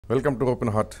Welcome to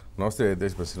open heart. నమస్తే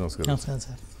దేశపతి శ్రీనివాస్ గారు. నమస్కారం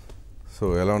సార్. సో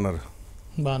ఎలా ఉన్నారు?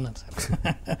 బాగున్నారు సార్.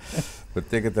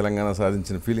 ప్రత్యేక తెలంగాణ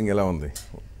సాధించిన ఫీలింగ్ ఎలా ఉంది?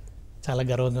 చాలా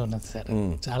గర్వంగా ఉన్నది సార్.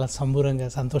 చాలా సంబూరంగా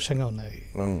సంతోషంగా ఉన్నది.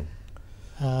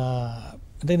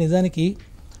 అంటే నిజానికి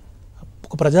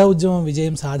ఒక ప్రజా ఉద్యమం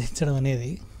విజయం సాధించడం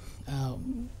అనేది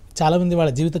చాలామంది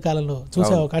వాళ్ళ జీవితకాలంలో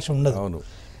చూసే అవకాశం ఉండదు.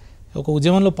 ఒక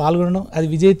ఉద్యమంలో పాల్గొనడం, అది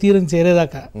విజయ తీరం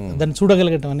చేరేదాకా దాన్ని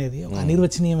చూడగలగటం అనేది ఒక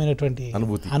అనిర్వచనీయమైనటువంటి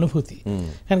అనుభూతి.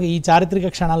 కనుక ఈ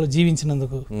చారిత్రక క్షణాల్లో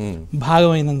జీవించినందుకు,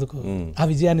 భాగమైనందుకు, ఆ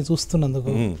విజయాన్ని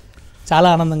చూస్తున్నందుకు చాలా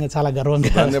ఆనందంగా, చాలా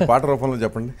గర్వంగా. పాట రూపంలో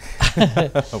చెప్పండి.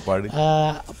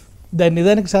 దాని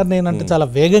నిజానికి సార్ నేనంటే చాలా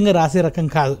వేగంగా రాసే రకం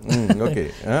కాదు.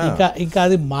 ఇంకా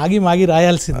అది మాగి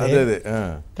రాయాల్సిందే.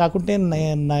 కాకుంటే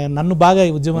నన్ను బాగా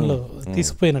ఈ ఉద్యమంలో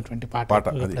తీసుకుపోయినటువంటి పాట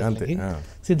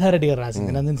సిద్ధారెడ్డి గారు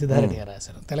రాసింది. నందిని సిద్ధారెడ్డి గారు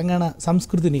రాశారు. తెలంగాణ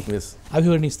సంస్కృతిని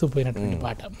అభివర్ణిస్తూ పోయినటువంటి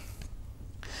పాట.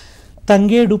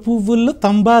 తంగేడు పువ్వుల్లో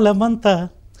తంబాలమంతా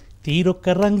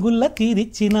తీరొక్క రంగుల్ల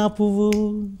తీరిచ్చిన పువ్వు,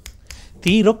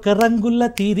 తీరొక్క రంగుల్ల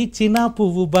తీరిచ్చిన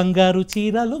పువ్వు, బంగారు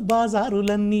చీరలు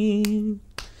బాజారులన్నీ,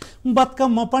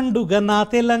 బతుకమ్మ పండుగ నా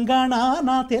తెలంగాణ,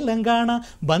 నా తెలంగాణ,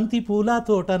 బంతి పూల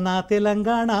తోట నా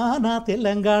తెలంగాణ, నా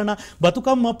తెలంగాణ,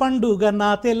 బతుకమ్మ పండుగ నా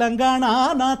తెలంగాణ,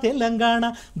 నా తెలంగాణ,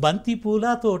 బంతి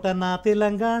పూల తోట నా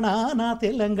తెలంగాణ, నా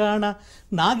తెలంగాణ,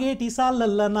 నాగేటి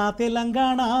సాలల్ల నా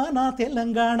తెలంగాణ, నా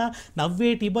తెలంగాణ,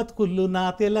 నవ్వేటి బతుకుళ్ళు నా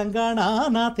తెలంగాణ,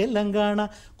 నా తెలంగాణ,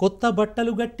 కొత్త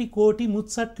బట్టలు గట్టి కోటి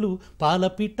ముచ్చట్లు, పాల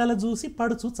పిట్టల చూసి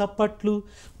పడుచు చప్పట్లు,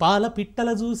 పాల పిట్టల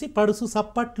చూసి పడుసు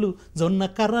చప్పట్లు, జొన్న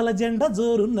కర్రల జెండ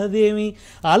జోరున్నదేమి,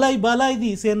 అలై బలై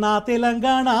తీసే నా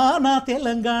తెలంగాణ, నా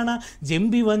తెలంగాణ,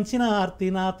 జంబి వంచిన ఆర్తి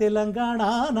నా తెలంగాణ,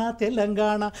 నా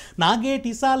తెలంగాణ,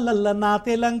 నాగేటి సాలల్ల నా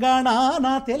తెలంగాణ,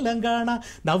 నా తెలంగాణ,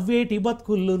 నవ్వేటి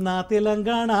బతుకుళ్ళు నా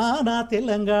తెలంగాణ, నా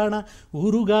తెలంగాణ,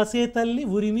 ఊరుగాసే తల్లి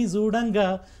ఉరిమి చూడంగా,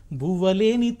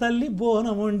 బువ్వలేని తల్లి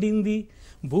బోనం వండింది,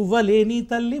 బువ్వలేని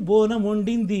తల్లి బోనం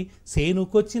వండింది,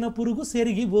 సేనుకొచ్చిన పురుగు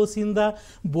సెరిగిపోసిందా,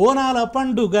 బోనాల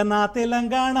పండుగ నా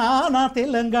తెలంగాణ, నా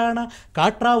తెలంగాణ,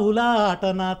 కాట్రావుల ఆట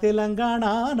నా తెలంగాణ,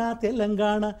 నా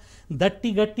తెలంగాణ,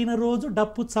 దట్టి గట్టిన రోజు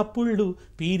డప్పు చప్పుళ్ళు,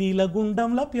 పీరీల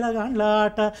గుండంల పిలగాండ్ల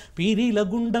ఆట, పీరీల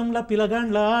గుండంల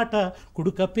పిలగాండ్ల ఆట,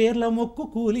 కుడుక పేర్ల మొక్కు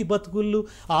కూలి బతుకుళ్ళు,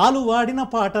 ఆలు వాడిన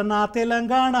పాట నా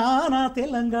తెలంగాణ, నా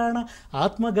తెలంగాణ,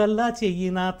 ఆత్మగల్లా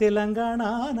చెయ్యి నా తెలంగాణ,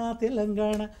 నా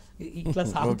తెలంగాణ. ఇట్లా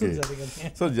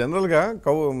సో జనరల్గా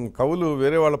కవులు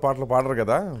వేరే వాళ్ళ పాటలు పాడరు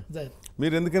కదా,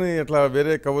 మీరు ఎందుకని ఇట్లా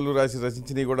వేరే కవులు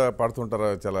రచించినవి కూడా పాడుతుంటారా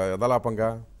చాలా యథాలాపంగా?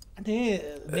 అంటే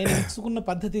నేను ఎంచుకున్న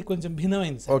పద్ధతి కొంచెం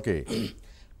భిన్నమైంది. ఓకే,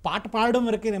 పాట పాడడం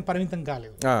వరకే నేను పరిమితం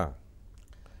కాలేదు.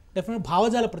 డెఫినెట్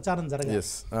భావజాల ప్రచారం జరగాలి.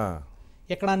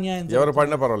 ఎక్కడ అన్యాయం, ఎవరు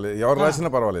పాడినా పర్వాలేదు, ఎవరు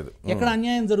రాసినా పర్వాలేదు, ఎక్కడ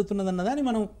అన్యాయం జరుగుతున్నది అన్నదాన్ని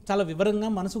మనం చాలా వివరంగా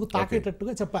మనసుకు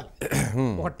తాకేటట్టుగా చెప్పాలి.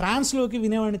 ఒక ట్రాన్స్లోకి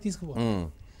వినేవాడిని తీసుకుపోవాలి.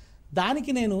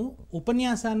 దానికి నేను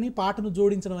ఉపన్యాసాన్ని పాటను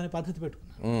జోడించడం అనే పద్ధతి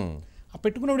పెట్టుకున్నాను. ఆ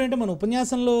పెట్టుకున్నప్పుడు ఏంటంటే మన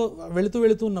ఉపన్యాసంలో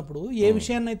వెళుతూ ఉన్నప్పుడు ఏ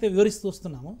విషయాన్ని అయితే వివరిస్తూ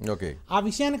వస్తున్నామో ఆ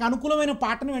విషయానికి అనుకూలమైన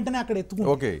పాటను వెంటనే అక్కడ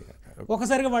ఎత్తుకుంటాం.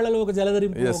 ఒకసారిగా వాళ్ళలో ఒక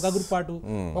జలధరింపు, ఒక గగురుపాటు,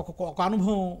 ఒక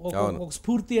అనుభవం, ఒక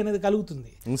స్ఫూర్తి అనేది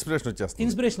కలుగుతుంది,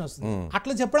 ఇన్స్పిరేషన్ వస్తుంది.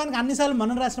 అట్లా చెప్పడానికి అన్నిసార్లు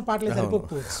మనం రాసిన పాటలే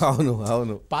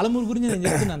సరిపోకపోవచ్చు. పాలమూరు గురించి నేను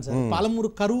చెప్తున్నాను సార్.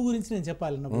 పాలమూరు కరువు గురించి నేను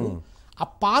చెప్పాలి అన్నప్పుడు ఆ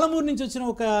పాలమూరు నుంచి వచ్చిన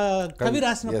ఒక కవి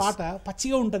రాసిన పాట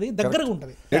పచ్చిగా ఉంటుంది, దగ్గరగా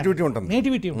ఉంటుంది,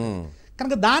 నేటివిటీ ఉంటుంది.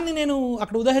 కనుక దాన్ని నేను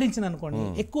అక్కడ ఉదాహరించిన అనుకోండి,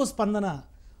 ఎక్కువ స్పందన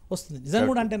వస్తుంది. నిజంగా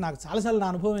కూడా అంటే నాకు చాలాసార్లు నా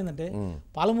అనుభవం ఏంటంటే,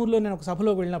 పాలమూరులో నేను ఒక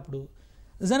సభలోకి వెళ్ళినప్పుడు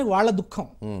నిజానికి వాళ్ళ దుఃఖం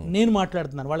నేను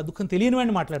మాట్లాడుతున్నాను, వాళ్ళ దుఃఖం తెలియని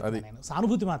వాడిని మాట్లాడుతున్నాను, నేను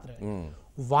సానుభూతి మాత్రమే.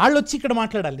 వాళ్ళు వచ్చి ఇక్కడ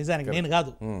మాట్లాడాలి, నిజానికి నేను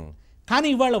కాదు. కానీ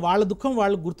ఇవాళ వాళ్ళ దుఃఖం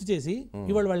వాళ్ళు గుర్తు చేసి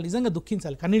ఇవాళ వాళ్ళు నిజంగా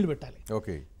దుఃఖించాలి, కన్నీళ్లు పెట్టాలి.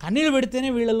 కన్నీళ్లు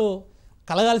పెడితేనే వీళ్ళలో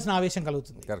కలగాల్సిన ఆవేశం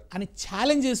కలుగుతుంది అని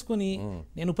ఛాలెంజ్ చేసుకుని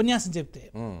నేను ఉపన్యాసం చెప్తే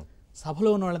సభలో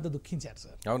ఉన్న వాళ్ళంతా దుఃఖించారు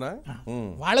సార్. అవునా?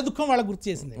 వాళ్ళ దుఃఖం వాళ్ళకి గుర్తు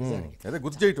చేసింది. అదే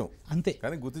గుర్తు చేయటం అంతే.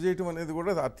 కానీ గుర్తు చేయటం అనేది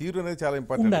కూడా ఆ తీరు అనేది చాలా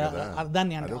ఇంపార్టెంట్.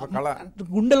 దాన్ని అంటే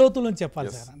గుండె లోతులో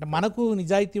చెప్పాలి సార్. అంటే మనకు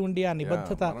నిజాయితీ ఉండి ఆ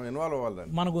నిబద్ధత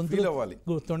మన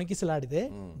గొంతు తొణికిసలాడితే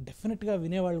డెఫినెట్ గా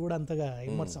వినేవాళ్ళు కూడా అంతగా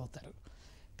ఇమ్మర్స్ అవుతారు.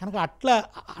 కనుక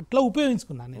అట్లా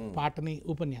ఉపయోగించుకున్నాను నేను పాటని,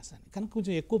 ఉపన్యాసాన్ని. కనుక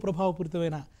కొంచెం ఎక్కువ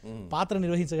ప్రభావపూరితమైన పాత్ర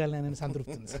నిర్వహించగలను నేను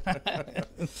సంతృప్తి.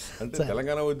 అంటే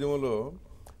తెలంగాణ ఉద్యమంలో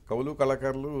కవులు,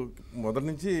 కళాకారులు మొదటి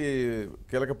నుంచి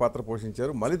కీలక పాత్ర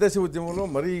పోషించారు. మలిదశ ఉద్యమంలో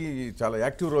మరీ చాలా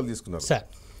యాక్టివ్ రోల్ తీసుకున్నారు సార్.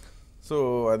 సో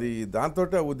అది దాంతో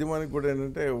ఆ ఉద్యమానికి కూడా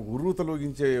ఏంటంటే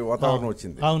ఉర్రూతలోగించే వాతావరణం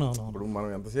వచ్చింది. ఇప్పుడు మనం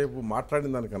ఎంతసేపు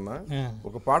మాట్లాడిన దానికన్నా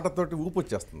ఒక పాటతోటి ఊపు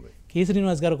వచ్చేస్తుంది. కె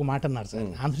శ్రీనివాస్ గారు ఒక మాట అన్నారు సార్,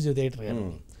 ఆంధ్రజ్యోతి ఎడిటర్ గారు,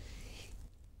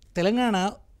 తెలంగాణ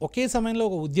ఒకే సమయంలో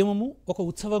ఒక ఉద్యమము, ఒక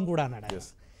ఉత్సవం కూడా అన్నాడు.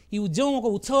 ఈ ఉద్యమం ఒక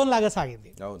ఉత్సవం లాగా సాగింది,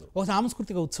 అవును. ఒక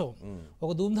సాంస్కృతిక ఉత్సవం,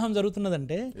 ఒక ధూమ్ధాం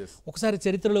జరుగుతున్నదంటే ఒకసారి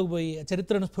చరిత్రలోకి పోయి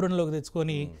చరిత్రను స్ఫురణలోకి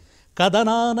తెచ్చుకొని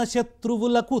కథనాన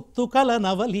శత్రువుల కుత్తుకల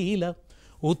నవలీల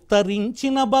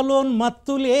ఉత్తరించిన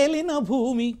బలోన్మత్తులేలిన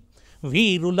భూమి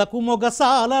వీరులకు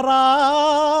మొగసాలరా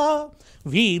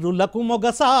వీరులకు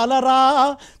మొగసాలరా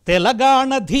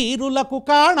తెలంగాణ ధీరులకు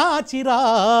కాణాచిరా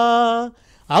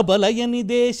అబలయని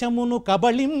దేశమును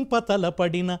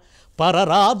కబళింపతలపడిన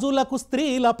పరరాజులకు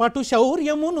స్త్రీల పటు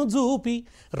శౌర్యమును చూపి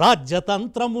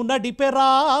రాజ్యతంత్రము నడిపెరా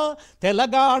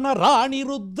తెలంగాణ రాణి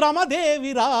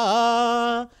రుద్రమదేవిరా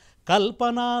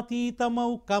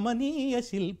కల్పనాతీతమౌ కమనీయ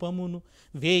శిల్పమును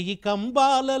వేయి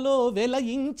కంబాలలో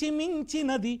వెలయించి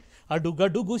మించినది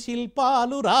అడుగడుగు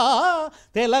శిల్పాలురా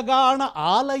తెలంగాణ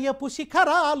ఆలయపు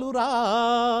శిఖరాలురా.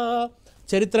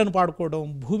 చరిత్రను పాడుకోవడం,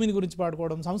 భూమిని గురించి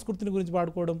పాడుకోవడం, సంస్కృతిని గురించి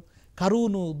పాడుకోవడం,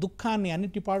 కరువును దుఃఖాన్ని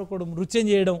అన్నిటి పాడుకోవడం, నృత్యం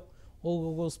చేయడం,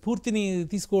 ఒక స్ఫూర్తిని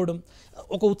తీసుకోవడం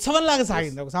ఒక ఉత్సవంలాగా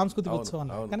సాగింది, ఒక సాంస్కృతిక ఉత్సవం.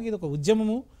 కనుక ఇది ఒక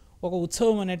ఉద్యమము, ఒక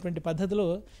ఉత్సవం అనేటువంటి పద్ధతిలో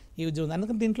ఈ ఉద్యమం.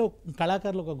 అందుకని దీంట్లో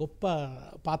కళాకారులు ఒక గొప్ప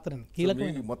పాత్రని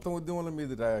కీలకమైన మొత్తం ఉద్యమంలో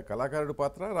మీది కళాకారుడు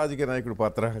పాత్ర, రాజకీయ నాయకుడు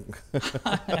పాత్ర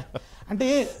అంటే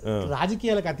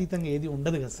రాజకీయాలకు అతీతంగా ఏది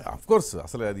ఉండదు కదా సార్. ఆఫ్ కోర్స్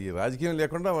అసలు అది రాజకీయం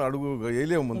లేకుండా అడుగు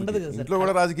వేయలేము ముందు. ఇంట్లో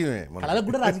కూడా రాజకీయమే, కళలకు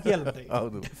కూడా రాజకీయాలు ఉంటాయి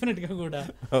డెఫినెట్ గా కూడా.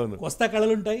 కోస్తా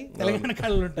కళలు ఉంటాయి, తెలంగాణ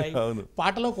కళలు ఉంటాయి,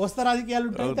 పాటలో కోస్తా రాజకీయాలు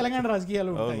ఉంటాయి, తెలంగాణ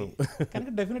రాజకీయాలు ఉంటాయి.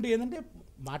 కనుక డెఫినెట్ ఏంటంటే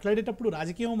మాట్లాడేటప్పుడు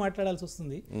రాజకీయం మాట్లాడాల్సి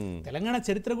వస్తుంది. తెలంగాణ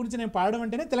చరిత్ర గురించి నేను పాడడం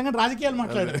అంటేనే తెలంగాణ రాజకీయాలు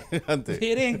మాట్లాడాను,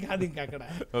 వేరే ఏం కాదు ఇంకా అక్కడ.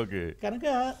 కనుక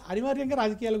అనివార్యంగా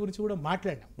రాజకీయాల గురించి కూడా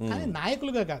మాట్లాడాం, కానీ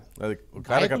నాయకులుగా కాదు,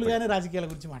 గాయకులుగానే రాజకీయాల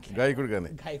గురించి మాట్లాడాం,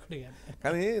 గాయకుడుగానే.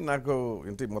 కానీ నాకు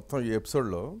ఇంటి మొత్తం ఈ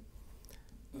ఎపిసోడ్లో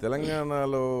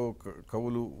తెలంగాణలో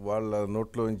కవులు వాళ్ళ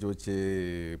నోట్లో నుంచి వచ్చే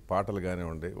పాటలు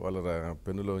కానివ్వండి, వాళ్ళ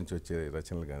పెన్నులో నుంచి వచ్చే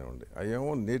రచనలు కానివ్వండి,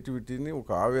 అవేమో నేటివిటీని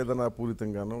ఒక ఆవేదన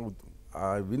పూరితంగాను,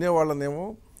 వినేవాళ్ళనేమో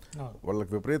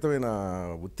వాళ్ళకి విపరీతమైన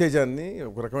ఉత్తేజాన్ని,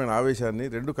 ఒక రకమైన ఆవేశాన్ని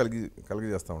రెండు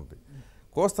కలిగజేస్తూ ఉంటాయి.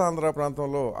 కోస్తా ఆంధ్ర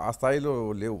ప్రాంతంలో ఆ స్థాయిలో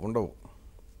ఉండవు.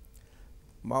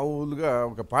 మామూలుగా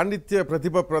ఒక పాండిత్య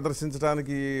ప్రతిభ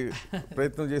ప్రదర్శించడానికి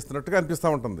ప్రయత్నం చేస్తున్నట్టుగా అనిపిస్తూ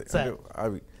ఉంటుంది.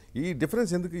 అవి ఈ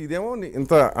డిఫరెన్స్ ఎందుకు? ఇదేమో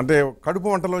ఇంత అంటే కడుపు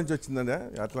వంటలో నుంచి వచ్చిందండి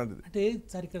అట్లాంటిది. అంటే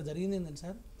సార్ ఇక్కడ జరిగింది ఏంటంటే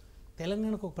సార్,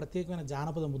 తెలంగాణకు ఒక ప్రత్యేకమైన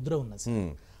జానపద ముద్ర ఉన్నది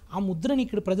సార్. ఆ ముద్రని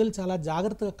ఇక్కడ ప్రజలు చాలా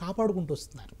జాగ్రత్తగా కాపాడుకుంటూ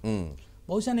వస్తున్నారు.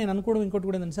 బహుశా నేను అనుకోవడం ఇంకోటి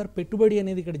కూడా ఏంటంటే సార్, పెట్టుబడి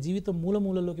అనేది ఇక్కడ జీవితం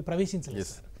మూలమూలలోకి ప్రవేశించలేదు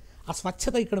సార్. ఆ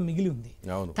స్వచ్ఛత ఇక్కడ మిగిలి ఉంది.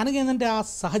 కనుక ఏంటంటే ఆ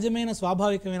సహజమైన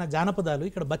స్వాభావికమైన జానపదాలు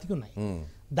ఇక్కడ బతికి ఉన్నాయి.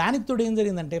 దానికి తోడు ఏం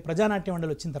జరిగిందంటే, ప్రజానాట్య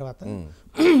మండలి వచ్చిన తర్వాత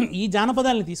ఈ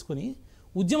జానపదాలని తీసుకుని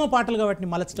ఉద్యమ పాటలుగా వాటిని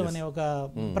మలచడం అనే ఒక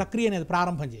ప్రక్రియ అనేది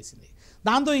ప్రారంభం చేసింది.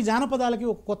 దాంతో ఈ జానపదాలకి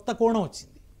ఒక కొత్త కోణం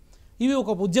వచ్చింది, ఇవి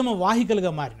ఒక ఉద్యమ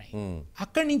వాహికలుగా మారినాయి.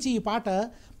 అక్కడి నుంచి ఈ పాట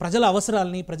ప్రజల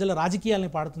అవసరాలని, ప్రజల రాజకీయాలని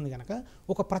పాడుతుంది కనుక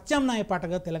ఒక ప్రత్యామ్నాయ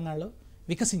పాటగా తెలంగాణలో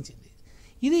వికసించింది.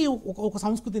 ఇది ఒక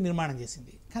సంస్కృతి నిర్మాణం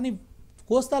చేసింది. కానీ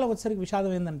కోస్తాలకు వచ్చేసరికి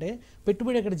విషాదం ఏంటంటే,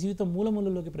 పెట్టుబడి అక్కడ జీవితం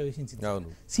మూలమూలలోకి ప్రవేశించింది.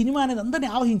 సినిమా అనేది అందరినీ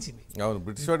ఆవహించింది.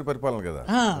 బ్రిటిష్ వాడి పరిపాలన కదా,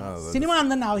 సినిమా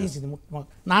అందరినీ ఆవహించింది.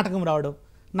 నాటకం రావడం,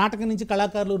 నాటకం నుంచి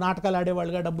కళాకారులు నాటకాలు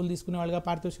ఆడేవాళ్ళుగా, డబ్బులు తీసుకునేవాళ్ళుగా,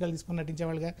 పారితోషికాలు తీసుకుని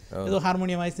నటించేవాళ్ళుగా, ఏదో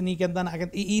హార్మోనియం వాయిస్తే నీకెంత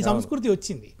నాకెంత, ఈ సంస్కృతి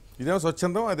వచ్చింది. ఇదేమో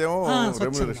స్వచ్ఛందం, అదేమో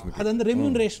అదంతా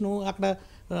రెమ్యూనరేషను. అక్కడ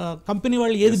కంపెనీ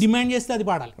వాళ్ళు ఏది డిమాండ్ చేస్తే అది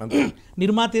పాడాలి,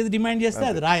 నిర్మాత ఏది డిమాండ్ చేస్తే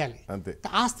అది రాయాలి.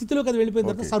 ఆ స్థితిలోకి అది వెళ్ళిపోయిన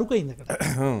తర్వాత సరుకు అయింది. అక్కడ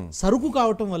సరుకు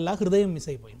కావటం వల్ల హృదయం మిస్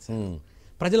అయిపోయింది.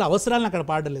 ప్రజల అవసరాలను అక్కడ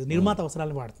పాడలేదు, నిర్మాత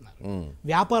అవసరాలను పాడుతున్నారు,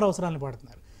 వ్యాపార అవసరాలను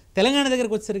పాడుతున్నారు. తెలంగాణ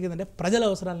దగ్గరకు వచ్చేసరికి ఏంటంటే ప్రజల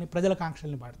అవసరాలని, ప్రజల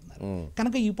కాంక్షల్ని పాడుతున్నారు.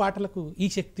 కనుక ఈ పాటలకు ఈ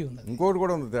శక్తి ఉంది. ఇంకోటి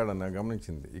కూడా ఉంది తేడా నాకు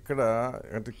గమనించింది ఇక్కడ.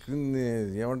 అంటే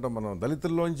ఏమంటాం మనం,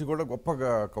 దళితుల్లోంచి కూడా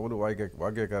గొప్పగా కవులు,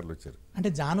 వాగ్యకారులు వచ్చారు. అంటే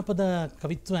జానపద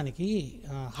కవిత్వానికి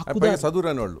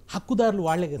హక్కుదారులు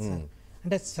వాళ్లే కదా సార్.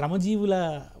 అంటే శ్రమజీవుల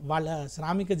వాళ్ళ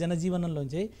శ్రామిక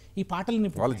జనజీవనంలోంచి ఈ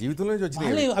పాటలని వాళ్ళ జీవితంలో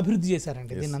వాళ్ళే అభివృద్ధి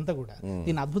చేశారండి. దీన్నంతా కూడా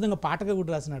దీన్ని అద్భుతంగా పాటగా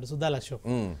కూడా రాసినాడు సుధాల అశోక్.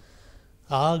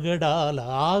 ఆగడాల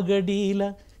ఆగడీల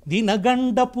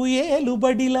దినగండపు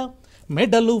ఏలుబడిల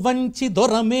మెడలు వంచి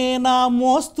దొరమేనా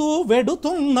మోస్తూ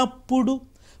వెడుతున్నప్పుడు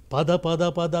పద పద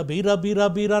పద బిర బిర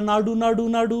బిర నడు నడు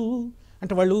నడు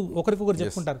అంటే వాళ్ళు ఒకరికొకరు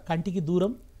చెప్పుకుంటారు, కంటికి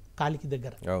దూరం కాలికి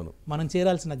దగ్గర, మనం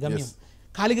చేరాల్సిన గమ్యం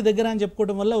కాలికి దగ్గర అని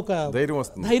చెప్పుకోవడం వల్ల ఒక ధైర్యం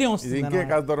వస్తుంది,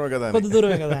 కొద్ది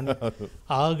దూరమే కదా అని.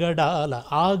 ఆగడాల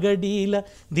ఆగడీల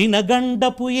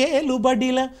దినగండపు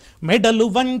ఏలుబడిల మెడలు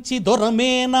వంచి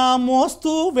దొరమేనా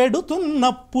మోస్తూ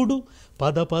వెడుతున్నప్పుడు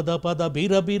పద పద పద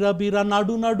బిర బిర బిర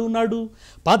నడు నడు నడు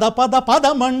పద పద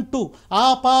పదమంటూ ఆ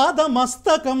పాద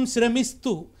మస్తకం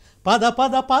శ్రమిస్తూ పద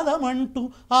పద పదమంటూ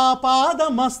ఆ పాద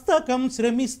మస్తకం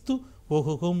శ్రమిస్తూ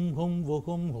ఓహో హుం హుం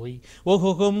ఓహం హోయ్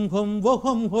ఓహో హుం హుం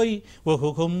ఓహం హోయ్ ఓహో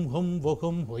హుం హుం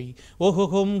ఓహం హోయ్ ఓహో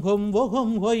హుం హుం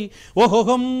ఓహం హోయ్ ఓహో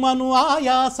హుం అను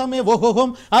ఆయాసమే ఓహో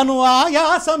హుం అను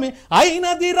ఆయాసమే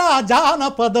అయినదిరా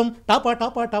జానపదం టప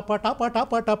టప టప టప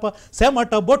టప టప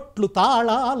సెమట బొట్లు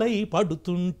తాళాలై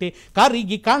పడుతుంటే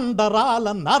కరిగి కండరాల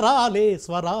నరాలే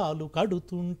స్వరాలు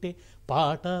కడుతుంటే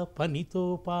పాట పనితో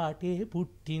పాటే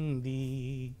పుట్టింది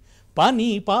పని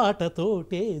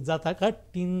పాటతోటే జత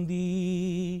కట్టింది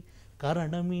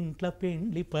కరణమింట్ల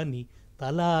పెండ్లి పని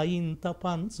తలా ఇంత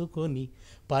పంచుకొని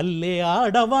పల్లె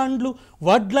ఆడవాండ్లు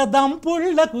వడ్ల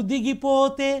దంపుళ్లకు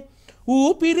దిగిపోతే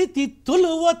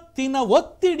ఊపిరితిత్తులు ఒత్తిన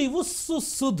ఒత్తిడి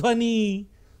ఉస్సుస్సు ధ్వని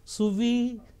సువి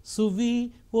సువి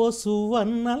ఓ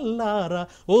సువన్నల్లారా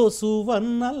ఓ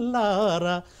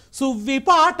సువన్నల్లారా సువ్వి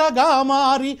పాటగా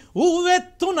మారి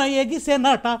ఊవెత్తున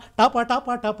ఎగిసెనట టప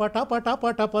టప టప టప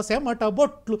టప టప సెమట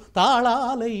బొట్లు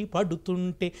తాళాలై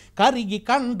పడుతుంటే కరిగి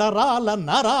కండరాల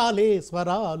నరాలే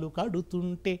స్వరాలు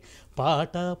కడుతుంటే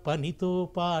పాట పనితో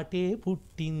పాటే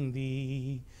పుట్టింది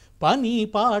పని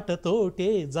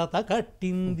పాటతోటే జత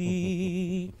కట్టింది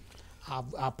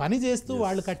ఆ పని చేస్తూ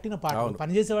వాళ్ళు కట్టిన పాట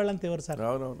పని చేసే వాళ్ళంతా ఎవరు సార్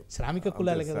శ్రామిక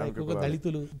కులాలే కదా ఎక్కువగా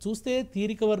దళితులు చూస్తే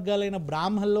తీరిక వర్గాలైన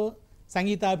బ్రాహ్మణుల్లో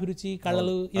సంగీతాభిరుచి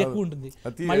కళలు ఎక్కువ ఉంటుంది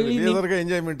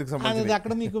మళ్ళీ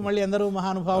అక్కడ మీకు మళ్ళీ ఎందరో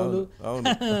మహానుభావులు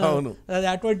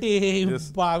అటువంటి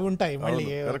బాగుంటాయి మళ్ళీ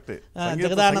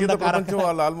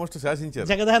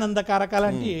జగదానంద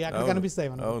కారకాలంటి అక్కడ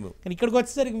కనిపిస్తాయి మనం కానీ ఇక్కడికి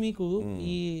వచ్చేసరికి మీకు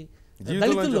ఈ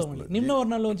దళితుల్లో నిమ్న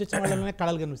వర్ణంలోంచి వచ్చిన వాళ్ళనే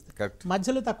కళలు కనిపిస్తాయి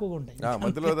మధ్యలో తక్కువగా ఉంటాయి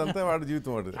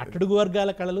అట్టడుగు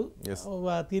వర్గాల కళలు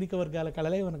తీరిక వర్గాల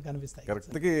కళలే మనకు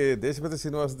కనిపిస్తాయి దేశపతి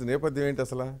శ్రీనివాస్ నేపథ్యం ఏంటి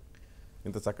అసలు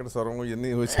ఇంత చక్కటి స్వరం ఇవన్నీ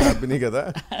వచ్చి కదా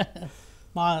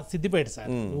మా సిద్దిపేట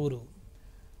సార్ ఊరు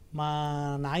మా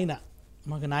నాయన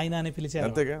మాకు నాయన అని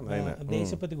పిలిచారు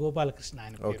దేశపతి గోపాలకృష్ణ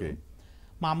ఆయన పేరు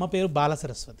మా అమ్మ పేరు బాల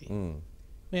సరస్వతి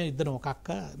మేము ఇద్దరం ఒక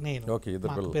అక్క నేను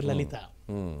మా అక్క పేరు లలిత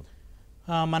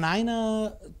మా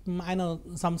ఆయన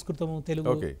సంస్కృతము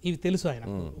తెలుగు ఇవి తెలుసు ఆయన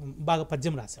బాగా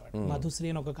పద్యం రాసేవాడు మధుశ్రీ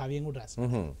అని ఒక కావ్యం కూడా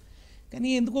రాసేవాడు కానీ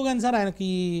ఎందుకో కానీ సార్ ఆయనకి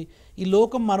ఈ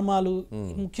లోకం మర్మాలు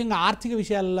ముఖ్యంగా ఆర్థిక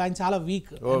విషయాల్లో ఆయన చాలా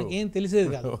వీక్ ఏం తెలిసేది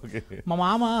కాదు మా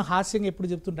మామ హాస్యంగా ఎప్పుడు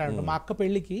చెప్తుంటాడు మా అక్క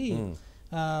పెళ్లికి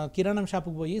కిరాణం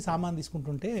షాపుకి పోయి సామాన్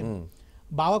తీసుకుంటుంటే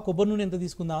బావ కొబ్బరి నూనె ఎంత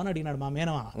తీసుకుందామని అడిగినాడు మా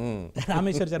మేనమామ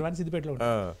రామేశ్వర చర్వాణి సిద్దిపేటలో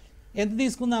ఎంత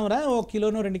తీసుకుందాంరా 1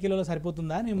 కిలోనో 2 కిలోలో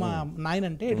సరిపోతుందా అని మా నాయన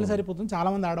అంటే ఎట్లా సరిపోతుంది చాలా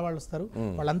మంది ఆడవాళ్ళు వస్తారు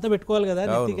వాళ్ళంతా పెట్టుకోవాలి కదా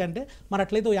నెత్తికి అంటే మరి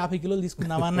అట్లయితే 50 కిలోలు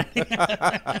తీసుకుందామా అన్నాడు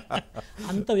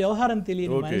అంత వ్యవహారం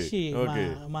తెలియని మనిషి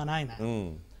మా నాయన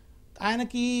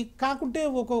ఆయనకి కాకుంటే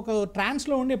ఒక్కొక్క ట్రాన్స్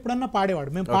లో ఉండి ఎప్పుడన్నా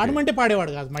పాడేవాడు మేము పాడమంటే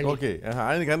పాడేవాడు కాదు మళ్ళీ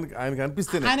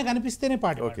ఆయనకు అనిపిస్తేనే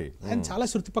పాడేవాడు ఆయన చాలా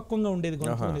శృతిపక్వంగా ఉండేది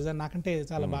గొంతు నిజం నాకంటే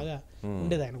చాలా బాగా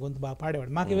ఉండేది ఆయన గొంతు బాగా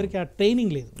పాడేవాడు మాకు ఎవరికి ఆ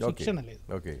ట్రైనింగ్ లేదు శిక్షణ లేదు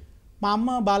మా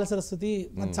అమ్మ బాల సరస్వతి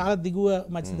చాలా దిగువ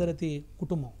మధ్యతరగతి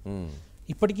కుటుంబం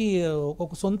ఇప్పటికీ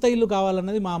ఒక సొంత ఇల్లు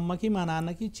కావాలన్నది మా అమ్మకి మా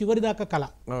నాన్నకి చివరి దాకా కళ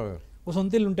ఒక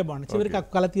సొంత ఇల్లు ఉంటే బాగుంది చివరికి ఆ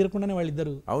కళ తీరకుండానే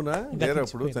వాళ్ళిద్దరు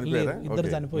ఇద్దరు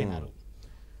చనిపోయినారు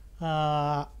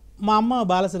మా అమ్మ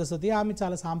బాల సరస్వతి ఆమె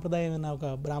చాలా సాంప్రదాయమైన ఒక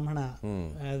బ్రాహ్మణ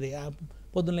అది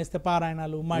పొద్దున్న లేస్తే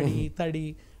పారాయణాలు మడి తడి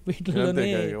వీటిలోనే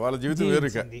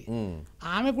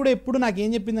ఆమె కూడా ఎప్పుడు నాకేం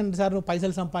చెప్పిందంటే సార్ నువ్వు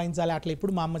పైసలు సంపాదించాలి అట్లా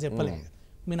ఎప్పుడు మా అమ్మ చెప్పలేదు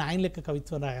మీ నాయన లెక్క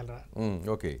కవిత్వం రాయాలరా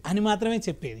అని మాత్రమే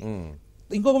చెప్పేది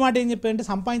ఇంకొక మాట ఏం చెప్పారంటే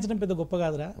సంపాదించడం పెద్ద గొప్ప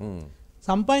కాదురా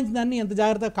సంపాదించిన దాన్ని ఎంత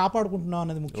జాగ్రత్తగా కాపాడుకుంటున్నావు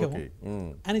అన్నది ముఖ్యం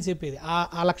అని చెప్పేది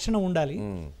ఆ లక్షణం ఉండాలి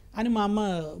అని మా అమ్మ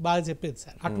బాగా చెప్పేది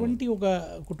సార్ అటువంటి ఒక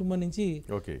కుటుంబం నుంచి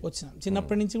వచ్చినాం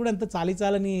చిన్నప్పటి నుంచి కూడా అంత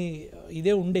చాలని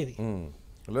ఇదే ఉండేది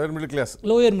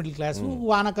లోయర్ మిడిల్ క్లాస్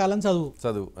వానాకాలం చదువు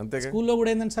స్కూల్లో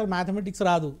కూడా ఏంటంటే సార్ మ్యాథమెటిక్స్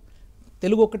రాదు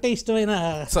తెలుగు ఒక్కటే ఇష్టమైన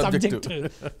సబ్జెక్ట్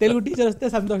తెలుగు టీచర్ వస్తే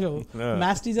సంతోషం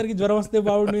మ్యాథ్స్ టీచర్ కి జ్వరం వస్తే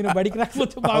బాగుండు నేను బడికి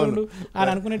రాకపోతే బాగుండు అని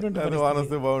అనుకునేటువంటి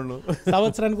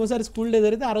సంవత్సరానికి ఒకసారి స్కూల్ డే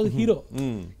జరిగితే ఆ రోజు హీరో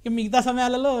మిగతా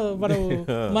సమయాలలో మనం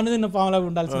మనదిన్న పాములాగా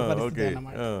ఉండాల్సిన పరిస్థితి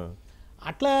అన్నమాట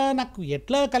అట్లా నాకు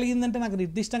ఎట్లా కలిగిందంటే నాకు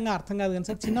నిర్దిష్టంగా అర్థం కాదు కానీ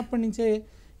సార్ చిన్నప్పటి నుంచే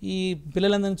ఈ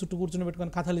పిల్లలందరినీ చుట్టూ కూర్చొని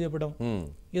పెట్టుకొని కథలు చెప్పడం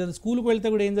ఏదైనా స్కూల్కి వెళ్తే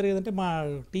కూడా ఏం జరిగేదంటే మా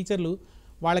టీచర్లు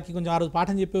వాళ్ళకి కొంచెం ఆ రోజు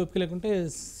పాఠం చెప్పే ఒప్పిక లేకుంటే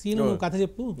సీను కథ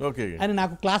చెప్పు అని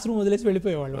నాకు క్లాస్ రూమ్ వదిలేసి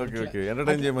వెళ్ళిపోయేవాళ్ళు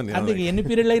అందుకే ఎన్ని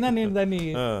పీరియడ్లు అయినా నేను దాన్ని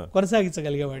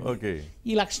కొనసాగించగలిగేవాడిని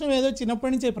ఈ లక్షణం ఏదో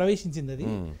చిన్నప్పటి నుంచే ప్రవేశించింది అది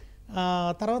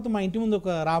తర్వాత మా ఇంటి ముందు ఒక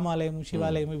రామాలయం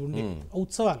శివాలయం ఇవి ఉండే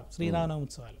ఉత్సవాలు శ్రీరామనవమి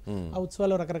ఉత్సవాలు ఆ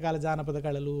ఉత్సవాల్లో రకరకాల జానపద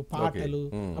కళలు పాటలు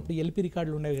అప్పుడు ఎల్పి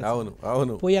రికార్డులు ఉండేవి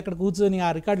కదా పోయి అక్కడ కూర్చొని ఆ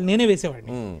రికార్డులు నేనే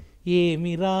వేసేవాడిని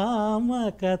ఏమి రామ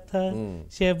కథ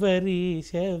శబరి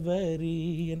శబరి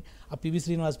అని ఆ పివి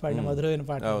శ్రీనివాస్ పాడిన మధురమైన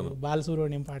పాటలు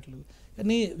బాలసుబ్రహ్మణ్యం పాటలు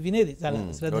అన్నీ వినేది చాలా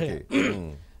శ్రద్ధగా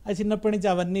అది చిన్నప్పటి నుంచి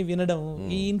అవన్నీ వినడం,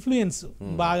 ఈ ఇన్ఫ్లుయెన్స్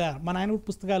బాగా. మా నాయన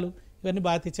పుస్తకాలు ఇవన్నీ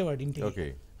బాగా తెచ్చేవాడు ఇంటికి,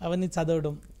 అవన్నీ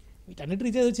చదవడం, వీటన్నిటి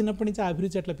రీచ్ చిన్నప్పటి నుంచి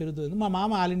అభిరుచి అట్లా పెరుగుతుంది. మా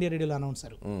మామ ఆల్ ఇండియా రేడియోలో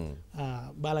అనౌన్సర్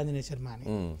బాలాంజనేయ శర్మ అని,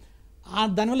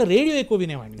 దానివల్ల రేడియో ఎక్కువ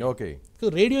వినేవాడిని.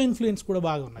 రేడియో ఇన్ఫ్లుయెన్స్ కూడా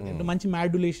బాగా ఉన్నది. అంటే మంచి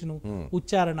మాడ్యులేషన్,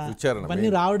 ఉచ్చారణ ఇవన్నీ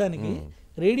రావడానికి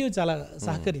రేడియో చాలా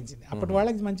సహకరించింది. అప్పటి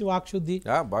వాళ్ళకి మంచి వాక్శుద్ధి,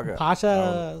 భాష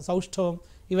సౌష్ఠవం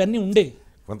ఇవన్నీ ఉండేవి,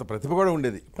 కొంత ప్రతిభ కూడా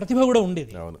ఉండేది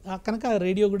కనుక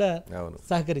రేడియో కూడా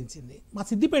సహకరించింది. మా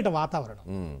సిద్దిపేట వాతావరణం,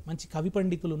 మంచి కవి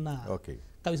పండితులు ఉన్న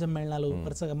కవి సమ్మేళనాలు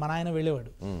వరుసగా మా నాయన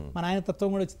వెళ్ళేవాడు. మా నాయన తత్వం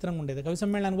కూడా చిత్రంగా ఉండేది. కవి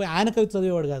సమ్మేళనానికి పోయి ఆయన కవి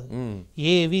చదివేవాడు కాదు.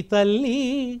 ఏవి తల్లి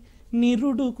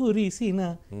నిరుడు కురిసిన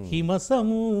హిమ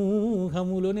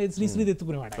సమూహములోనే శ్రీశ్రీది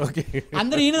ఎత్తుకునేవాడు.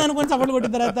 అందరూ ఈయన అనుకుని చప్పట్లు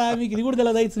కొట్టిన తర్వాత మీకు ఇది కూడా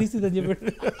తెలియదు శ్రీశ్రీది అని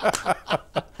చెప్పాడు.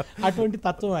 అటువంటి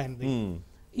తత్వం ఆయనది.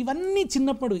 ఇవన్నీ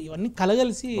చిన్నప్పుడు ఇవన్నీ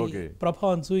కలగలిసి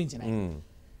ప్రభావం చూపించినాయి.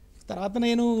 తర్వాత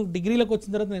నేను డిగ్రీలోకి వచ్చిన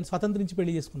తర్వాత నేను స్వతంత్రించి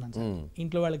పెళ్లి చేసుకున్నాను సార్.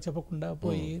 ఇంట్లో వాళ్ళకి చెప్పకుండా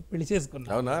పోయి పెళ్లి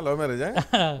చేసుకున్నాను.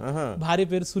 భార్య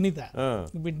పేరు సునీత,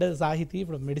 బిడ్డ సాహితీ,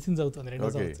 ఇప్పుడు మెడిసిన్ చదువుతుంది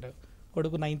 2వ సంవత్సరం.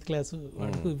 కొడుకు 9th క్లాస్,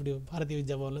 వాడుకు ఇప్పుడు భారతీయ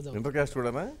విద్యాభవన్లో చదువుతుంది.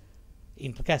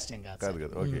 ఇంటర్ కాస్ట్ ఏం కాదు,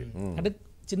 అంటే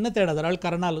చిన్న తేడా, వాళ్ళు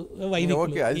కరణాలు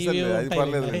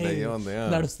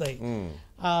నడుస్తాయి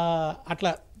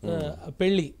అట్లా.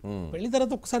 పెళ్లి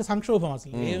తర్వాత ఒకసారి సంక్షోభం,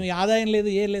 అసలు ఏమి ఆదాయం లేదు,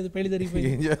 ఏం లేదు, పెళ్లి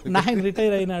జరిగిపోయింది, నాయన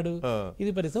రిటైర్ అయినాడు.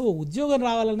 ఇది పరిస్థితి. ఉద్యోగం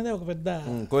రావాలనేది ఒక పెద్ద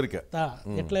కోరిక,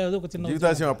 ఎట్లా ఒక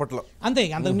చిన్న అప్పట్లో అంతే,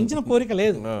 అంతకు మించిన కోరిక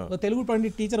లేదు. తెలుగు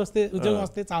పండిట్ టీచర్ వస్తే, ఉద్యోగం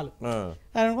వస్తే చాలు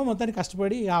అనుకో. మొత్తానికి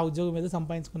కష్టపడి ఆ ఉద్యోగం మీద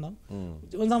సంపాదించుకున్నాం.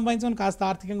 ఉద్యోగం సంపాదించుకొని కాస్త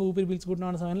ఆర్థికంగా ఊపిరి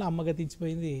పీల్చుకుంటున్న సమయంలో అమ్మ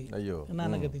గతించిపోయింది,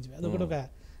 నాన్న గతించిపోయింది. అదొకటి ఒక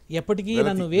ఎప్పటికీ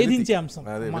నన్ను వేధించే అంశం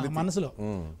మనసులో.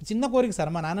 చిన్న కోరిక సార్,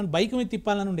 మా నాన్న బైక్ మీద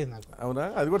తిప్పాలని ఉండేది నాకు.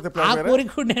 ఆ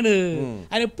కోరిక నేను,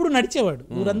 ఆయన ఎప్పుడు నడిచేవాడు,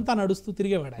 ఊరంతా నడుస్తూ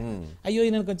తిరిగేవాడు ఆయన. అయ్యో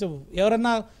నేను కొంచెం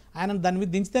ఎవరన్నా ఆయన దాని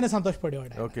మీద దించితేనే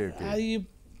సంతోషపడేవాడు. అది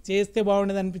చేస్తే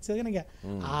బాగుండేది అనిపించేది, కానీ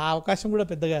ఆ అవకాశం కూడా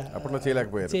పెద్దగా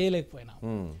చేయలేకపోయినా.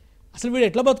 అసలు వీడు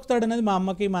ఎట్లా బతుకుతాడు అనేది మా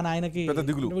అమ్మకి మా నాయనకి,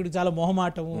 వీడు చాలా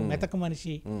మొహమాటము, మెతక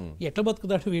మనిషి, ఎట్లా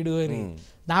బతుకుతాడు వీడు అని.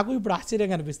 నాకు ఇప్పుడు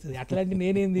ఆశ్చర్యంగా అనిపిస్తుంది. అట్లాంటి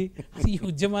నేనేంది, ఈ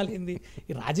ఉద్యమాలు ఏంది,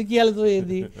 ఈ రాజకీయాలతో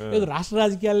ఏంది, లేదు రాష్ట్ర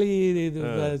రాజకీయాలు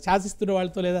శాసిస్తున్న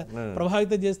వాళ్ళతో లేదా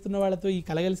ప్రభావితం చేస్తున్న వాళ్ళతో ఈ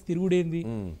కలగలిసి తిరుగుడేంది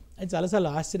అని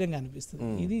చాలాసార్లు ఆశ్చర్యంగా అనిపిస్తుంది.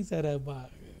 ఇది సరే.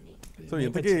 సో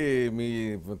ఇంతకీ మీ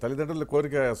తల్లిదండ్రుల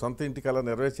కోరిక సొంత ఇంటికి అలా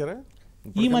నెరవేర్చారా?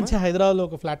 ఈ మధ్య హైదరాబాద్ లో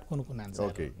ఒక ఫ్లాట్ కొనుక్కున్నాను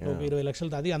సార్, 20 లక్షలు.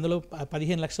 అది అందులో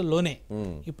 15 లక్షల లోనే.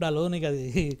 ఇప్పుడు ఆ లోన్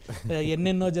అది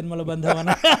ఎన్నెన్నో జన్మల బంధం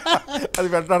అని అది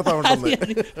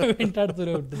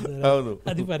వెంటాడుతూనే ఉంటుంది,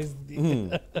 అది పరిస్థితి.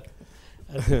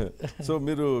 సో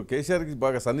మీరు కేసీఆర్కి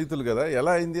బాగా సన్నిహితులు కదా,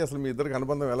 ఎలా అయింది అసలు మీ ఇద్దరికి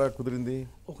అనుబంధం, ఎలా కుదిరింది?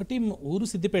 ఒకటి ఊరు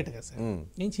సిద్దిపేట కదా సార్,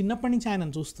 నేను చిన్నప్పటి నుంచి ఆయన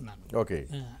చూస్తున్నాను.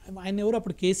 ఆయన ఎవరు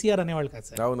అప్పుడు కేసీఆర్ అనేవాళ్ళు కదా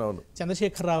సార్,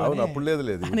 చంద్రశేఖరరావు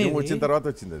వచ్చిన తర్వాత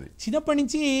వచ్చింది అది. చిన్నప్పటి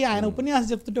నుంచి ఆయన ఉపన్యాసం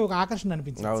చెప్తుంటే ఒక ఆకర్షణ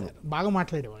అనిపించింది, బాగా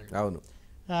మాట్లాడేవాళ్ళు. అవును,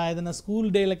 ఏదైనా స్కూల్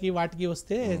డేలకి వాటికి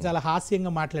వస్తే చాలా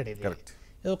హాస్యంగా మాట్లాడేది.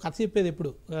 ఏదో కథ చెప్పేది,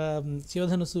 ఎప్పుడు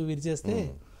శివధనుసు విరిచేస్తే,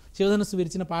 శివధనుసు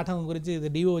విరిచిన పాఠం గురించి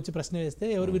డిఓ వచ్చి ప్రశ్న వేస్తే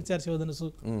ఎవరు విరిచారు శివధనుసు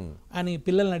అని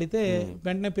పిల్లల్ని అడిగితే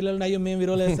వెంటనే పిల్లల్ని అయ్యో మేము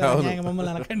విరోలేదు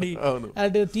మమ్మల్ని అనకండి,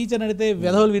 అంటే టీచర్ అడిగితే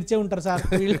వెధవులు విరిచే ఉంటారు సార్,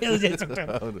 వీళ్ళు ఏదో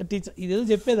చేస్తుంటారు టీచర్, ఇదేదో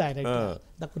చెప్పేది ఆయన.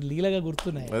 నాకు లీలగా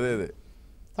గుర్తున్నాయి.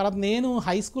 తర్వాత నేను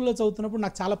హై స్కూల్లో చదువుతున్నప్పుడు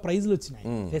నాకు చాలా ప్రైజ్లు వచ్చినాయి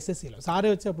ఎస్ఎస్సీలో.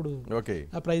 సారే వచ్చి అప్పుడు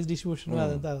ఆ ప్రైజ్ డిస్ట్రిబ్యూషన్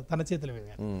అదంతా తన చేతుల మీద.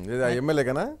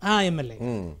 ఎమ్మెల్యే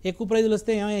ఎక్కువ ప్రైజులు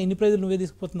వస్తే ఇన్ని ప్రైజులు నువ్వే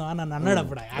తీసుకుపోతున్నావు అని నన్ను అన్నాడు.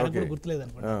 అప్పుడు ఆయన కూడా గుర్తులేదు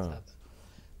అనుకుంటా.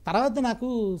 తర్వాత నాకు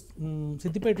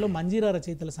సిద్దిపేటలో మంజీరా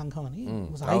రచయితల సంఘం అని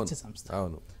సాహిత్య సంస్థ,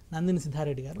 నందిని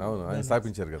సిద్ధారెడ్డి గారు ఆయన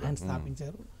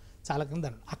స్థాపించారు చాలా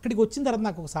కింద. అక్కడికి వచ్చిన తర్వాత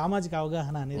నాకు ఒక సామాజిక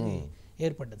అవగాహన అనేది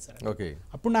ఏర్పడ్డది సార్.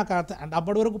 అప్పుడు నాకు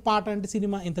అప్పటి వరకు పాట అంటే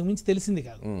సినిమా ఇంతకు మించి తెలిసింది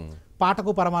కాదు.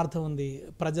 పాటకు పరమార్థం ఉంది,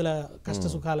 ప్రజల కష్ట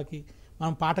సుఖాలకి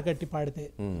మనం పాట కట్టి పాడితే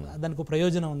దానికి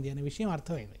ప్రయోజనం ఉంది అనే విషయం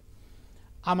అర్థమైంది.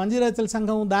 ఆ మంజీరా రచయితల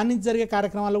సంఘం దాని నుంచి జరిగే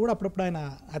కార్యక్రమాల్లో కూడా అప్పుడప్పుడు ఆయన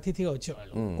అతిథిగా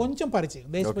వచ్చేవాళ్ళు. కొంచెం పరిచయం,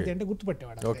 దేశపతి అంటే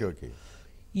గుర్తుపెట్టేవాడు.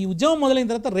 ఈ ఉద్యమం మొదలైన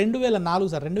తర్వాత 2004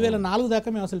 సార్, 2004 దాకా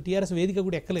మేము అసలు టీఆర్ఎస్ వేదిక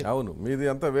కూడా ఎక్కలేదు. అవును, మీది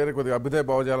అంతా వేరే కొద్దిగా అభ్యుదయ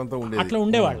భావజాలంతో ఉండేది, అట్లా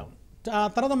ఉండేవాళ్ళం.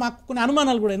 తర్వాత మాకు కొన్ని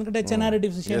అనుమానాలు కూడా, ఎందుకంటే చెన్నారెడ్డి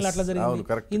విషయంలో అట్లా జరిగింది,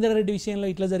 ఇందిరారెడ్డి విషయంలో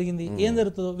ఇట్లా జరిగింది, ఏం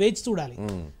జరుగుతుందో వేచి చూడాలి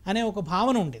అనే ఒక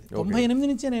భావన ఉండేది.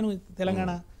 98 నుంచే నేను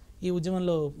తెలంగాణ ఈ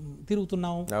ఉద్యమంలో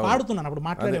తిరుగుతున్నాము, పాడుతున్నాను, అప్పుడు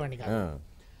మాట్లాడేవాడిని కాదు.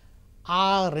 ఆ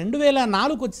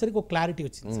 2004 వచ్చేసరికి ఒక క్లారిటీ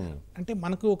వచ్చింది సార్. అంటే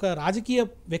మనకు ఒక రాజకీయ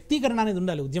వ్యక్తీకరణ అనేది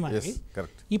ఉండాలి ఉద్యమానికి.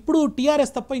 ఇప్పుడు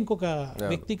టీఆర్ఎస్ తప్ప ఇంకొక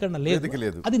వ్యక్తీకరణ లేదు,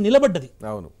 అది నిలబడ్డది,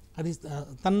 అది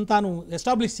తను తాను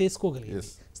ఎస్టాబ్లిష్ చేసుకోగలిగింది,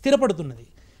 స్థిరపడుతున్నది.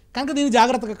 కనుక దీన్ని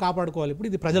జాగ్రత్తగా కాపాడుకోవాలి, ఇప్పుడు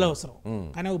ఇది ప్రజల అవసరం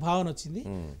అనే ఒక భావన వచ్చింది.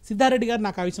 సిద్ధారెడ్డి గారు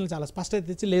నాకు ఆ విషయంలో చాలా స్పష్టత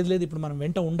తెచ్చి, లేదు ఇప్పుడు మనం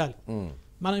వెంట ఉండాలి,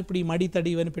 మనం ఇప్పుడు ఈ మడి తడి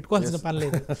ఇవన్నీ పెట్టుకోవాల్సిన పని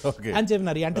లేదు అని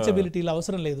చెప్పినారు. ఈ అంటచబిలిటీలు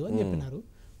అవసరం లేదు అని చెప్పినారు.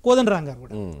 కోదండరాం గారు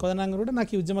కూడా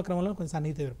నాకు ఈ ఉద్యమ క్రమంలో కొంచెం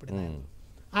సన్నిహితం ఏర్పడింది.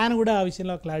 ఆయన కూడా ఆ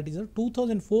విషయంలో క్లారిటీ ఇచ్చారు.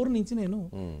 2004 నుంచి నేను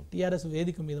టీఆర్ఎస్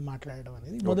వేదిక మీద మాట్లాడడం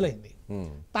అనేది మొదలైంది.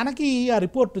 తనకి ఆ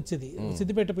రిపోర్ట్ వచ్చేది,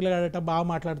 సిద్దిపేట పిల్లగాడట బాగా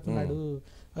మాట్లాడుతున్నాడు,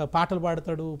 పాటలు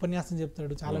పాడతాడు, ఉపన్యాసం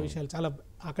చెప్తాడు, చాలా విషయాలు చాలా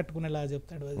ఆకట్టుకునేలా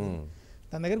చెప్తాడు. అది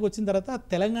తన దగ్గరికి వచ్చిన తర్వాత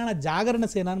తెలంగాణ జాగరణ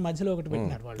సేన అని మధ్యలో ఒకటి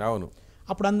పెట్టినారు వాళ్ళు.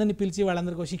 అప్పుడు అందరినీ పిలిచి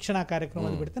వాళ్ళందరికీ శిక్షణ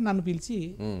కార్యక్రమాలు పెడితే నన్ను పిలిచి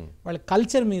వాళ్ళ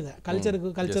కల్చర్ మీద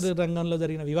కల్చర్ రంగంలో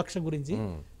జరిగిన వివక్ష గురించి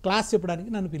క్లాస్ చెప్పడానికి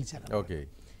నన్ను పిలిచారు.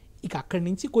 ఇక అక్కడి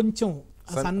నుంచి కొంచెం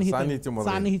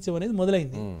సాన్నిహిత్యం అనేది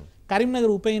మొదలైంది.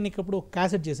 కరీంనగర్ ఉప ఎన్నికప్పుడు ఒక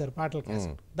క్యాసెట్ చేశారు, పాటల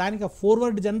క్యాసెట్. దానికి ఆ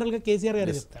ఫోర్వర్డ్ జనరల్ గా కేసీఆర్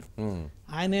గారు చెప్తారు,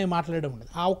 ఆయనే మాట్లాడడం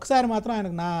ఉండదు. ఆ ఒక్కసారి మాత్రం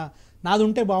ఆయనకు నాది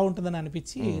ఉంటే బాగుంటుందని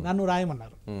అనిపించి నన్ను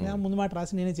రాయమన్నారు. నేను ముందు మాట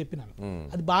రాసి నేనే చెప్పినాను.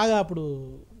 అది బాగా అప్పుడు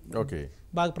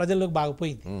బాగా ప్రజల్లోకి బాగా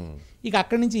పోయింది. ఇక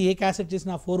అక్కడి నుంచి ఏ క్యాసెట్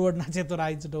చేసినా ఫోర్వర్డ్ నా చేత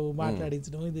రాయించడం,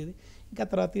 మాట్లాడించడం, ఇది ఇంకా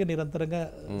తర్వాత ఇక నిరంతరంగా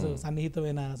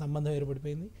సన్నిహితమైన సంబంధం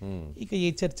ఏర్పడిపోయింది. ఇక ఏ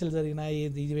చర్చలు జరిగినా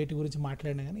వేటి గురించి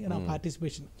మాట్లాడినా కానీ నా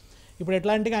పార్టిసిపేషన్ ఇప్పుడు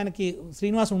ఎట్లా అంటే ఆయనకి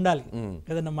శ్రీనివాస్ ఉండాలి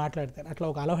ఏదన్నా మాట్లాడితే, అట్లా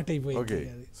ఒక అలవాటు అయిపోయింది.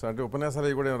 అంటే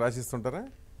ఉపన్యాసాలు కూడా రాసిస్తుంటారా?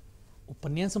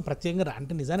 ఉపన్యాసం ప్రత్యేకంగా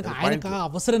అంటే నిజానికి ఆయనకు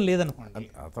అవసరం లేదనుకోండి,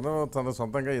 అతను తన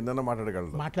సొంతంగా ఏదైనా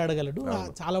మాట్లాడగలడు.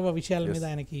 చాలా విషయాల మీద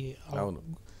ఆయనకి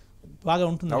బాగా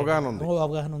ఉంటుంది,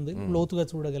 అవగాహన ఉంది, లోతుగా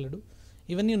చూడగలడు,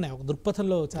 ఇవన్నీ ఉన్నాయి. ఒక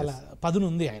దృక్పథంలో చాలా పదును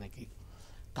ఉంది ఆయనకి.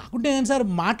 కాకుంటే సార్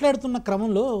మాట్లాడుతున్న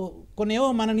క్రమంలో కొన్నేవో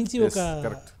మన నుంచి ఒక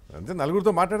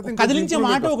నలుగురితో మాట్లాడితే కదిలించే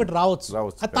మాట ఒకటి రావచ్చు,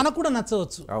 అది తనకు కూడా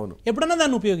నచ్చవచ్చు, ఎప్పుడన్నా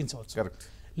దాన్ని ఉపయోగించవచ్చు.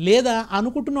 లేదా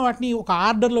అనుకుంటున్న వాటిని ఒక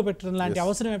ఆర్డర్లో పెట్టడం లాంటి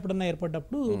అవసరం ఎప్పుడన్నా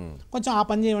ఏర్పడ్డప్పుడు కొంచెం ఆ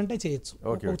పని చేయమంటే చేయొచ్చు.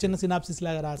 ఒక చిన్న సినాప్సిస్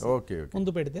లాగా రాసి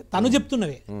ముందు పెడితే తను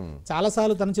చెప్తున్నవే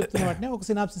చాలాసార్లు తను చెప్తున్న వాటిని ఒక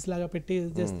సినాప్సిస్ లాగా పెట్టి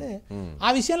చేస్తే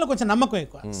ఆ విషయంలో కొంచెం నమ్మకం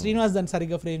ఎక్కువ. శ్రీనివాస్ దాన్ని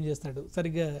సరిగ్గా ఫ్రేమ్ చేస్తాడు,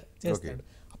 సరిగ్గా చేస్తాడు.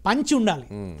 పంచ్ ఉండాలి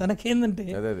తనకేందంటే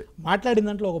మాట్లాడిన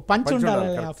దాంట్లో ఒక పంచ్ ఉండాలి,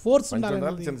 ఫోర్స్ ఉండాలి.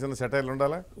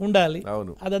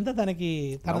 అదంతా తనకి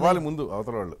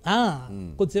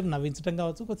కొద్దిసేపు నవ్వించడం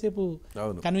కావచ్చు, కొద్దిసేపు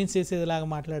కన్విన్స్ చేసేలాగా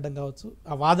మాట్లాడడం కావచ్చు,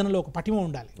 ఆ వాదనలో ఒక పటిమ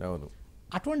ఉండాలి.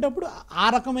 అటువంటిప్పుడు ఆ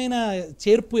రకమైన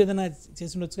చేర్పు ఏదైనా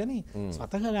చేసి ఉండొచ్చు, కానీ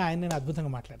స్వతహాగా ఆయన నేను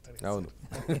అద్భుతంగా మాట్లాడతాడు. అవును,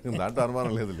 దాంట్లో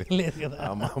అనుమానం లేదు కదా.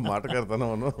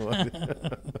 మాటకారుతనం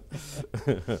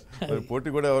పోటీ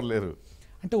కూడా ఎవరు లేరు.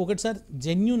 అంటే ఒకటిసారి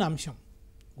జెన్యూన్ అంశం,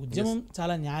 ఉద్యమం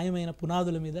చాలా న్యాయమైన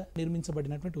పునాదుల మీద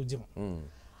నిర్మించబడినటువంటి ఉద్యమం.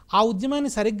 ఆ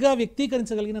ఉద్యమాన్ని సరిగ్గా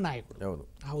వ్యక్తీకరించగలిగిన నాయకుడు,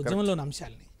 ఆ ఉద్యమంలోని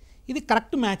అంశాలని, ఇది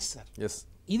కరెక్ట్ మ్యాచ్ సార్.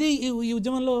 ఇది ఈ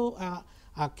ఉద్యమంలో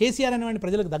ఆ కేసీఆర్ అనేవాడిని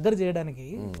ప్రజలకు దగ్గర చేయడానికి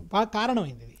బాగా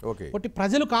కారణమైంది. ఒకటి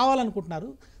ప్రజలు కావాలనుకుంటున్నారు,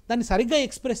 దాన్ని సరిగ్గా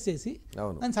ఎక్స్ప్రెస్ చేసి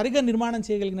దాన్ని సరిగ్గా నిర్మాణం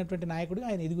చేయగలిగినటువంటి నాయకుడు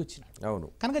ఆయన ఎదిగొచ్చినాడు.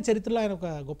 కనుక చరిత్రలో ఆయన ఒక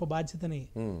గొప్ప బాధ్యతని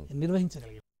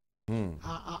నిర్వహించగలిగాడు.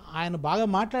 ఆయన బాగా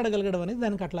మాట్లాడగలగడం అనేది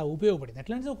దానికి అట్లా ఉపయోగపడింది.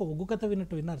 ఎట్లా అంటే ఒక ఒగ్గు కథ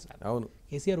విన్నట్టు విన్నారు సార్.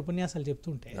 కేసీఆర్ ఉపన్యాసాలు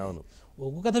చెప్తుంటే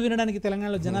ఒగ్గు కథ వినడానికి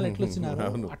తెలంగాణలో జనాలు ఎట్లా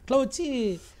వచ్చినారు, అట్లా వచ్చి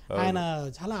ఆయన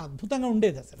చాలా అద్భుతంగా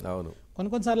ఉండేది అసలు.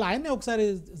 కొన్నిసార్లు ఆయనే ఒకసారి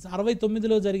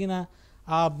 69లో జరిగిన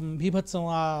ఆ బీభత్సం,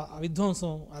 ఆ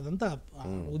విధ్వంసం, అదంతా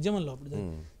ఉద్యమంలో అప్పుడు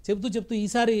చెప్తూ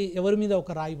ఈసారి ఎవరి మీద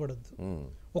ఒక రాయి పడొద్దు,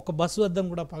 ఒక బస్సు అద్దం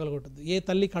కూడా పగలగొట్టద్దు, ఏ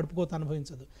తల్లి కడుపుకోత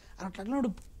అనుభవించదు అట్లా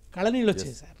కళనీళ్ళు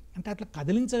వచ్చేసారు. అంటే అట్లా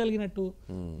కదిలించగలిగినట్టు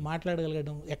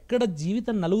మాట్లాడగలగడం, ఎక్కడ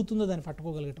జీవితం నలుగుతుందో దాన్ని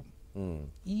పట్టుకోగలగటం,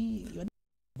 ఇవన్నీ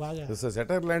బాగా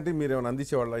సెటైర్ లాంటివి మీరు ఏమైనా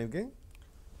అందించేవాళ్ళ ఆయనకి?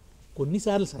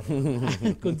 కొన్నిసార్లు సార్,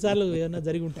 కొన్నిసార్లు ఏమైనా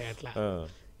జరిగి ఉంటాయి అట్లా.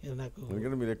 నాకు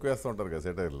ఎందుకంటే మీరు ఎక్కువ వేస్తూ ఉంటారు కదా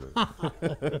సెటైర్లు,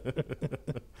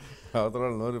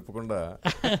 అవతల నోరు ఇప్పకుండా.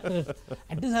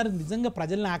 అంటే సార్ నిజంగా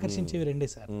ప్రజల్ని ఆకర్షించేవి రెండే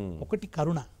సార్, ఒకటి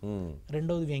కరుణ,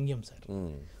 రెండవది వ్యంగ్యం సార్.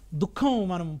 దుఃఖం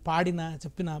మనం పాడినా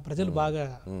చెప్పినా ప్రజలు బాగా,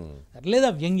 లేదా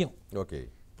వ్యంగ్యం.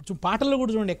 పాటల్లో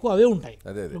కూడా చూడండి ఎక్కువ అవే ఉంటాయి.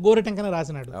 గోరెటెంకన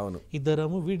రాసినాడు,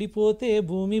 ఇద్దరము విడిపోతే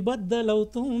భూమి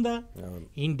బద్దలవుతుందా,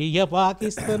 ఇండియా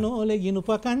పాకిస్తానోలే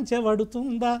ఇనుప కంచె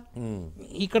పడుతుందా.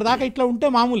 ఇక్కడ దాకా ఇట్లా ఉంటే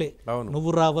మామూలే,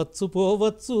 నువ్వు రావచ్చు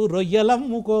పోవచ్చు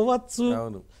రొయ్యలమ్ముకోవచ్చు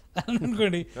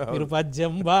అనుకోండి, మీరు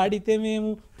పద్యం పాడితే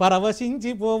మేము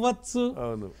పరవశించిపోవచ్చు,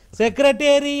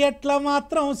 సెక్రటేరియట్ల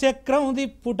మాత్రం చక్రం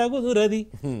దిప్పుట కుదురది,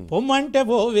 పొమ్మంటే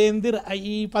పోవేందిర.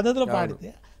 ఈ పద్ధతిలో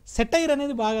పాడితే సెటైర్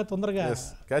అనేది బాగా తొందరగా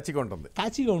క్యాచీగా ఉంటుంది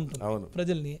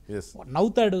ప్రజల్ని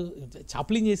నవ్వుతాడు.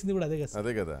 చాప్లిన్ చేసింది కూడా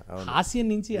అదే కదా, హాస్యం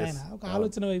నుంచి ఆయన ఒక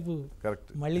ఆలోచన వైపు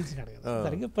మళ్ళించినాడు కదా.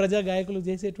 సరిగ్గా ప్రజా గాయకులు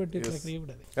చేసేటువంటి ప్రక్రియ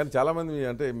కూడా అది. కానీ చాలా మంది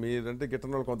అంటే మీరంటే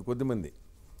గిట్టని వాళ్ళు కొద్దిమంది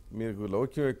మీకు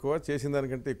లౌక్యం ఎక్కువ, చేసిన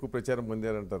దానికంటే ఎక్కువ ప్రచారం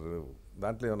పొందారంటారు.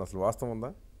 దాంట్లో ఏమన్నా అసలు వాస్తవం ఉందా?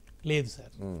 లేదు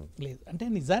సార్, లేదు. అంటే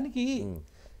నిజానికి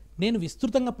నేను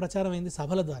విస్తృతంగా ప్రచారం అయింది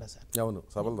సభల ద్వారా సార్. అవును,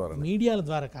 సభల ద్వారా, మీడియాల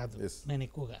ద్వారా కాదు. నేను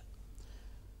ఎక్కువగా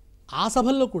ఆ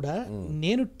సభల్లో కూడా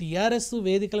నేను టీఆర్ఎస్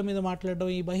వేదికల మీద మాట్లాడడం,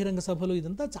 ఈ బహిరంగ సభలు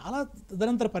ఇదంతా చాలా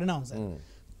తదనంతర పరిణామం సార్.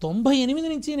 98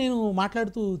 నుంచి నేను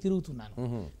మాట్లాడుతూ తిరుగుతున్నాను.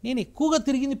 నేను ఎక్కువగా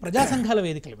తిరిగింది ప్రజా సంఘాల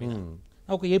వేదికల మీద.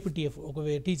 ఒక ఏపీటీఎఫ్, ఒక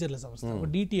టీచర్ల సంస్థ, ఒక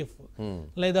డిటిఎఫ్,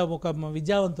 లేదా ఒక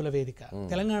విద్యావంతుల వేదిక,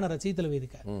 తెలంగాణ రచయితల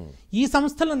వేదిక, ఈ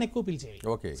సంస్థలను ఎక్కువ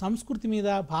పిలిచేవి. సంస్కృతి మీద,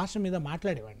 భాష మీద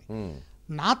మాట్లాడేవాడిని.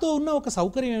 నాతో ఉన్న ఒక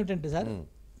సౌకర్యం ఏమిటంటే సార్,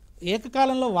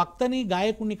 ఏకకాలంలో వక్తని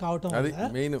గాయకుడిని కావటం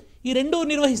వల్ల ఈ రెండు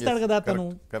నిర్వహిస్తాడు కదా అతను,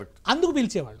 అందుకు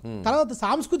పిలిచేవాళ్ళు. తర్వాత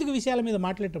సాంస్కృతిక విషయాల మీద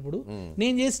మాట్లాడేటప్పుడు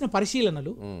నేను చేసిన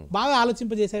పరిశీలనలు బాగా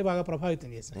ఆలోచింపజేసాయి, బాగా ప్రభావితం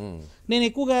చేశాయి. నేను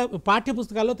ఎక్కువగా పాఠ్య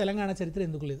పుస్తకాల్లో తెలంగాణ చరిత్ర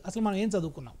ఎందుకు లేదు, అసలు మనం ఏం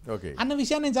చదువుకున్నాం అన్న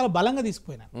విషయాన్ని నేను చాలా బలంగా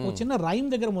తీసుకుపోయినా. ఒక చిన్న రైమ్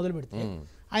దగ్గర మొదలు పెడితే,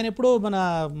 ఆయన ఎప్పుడో మన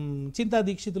చింతా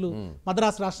దీక్షితులు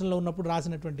మద్రాసు రాష్ట్రంలో ఉన్నప్పుడు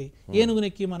రాసినటువంటి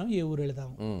ఏనుగునెక్కి మనం ఏ ఊరు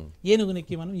వెళదాం,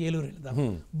 ఏనుగునెక్కి మనం ఏలూరు వెళదాం,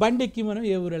 బండెక్కి మనం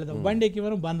ఏ ఊరు వెళదాం, బండెక్కి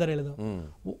మనం బందర్ వెళదాం,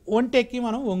 ఒంటెక్కి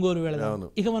మనం ఒంగోలు వెళదాం,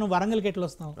 ఇక మనం వరంగల్కి ఎట్లా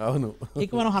వస్తాం,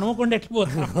 ఇక మనం హనుమకొండ ఎట్లా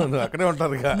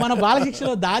పోతాం, మన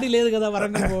బాలశిక్షలో దారి లేదు కదా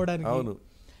వరంగల్ పోవడానికి.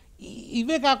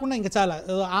 ఇవే కాకుండా ఇంకా చాలా,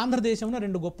 ఆంధ్రదేశంలో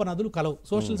 2 గొప్ప నదులు కలవు,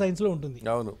 సోషల్ సైన్స్ లో ఉంటుంది.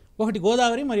 ఒకటి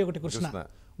గోదావరి, మరి ఒకటి కృష్ణ.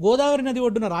 గోదావరి నది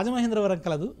ఒడ్డున రాజమహేంద్రవరం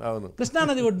కలదు, కృష్ణా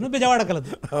నది ఒడ్డున బెజవాడ కలదు,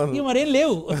 ఇవి మరేం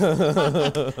లేవు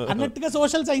అన్నట్టుగా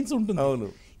సోషల్ సైన్స్ ఉంటుంది.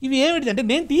 ఇవి ఏమిటి అంటే,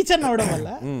 నేను టీచర్ని అవడం వల్ల,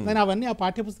 నేను అవన్నీ ఆ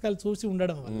పాఠ్యపుస్తకాలు చూసి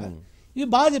ఉండడం వల్ల ఇవి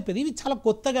బాగా చెప్పేది. ఇవి చాలా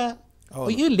కొత్తగా,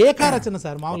 ఇవి లేఖారచన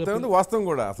సార్, మామూలుగా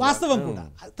వాస్తవం కూడా.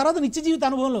 తర్వాత నిత్య జీవిత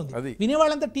అనుభవంలో ఉంది.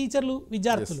 వినేవాళ్ళంతా టీచర్లు,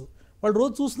 విద్యార్థులు, వాళ్ళు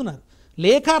రోజు చూస్తున్నారు.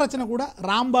 లేఖారచన కూడా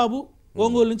రాంబాబు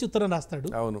ఒంగోలు నుంచి ఉత్తరం రాస్తాడు,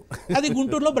 అది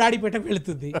గుంటూరులో బ్రాడీపేటకు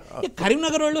వెళుతుంది,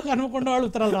 కరీంనగర్ వాళ్ళు, హనుమకొండ వాళ్ళు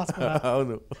ఉత్తరాలు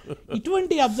రాస్తారు.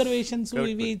 ఇటువంటి అబ్జర్వేషన్స్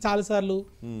ఇవి చాలాసార్లు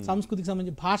సంస్కృతికి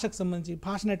సంబంధించి, భాషకు సంబంధించి,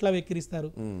 భాషను ఎట్లా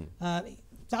వెక్కిరిస్తారు,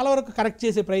 చాలా వరకు కరెక్ట్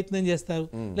చేసే ప్రయత్నం చేస్తారు,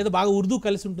 లేదా బాగా ఉర్దూ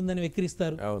కలిసి ఉంటుందని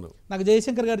వెక్కిరిస్తారు. నాకు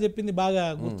జయశంకర్ గారు చెప్పింది బాగా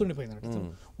గుర్తుండిపోయింది.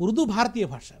 ఉర్దూ భారతీయ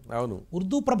భాష,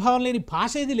 ఉర్దూ ప్రభావం లేని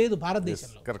భాష ఏది లేదు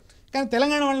భారతదేశంలో. కానీ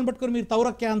తెలంగాణ వాళ్ళని పట్టుకొని మీరు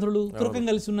తౌరక్యాంధ్రులు, తురకం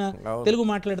కలిసి ఉన్న తెలుగు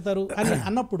మాట్లాడతారు అని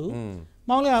అన్నప్పుడు,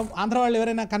 మామూలుగా ఆంధ్ర వాళ్ళు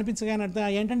ఎవరైనా కనిపించగానే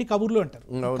ఏంటంటే కబుర్లు అంటారు.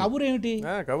 కబుర్ ఏమిటి?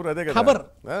 ఖబర్.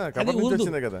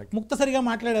 ముక్తసరిగా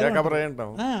మాట్లాడారు,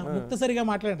 ముక్తసరిగా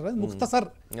మాట్లాడారు, ముక్తసర్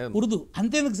ఉర్దూ.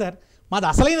 అంతేందుకు సార్, మాది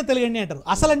అసలైన తెలుగు అండి అంటారు,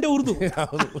 అసలు అంటే ఉర్దూ.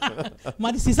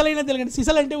 మాది సిసలైన తెలుగు అంటే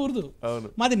సిసల్ అంటే ఉర్దూ.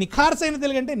 మాది నిఖార్స్ అయిన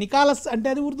తెలుగు అంటే నికాలస్ అంటే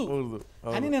అది ఉర్దూ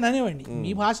అని నేను అనేవాడిని.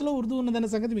 మీ భాషలో ఉర్దూ ఉన్నదన్న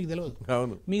సంగతి మీకు తెలియదు,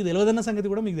 మీకు తెలియదన్న సంగతి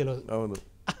కూడా మీకు తెలియదు.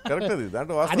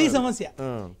 అది సమస్య.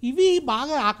 ఇవి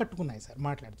బాగా ఆకట్టుకున్నాయి సార్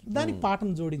మాట్లాడుతూ. దానికి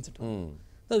పాటను జోడించడం,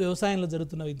 వ్యవసాయంలో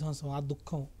జరుగుతున్న విధ్వంసం, ఆ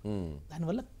దుఃఖం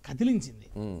దానివల్ల కదిలించింది.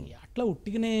 అట్లా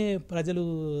ఉట్టిగానే ప్రజలు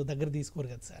దగ్గర తీసుకోరు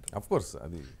కదా సార్. ఆఫ్ కోర్స్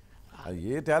అది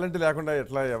ఏ టాలెంట్ లేకుండా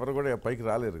ఎట్లా ఎవరు కూడా పైకి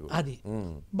రాలేరు. అది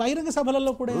బహిరంగ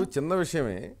సభలలో కూడా చిన్న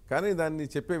విషయమే, కానీ దాన్ని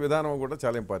చెప్పే విధానం కూడా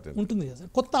చాలా ఇంపార్టెంట్ ఉంటుంది కదా సార్.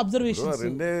 కొత్త అబ్జర్వేషన్.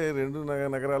 రెండు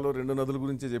నగరాలు, 2 నదుల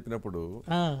గురించి చెప్పినప్పుడు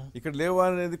ఇక్కడ లేవా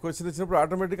అనేది క్వశ్చన్ వచ్చినప్పుడు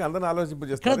ఆటోమేటిక్ అందరిని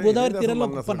ఆలోచింపజేస్తారు. గోదావరి తీరంలో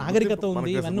గొప్ప నాగరికత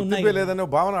ఉంది, ఇవన్నీ ఉన్నాయి లేదనే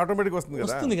భావన ఆటోమేటిక్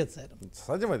వస్తుంది కదా సార్.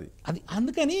 సహజం అది.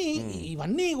 అందుకని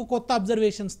ఇవన్నీ కొత్త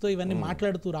అబ్జర్వేషన్స్ తో ఇవన్నీ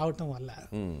మాట్లాడుతూ రావటం వల్ల,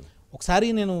 ఒకసారి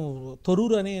నేను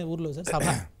తొరూరు అనే ఊర్లో సార్ సభ,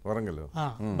 వరంగల్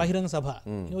బహిరంగ సభ,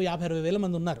 50-60 వేల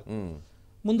మంది ఉన్నారు.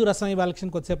 ముందు రసమై బాలకృష్ణ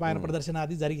కొద్దిసేపు ఆయన ప్రదర్శన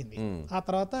అది జరిగింది. ఆ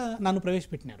తర్వాత నన్ను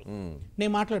ప్రవేశపెట్టినారు.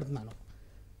 నేను మాట్లాడుతున్నాను,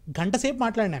 గంట సేపు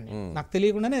మాట్లాడినాను, నాకు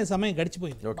తెలియకుండానే సమయం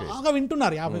గడిచిపోయింది. బాగా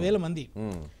వింటున్నారు 50 వేల మంది.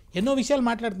 ఎన్నో విషయాలు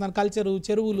మాట్లాడుతున్నారు, కల్చరు,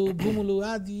 చెరువులు, భూములు,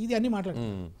 అది ఇది అన్ని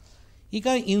మాట్లాడుతున్నారు. ఇక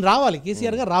ఈయన రావాలి,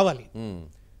 కేసీఆర్ గారు రావాలి.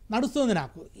 నడుస్తుంది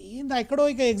నాకు, ఎక్కడో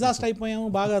ఇక ఎగ్జాస్ట్ అయిపోయాము,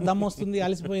 బాగా దమ్ వస్తుంది,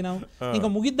 అలసిపోయినాము, ఇంకా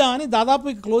ముగిద్దామని దాదాపు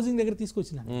ఇక క్లోజింగ్ దగ్గర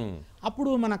తీసుకొచ్చినాను. అప్పుడు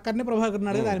మన కన్నె ప్రభాకర్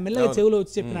అడిగితే ఆయన మెల్లగా చెవులో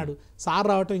వచ్చి చెప్పినాడు, సార్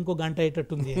రావటం ఇంకో గంట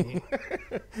అయ్యేటట్టుంది అని.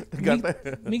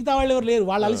 మిగతా వాళ్ళు ఎవరు లేరు,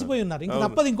 వాళ్ళు అలసిపోయి ఉన్నారు, ఇంకా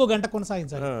తప్పదు ఇంకో గంట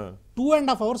కొనసాగించాలి.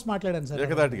 2.5 hours మాట్లాడాను సార్,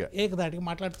 ఏకదాటిగా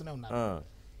మాట్లాడుతూనే ఉన్నారు.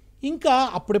 ఇంకా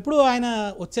అప్పుడెప్పుడు ఆయన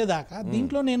వచ్చేదాకా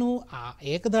దీంట్లో నేను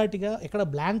ఏకదాటిగా ఎక్కడ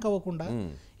బ్లాంక్ అవ్వకుండా,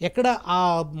 ఎక్కడ ఆ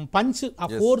పంచ్, ఆ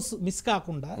ఫోర్స్ మిస్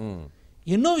కాకుండా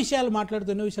ఎన్నో విషయాలు మాట్లాడుతూ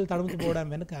ఎన్నో విషయాలు తడుముకుపోవడం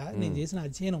వెనుక నేను చేసిన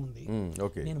అధ్యయనం ఉంది.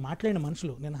 నేను మాట్లాడిన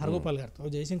మనుషులు, నేను హరగోపాల్ గారితో,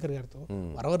 జయశంకర్ గారితో,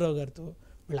 వరవరరావు గారితో,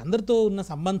 వీళ్ళందరితో ఉన్న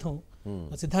సంబంధం,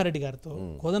 సిద్ధారెడ్డి గారితో,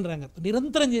 కోదండరాం గారితో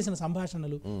నిరంతరం చేసిన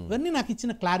సంభాషణలు, ఇవన్నీ నాకు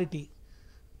ఇచ్చిన క్లారిటీ.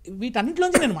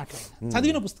 వీటన్నింటిలోంచి నేను మాట్లాడాను.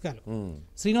 చదివిన పుస్తకాలు,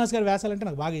 శ్రీనివాస్ గారి వ్యాసాలంటే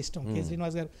నాకు బాగా ఇష్టం. కె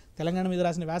శ్రీనివాస్ గారు తెలంగాణ మీద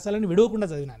రాసిన వ్యాసాలని విడవకుండా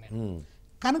చదివినాను నేను.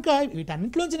 కనుక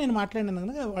వీటన్నింటిలోంచి నేను మాట్లాడిన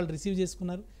కనుక వాళ్ళు రిసీవ్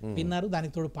చేసుకున్నారు, విన్నారు.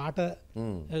 దానికి తోడు పాట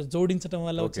జోడించడం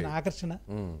వల్ల వచ్చిన ఆకర్షణ,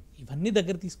 ఇవన్నీ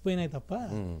దగ్గర తీసుకుపోయినాయి తప్ప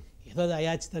ఏదో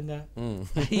అయాచితంగా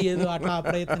ఏదో అట్లా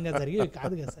అప్రయత్నంగా జరిగేవి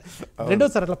కాదు కదా సార్.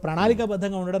 రెండోది సార్, అట్లా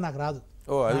ప్రణాళికాబద్ధంగా ఉండడం నాకు రాదు.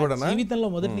 జీవితంలో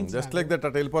మొదటి నుంచి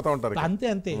అంతే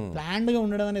అంతే ప్లాన్డ్ గా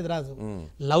ఉండడం అనేది రాదు.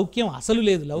 లౌక్యం అసలు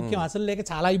లేదు. లౌక్యం అసలు లేక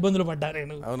చాలా ఇబ్బందులు పడ్డా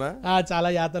నేను,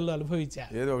 చాలా యాతల్లో అనుభవించా.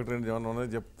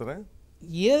 చెప్తారా?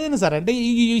 ఏదైనా సార్ అంటే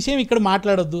ఈ విషయం ఇక్కడ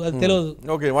మాట్లాడొద్దు, అది తెలియదు,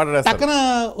 పక్కన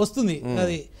వస్తుంది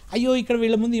అది, అయ్యో ఇక్కడ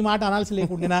వీళ్ళ ముందు ఈ మాట అనాల్సి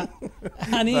లేకుండా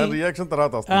అని రియాక్షన్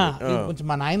తర్వాత కొంచెం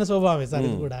మా నాయన స్వభావమే సార్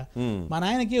ఇది కూడా. మా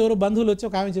నాయనకి ఎవరో బంధువులు వచ్చి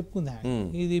ఒక ఆమె చెప్పుకుంది,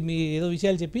 ఇది మీ ఏదో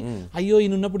విషయాలు చెప్పి, అయ్యో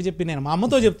ఈయన ఉన్నప్పుడు చెప్పి, నేను మా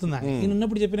అమ్మతో చెప్తున్నా, ఈయన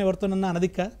ఉన్నప్పుడు చెప్పిన ఎవరితోనన్నా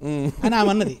అనదిక్క అని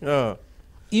ఆమె అన్నది.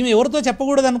 ఈమె ఎవరితో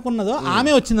చెప్పకూడదు అనుకున్నదో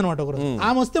ఆమె వచ్చిందనమాట ఒకరోజు.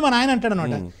 ఆమె వస్తే మా నాయన అంటాడు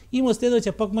అనమాట, ఈమె వస్తే ఏదో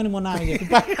చెప్పకమని మొన్న ఆమె చెప్పి,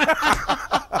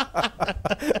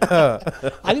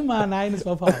 అది మా నాయన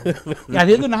స్వభావం,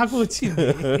 అదేదో నాకు వచ్చింది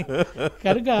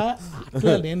కనుక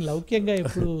అట్లా నేను లౌక్యంగా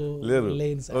ఎప్పుడు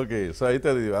లేను సార్. ఓకే, సో అయితే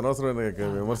అది అనవసరమైన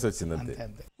విమర్శ వచ్చింది అంతే.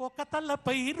 ఒక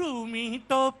తలపై రూమీ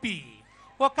టోపీ,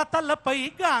 ఒక తలపై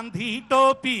గాంధీ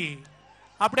టోపీ,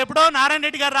 అప్పుడెప్పుడో నారాయణ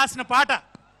రెడ్డి గారు రాసిన పాట.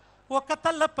 ఒక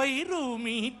తలపై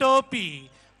రూమీ టోపీ,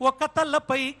 ఒక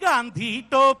తలపై గాంధీ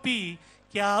టోపీ,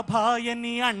 క్యా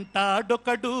భాయని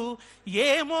అంటాడొకడు,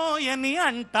 ఏమోయని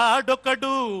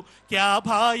అంటాడొకడు, క్యా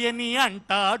భాయని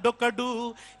అంటాడొకడు,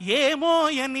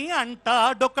 ఏమోయని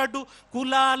అంటాడొకడు,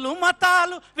 కులాలు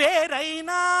మతాలు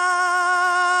వేరైనా,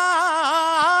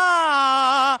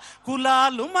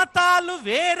 కులాలు మతాలు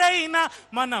వేరైనా,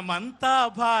 మనమంతా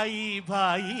భాయి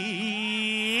భాయి.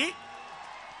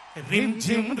 रिम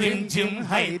झिम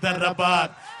हैदराबाद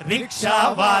रिक्शा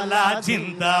वाला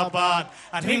जिंदाबाद,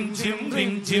 रिम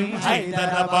झिम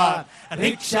हैदराबाद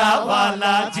रिक्शा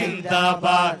वाला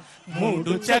जिंदाबाद,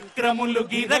 మూడు చక్రములు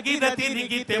గిరగిర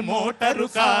తిరిగితే motor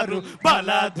car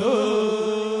బలదు.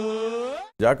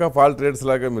 Jack of all trades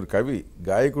లాగా మీరు కవి,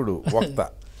 గాయకుడు, వక్త,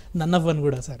 నన్నవ్వను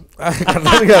కూడా సార్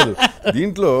కాదు.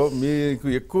 దీంట్లో మీకు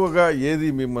ఎక్కువగా ఏది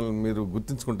మిమ్మల్ని మీరు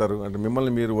గుర్తించుకుంటారు, అంటే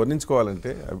మిమ్మల్ని మీరు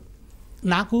వర్ణించుకోవాలంటే?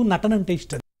 నాకు నటన అంటే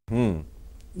ఇష్టం,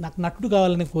 నాకు నటుడు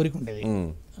కావాలనే కోరిక ఉండేది.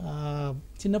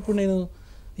 చిన్నప్పుడు నేను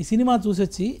ఈ సినిమా చూసి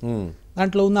వచ్చి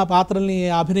దాంట్లో ఉన్న పాత్రల్ని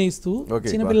అభినయిస్తూ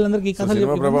చిన్నపిల్లలందరికీ కథలు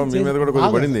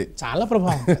చెప్పి చాలా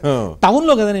ప్రభావం. టౌన్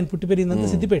లో కదా నేను పుట్టి పెరిగిందంతా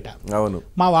సిద్దిపేట,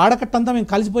 మా వాడకట్టంతా మేము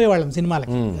కలిసిపోయేవాళ్ళం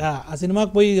సినిమాలకి. ఆ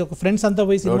సినిమాకి పోయి ఒక ఫ్రెండ్స్ అంతా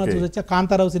పోయి సినిమా చూసి వచ్చి,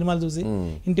 కాంతారావు సినిమాలు చూసి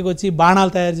ఇంటికి వచ్చి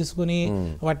బాణాలు తయారు చేసుకుని,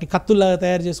 వాటిని కత్తుల్లాగా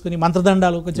తయారు చేసుకుని,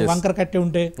 మంత్రదండాలు కొంచెం వంకర కట్టే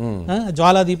ఉంటే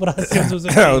జ్వాలా దీపరహస్యం చూసి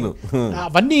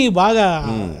అవన్నీ బాగా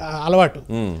అలవాటు.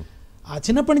 ఆ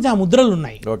చిన్నప్పటి నుంచి ఆ ముద్రలు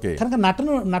ఉన్నాయి కనుక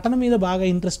నటన మీద బాగా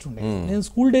ఇంట్రెస్ట్ ఉండే. నేను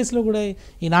స్కూల్ డేస్ లో కూడా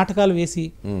ఈ నాటకాలు వేసి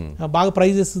బాగా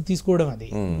ప్రైజెస్ తీసుకోవడం, అది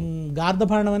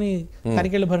గార్ధభరణం అని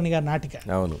కరికెళ్ళ భరణి గారి నాటిక,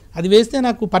 అది వేస్తే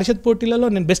నాకు పరిషత్ పోటీలలో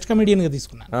నేను బెస్ట్ కమెడియన్ గా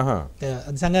తీసుకున్నాను,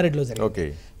 అది సంగారెడ్డిలో జరిగింది.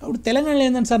 అప్పుడు తెలంగాణలో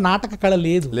ఏంటంటే సార్ నాటక కళ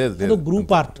లేదు, ఏదో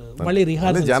గ్రూప్ ఆర్ట్, మళ్ళీ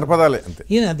రిహార్సల్,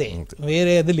 అదే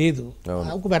వేరే అది లేదు,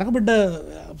 ఒక వెనకబడ్డ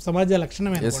సమాజ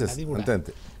లక్షణమే అది కూడా.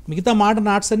 మిగతా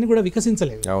మోడర్న్ ఆర్ట్స్ అన్ని కూడా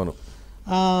వికసించలేదు.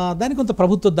 దానికి కొంత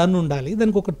ప్రభుత్వ దన్ను ఉండాలి,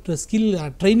 దానికి ఒక స్కిల్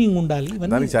ట్రైనింగ్ ఉండాలి,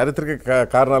 చారిత్రక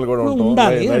కారణాలు కూడా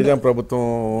ఉండాలి,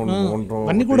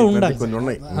 అన్నీ కూడా ఉండాలి.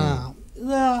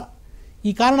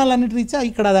 ఈ కారణాలన్నిటి రీత్యా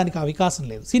ఇక్కడ దానికి ఆ వికాసం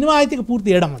లేదు. సినిమా అయితే పూర్తి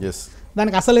చేయడం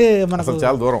దానికి అసలే మనకు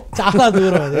చాలా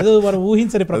దూరం, ఏదో మనం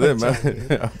ఊహించని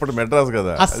అప్పుడు మెడ్రాస్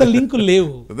కదా, అసలు లింకులు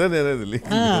లేవు.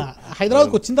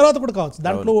 హైదరాబాద్కి వచ్చిన తర్వాత కూడా కావచ్చు,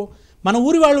 దాంట్లో మన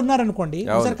ఊరి వాళ్ళు ఉన్నారనుకోండి,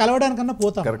 ఒకసారి కలవడానికన్నా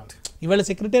పోతాం. ఇవాళ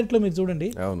సెక్రటేరియట్ లో మీరు చూడండి,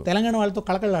 తెలంగాణ వాళ్ళతో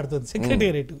కళకళలాడుతుంది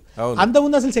సెక్రటేరియట్.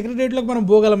 అంతకుముందు అసలు సెక్రటేరియట్ లోకి మనం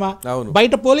పోగలమా?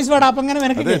 బయట పోలీసు వాడు ఆపంగానే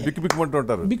వెనక్కి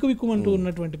బిక్కుబిక్కుమంటూ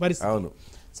ఉన్నటువంటి పరిస్థితి.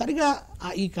 సరిగా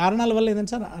ఈ కారణాల వల్ల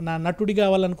ఏంటంటే సార్, నా నటుడి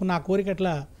కావాలనుకున్న ఆ కోరిక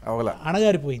అట్లా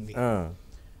అణగారిపోయింది.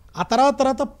 ఆ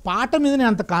తర్వాత పాట మీద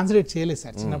నేను అంత కాన్సన్ట్రేట్ చేయలేదు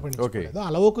సార్ చిన్నప్పటి నుంచి. ఏదో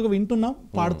అలవోకగా వింటున్నాం,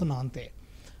 పాడుతున్నాం అంతే.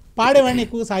 పాడేవాడిని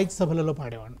ఎక్కువగా సాహిత్య సభలలో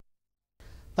పాడేవాడిని.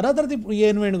 తర్వాత ఇప్పుడు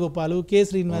ఏఎన్ వేణుగోపాల్, కె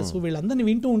శ్రీనివాస్ వీళ్ళందరినీ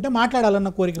వింటూ ఉంటే మాట్లాడాలన్న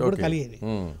కోరిక కూడా కలిగేది.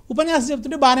 ఉపన్యాసం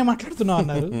చెప్తుంటే బాగానే మాట్లాడుతున్నాం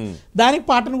అన్నారు, దానికి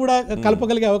పాటను కూడా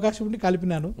కలపగలిగే అవకాశం ఉంటే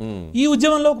కలిపినాను. ఈ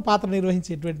ఉద్యమంలో ఒక పాత్ర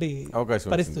నిర్వహించేటువంటి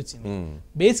పరిస్థితి వచ్చింది.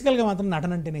 బేసికల్ గా మాత్రం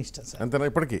నటన అంటేనే ఇష్టం సార్,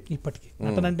 ఇప్పటికీ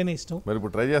నటన అంటేనే ఇష్టం.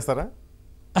 ట్రై చేస్తారా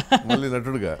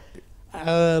నటుడుగా?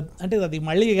 అంటే అది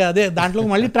మళ్ళీ అదే దాంట్లో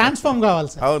మళ్ళీ ట్రాన్స్ఫార్మ్ కావాలి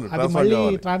సార్, అది మళ్ళీ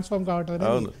ట్రాన్స్ఫార్మ్ కావటం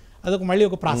అదొక మళ్ళీ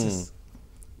ఒక ప్రాసెస్.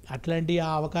 అట్లాంటి ఆ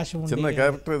అవకాశం చిన్న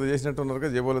క్యారెక్టర్ చేసినట్టున్నారు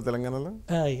జేబోలో తెలంగాణలో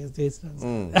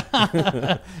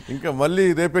ఇంకా మళ్ళీ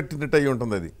రేపెట్టినట్టు అయ్యి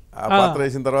ఉంటుంది అది. ఆ పాత్ర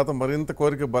వేసిన తర్వాత మరింత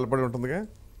కోరిక బలపడి ఉంటుందిగా.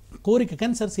 కోరిక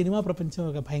కానీ సార్ సినిమా ప్రపంచం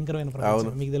ఒక భయంకరమైన ప్రపంచం,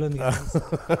 మీకు తెలియదు.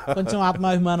 కొంచెం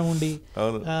ఆత్మాభిమానం ఉండి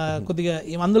కొద్దిగా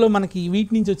అందులో మనకి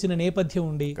వీటి నుంచి వచ్చిన నేపథ్యం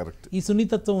ఉండి ఈ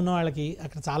సున్నితత్వం ఉన్న వాళ్ళకి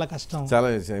అక్కడ చాలా కష్టం, చాలా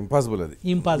ఇంపాసిబుల్. అది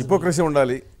హిపోక్రసీ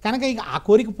ఉండాలి కనుక ఇక ఆ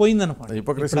కోరిక పోయింది అనుకోండి.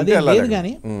 లేదు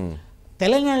కానీ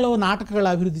తెలంగాణలో నాటకాల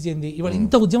అభివృద్ధి చెంది ఇవాళ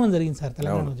ఇంత ఉద్యమం జరిగింది సార్,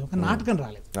 తెలంగాణ ఉద్యమం, నాటకం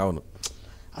రాలేదు. అవును,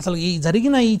 అసలు ఈ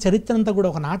జరిగిన ఈ చరిత్ర అంతా కూడా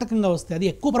ఒక నాటకంగా వస్తే అది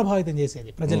ఎక్కువ ప్రభావితం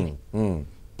చేసేది ప్రజల్ని.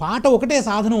 పాట ఒకటే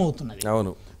సాధనం అవుతున్నది.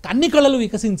 అవును, అన్ని కళలు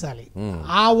వికసించాలి.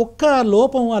 ఆ ఒక్క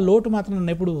లోపం, ఆ లోటు మాత్రం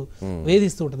నన్ను ఎప్పుడు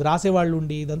వేధిస్తూ ఉంటుంది. రాసేవాళ్ళు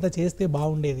ఉండి ఇదంతా చేస్తే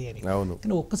బాగుండేది అని.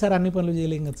 కానీ ఒక్కసారి అన్ని పనులు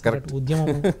చేయలేం కదా సార్.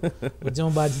 ఉద్యమ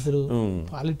బాధ్యతలు,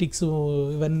 పాలిటిక్స్,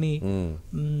 ఇవన్నీ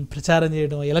ప్రచారం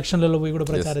చేయడం, ఎలక్షన్లలో పోయి కూడా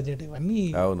ప్రచారం చేయడం, ఇవన్నీ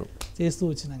చేస్తూ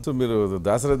వచ్చినాం. సో మీరు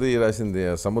దాశరథి రాసింది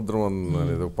సముద్రం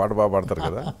అనేది పాట బాగా పాడతారు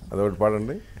కదా, అదొకటి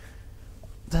పాడండి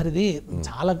సార్. ఇది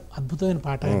చాలా అద్భుతమైన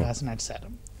పాట రాసినాడు సార్.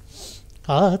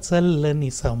 ఆ చల్లని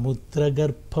సముద్ర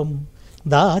గర్భం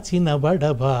దాచిన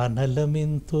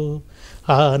బడబానలమెంతో,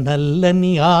 ఆ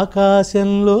నల్లని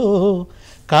ఆకాశంలో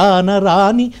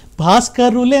కానరాని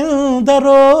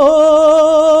భాస్కరులెందరో,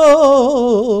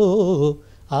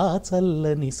 ఆ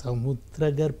చల్లని సముద్ర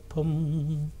గర్భం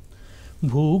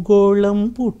భూగోళం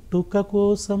పుట్టుక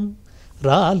కోసం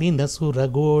రాలిన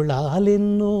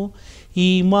సురగోళాలెన్నో, ఈ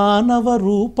మానవ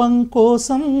రూపం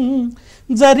కోసం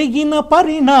జరిగిన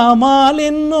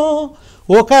పరిణామాలెన్నో,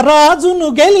 ఒక రాజును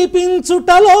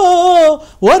గెలిపించుటలో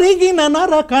ఒరిగిన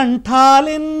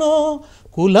నరకంఠాలెన్నో,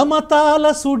 కులమతాల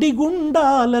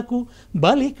సుడిగుండాలకు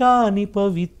బలికాని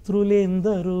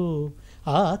పవిత్రులెందరో,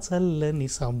 ఆ చల్లని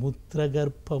సముద్ర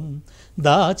గర్భం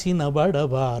దాచిన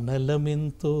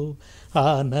బడబానలమెంతో, ఆ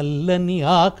నల్లని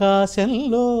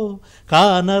ఆకాశంలో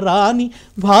కానరాని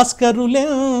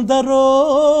భాస్కరులెందరో,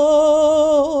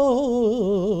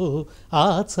 ఆ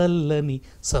చల్లని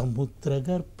సముద్ర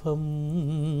గర్భం.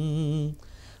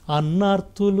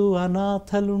 అన్నార్తులు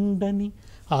అనాథలుండని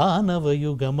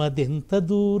ఆనవయుగమదెంత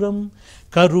దూరం,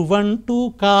 కరువంటూ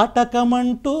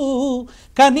కాటకమంటూ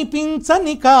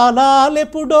కనిపించని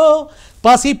కాలాలెప్పుడో,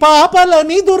 పసిపాపల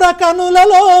నిదుర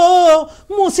కనులలో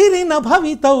ముసిరిన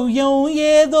భవితవ్యం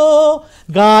ఏదో,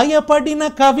 గాయపడిన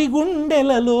కవి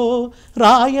గుండెలలో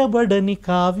రాయబడని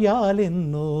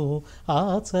కావ్యాలెన్నో, ఆ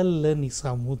చల్లని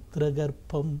సముద్ర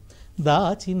గర్భం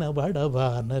దాచిన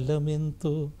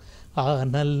బడబానలమెంతో, ఆ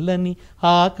నల్లని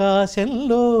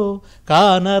ఆకాశంలో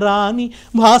కానరాని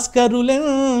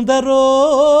భాస్కరులెందరో,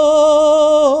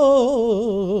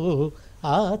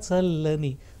 ఆ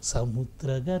చల్లని సముద్ర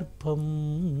గర్భం.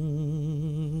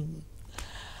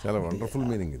 చాలా వండర్ఫుల్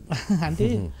మీనింగ్ ఇది. అంటే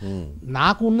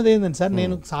నాకు ఉన్నది ఏంటంటే సార్,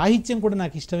 నేను సాహిత్యం కూడా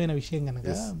నాకు ఇష్టమైన విషయం కనుక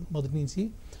మొదటి నుంచి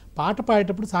పాట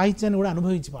పాడేటప్పుడు సాహిత్యాన్ని కూడా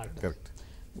అనుభవించి పాడడం.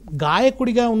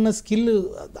 గాయకుడిగా ఉన్న స్కిల్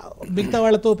మిగతా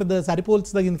వాళ్ళతో పెద్ద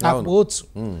సరిపోల్చదగింది కాకపోవచ్చు,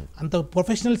 అంత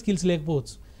ప్రొఫెషనల్ స్కిల్స్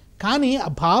లేకపోవచ్చు, కానీ ఆ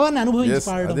భావాన్ని అనుభవించి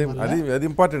పాడడం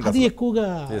అది ఎక్కువగా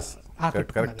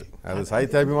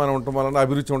సాహిత్యాభిమానం ఉండటం వలన,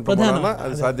 అభిరుచి ఉండటం వలన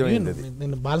అది సాధ్యమైంది.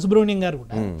 నేను బాలసుబ్రహ్మణ్యం గారు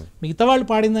కూడా మిగతా వాళ్ళు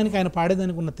పాడిన దానికి ఆయన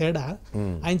పాడేదానికి ఉన్న తేడా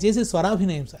ఆయన చేసే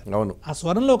స్వరాభినయం సార్. అవును, ఆ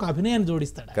స్వరంలో ఒక అభినయాన్ని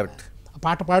జోడిస్తాడు. కరెక్ట్,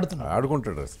 పాట పాడుతున్నాడు,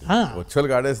 ఆడుకుంటాడు,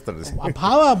 ఆడేస్తాడు.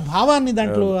 భావాన్ని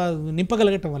దాంట్లో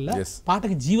నింపగలగటం వల్ల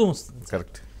పాటకి జీవం వస్తుంది.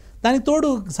 కరెక్ట్. దానికి తోడు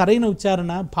సరైన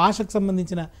ఉచ్చారణ, భాషకు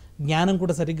సంబంధించిన జ్ఞానం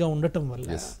కూడా సరిగ్గా ఉండటం వల్ల,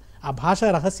 ఆ భాష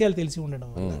రహస్యాలు తెలిసి ఉండడం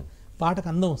వల్ల పాటకు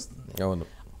అందం వస్తుంది. అవును,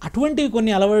 అటువంటివి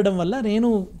కొన్ని అలవడడం వల్ల నేను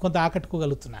కొంత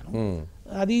ఆకట్టుకోగలుగుతున్నాను.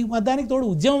 అది దానికి తోడు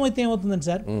ఉద్యమం అయితే ఏమవుతుందండి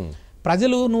సార్,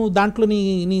 ప్రజలు నువ్వు దాంట్లో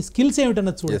నీ స్కిల్స్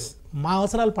ఏమిటన్నది చూడ, మా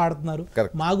అవసరాలు పాడుతున్నారు,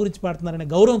 మా గురించి పాడుతున్నారు అనే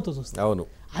గౌరవంతో చూస్తారు. అవును,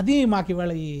 అది మాకు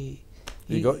ఇవాళ ఈ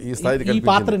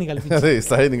పాత్రని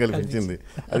కల్పించింది.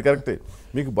 అది కరెక్టే.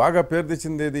 మీకు బాగా పేరు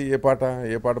తెచ్చింది ఏది? ఏ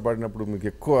పాట పాడినప్పుడు మీకు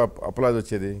ఎక్కువ అప్లాజ్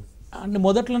వచ్చేది? అంటే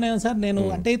మొదట్లోనే సార్ నేను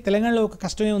అంటే తెలంగాణలో ఒక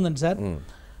కష్టమే ఉందండి సార్.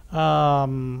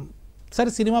 సరే,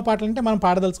 సినిమా పాటలు అంటే మనం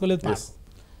పాడదలుచుకోలేదు.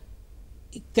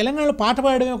 తెలంగాణలో పాట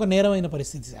పాడడమే ఒక నేరమైన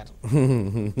పరిస్థితి సార్.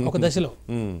 ఒక దశలో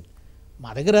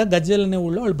మా దగ్గర గజ్జెల్ అనే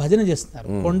ఊళ్ళో వాళ్ళు భజన చేస్తున్నారు.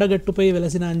 కొండగట్టుపై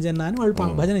వెలసిన అంజన్న అని వాళ్ళు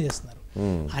భజన చేస్తున్నారు.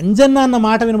 అంజన్న అన్న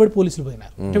మాట వినబడి పోలీసులు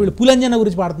పోయినారు. అంటే వీళ్ళు పులంజన్న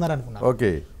గురించి పాడుతున్నారు అనుకున్నారు.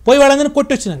 పోయి వాళ్ళందరినీ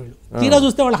కొట్టొచ్చినారు. వీళ్ళు తీరా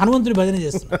చూస్తే వాళ్ళు హనుమంతుడి భజన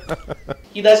చేస్తున్నారు.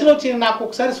 ఈ దశలో వచ్చి నాకు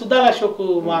ఒకసారి సుధాల్ అశోక్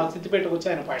మా సిద్దిపేటకు వచ్చి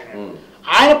ఆయన పాడినాడు.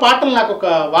 ఆయన పాటలు నాకు ఒక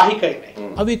వాహిక అయినాయి.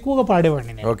 అవి ఎక్కువగా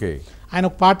పాడేవాడిని నేను. ఆయన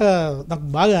ఒక పాట నాకు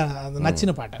బాగా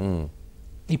నచ్చిన పాట.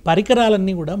 ఈ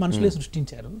పరికరాలన్నీ కూడా మనుషులే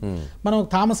సృష్టించారు. మనం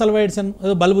థామస్ అల్వా ఎడిసన్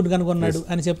ఏదో బల్బుని కనుగొన్నాడు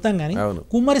అని చెప్తాం, కానీ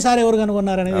కుమ్మరి సార్ ఎవరు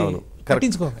కనుగొన్నారు అనేది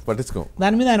పట్టించుకో.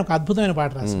 దాని మీద ఆయన ఒక అద్భుతమైన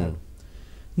పాట రాసినాడు.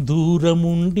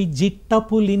 దూరముండి జిట్ట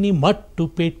పులిని మట్టు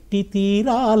పెట్టి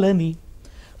తీరాలని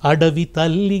అడవి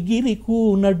తల్లి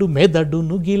గిరికూనడు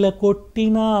మెదడును గిల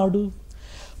కొట్టినాడు,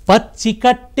 పచ్చి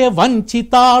కట్టె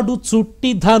వంచితాడు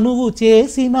చుట్టి ధనువు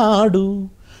చేసినాడు,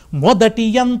 మొదటి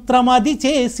యంత్రమది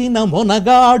చేసిన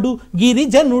మొనగాడు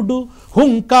గిరిజనుడు,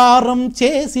 హుంకారం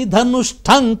చేసి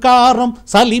ధనుష్టంకారం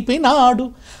సలిపినాడు,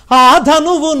 ఆ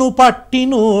ధనువును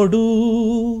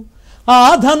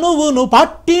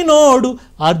పట్టినోడు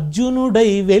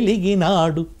అర్జునుడై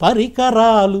వెలిగినాడు,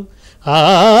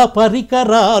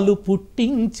 పరికరాలు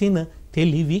పుట్టించిన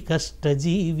తెలివి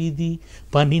కష్టజీవిది,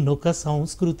 పనినొక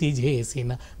సంస్కృతి చేసిన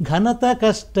ఘనత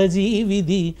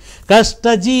కష్టజీవిది,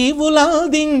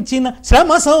 కష్టజీవులందించిన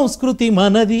శ్రమ సంస్కృతి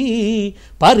మనది,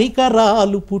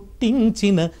 పరికరాలు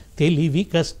పుట్టించిన తెలివి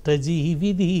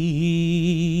కష్టజీవిది.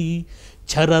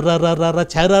 చరరరర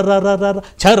చరరరర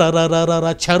చరరరర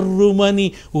చర్రుమని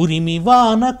ఉరిమి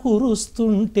వాన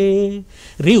కురుస్తుంటే,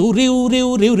 Rev Rev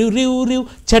Rev Rev Rev Rev Rev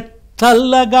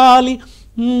చల్లగాలి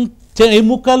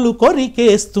ఎముకలు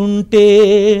కొరికేస్తుంటే,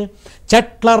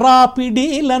 చెట్ల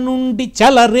రాపిడీల నుండి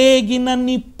చలరేగిన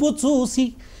నిప్పు చూసి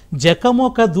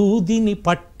జకమొక దూదిని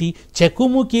పట్టి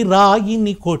చెకుముకి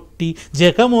రాయిని కొట్టి,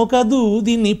 జకమొక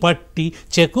దూదిని పట్టి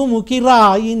చెకుముకి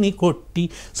రాయిని కొట్టి,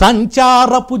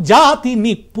 సంచారపు జాతి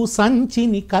నిప్పు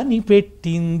సంచిని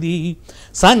కనిపెట్టింది,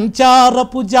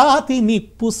 సంచారపు జాతి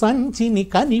నిప్పు సంచిని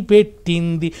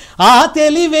కనిపెట్టింది, ఆ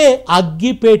తెలివే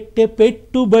అగ్గిపెట్టె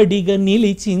పెట్టుబడిగా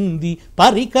నిలిచింది,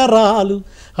 పరికరాలు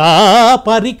ఆ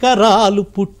పరికరాలు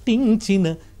పుట్టించిన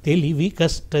తెలివి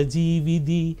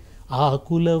కష్టజీవిది,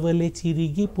 ఆకుల వలె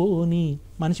చిరిగిపోని,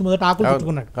 మనిషి మొదట ఆకులు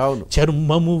చుట్టుకున్నాడు,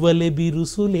 చర్మము వలె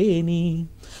బిరుసులేని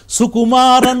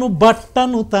సుకుమారను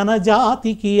బట్టను తన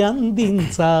జాతికి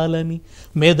అందించాలని,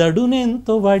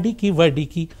 మెదడునెంతో వడికి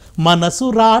వడికి మనసు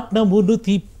రాట్నమును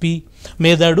తిప్పి,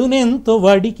 మెదడునెంతో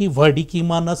వడికి వడికి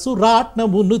మనసు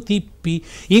రాట్నమును తిప్పి,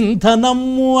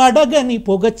 ఇంధనమ్ము అడగని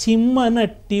పొగ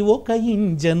చిమ్మనట్టి ఒక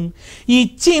ఇంజన్,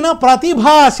 ఇచ్చిన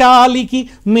ప్రతిభాశాలికి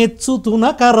మెచ్చుతున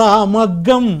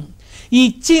కరామగ్గం,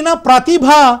 ఇచ్చిన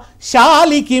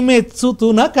ప్రతిభాశాలికి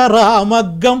మెచ్చుతున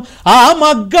కరామగ్గం, ఆ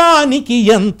మగ్గానికి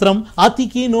యంత్రం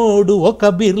అతికినోడు ఒక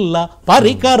బిర్లా,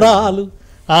 పరికరాలు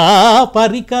ఆ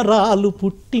పరికరాలు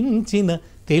పుట్టించిన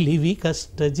తెలివి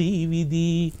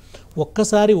కష్టజీవిది.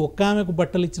 ఒక్కసారి ఒక్క ఆమెకు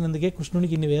బట్టలు ఇచ్చినందుకే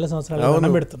కృష్ణునికి ఇన్ని వేల సంవత్సరాలు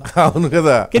దండం పెడుతున్నా. అవును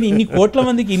కదా. కానీ ఇన్ని కోట్ల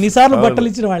మందికి ఇన్నిసార్లు బట్టలు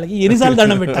ఇచ్చిన వాళ్ళకి ఎన్నిసార్లు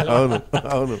దండం పెట్టాలి.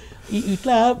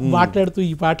 ఇట్లా మాట్లాడుతూ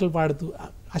ఈ పాటలు పాడుతూ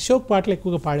అశోక్ పాటలు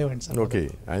ఎక్కువగా పాడేవాడిని సార్. ఓకే,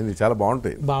 ఆయన చాలా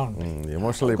బాగుంటాయి.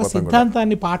 బాగుంటాయి.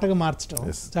 సిద్ధాంతాన్ని పాటగా మార్చడం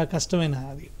చాలా కష్టమైన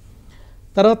అది.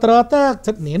 తర్వాత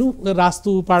నేను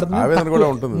రాస్తూ పాడుతున్నా.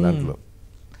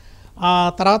 ఆ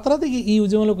తర్వాత ఈ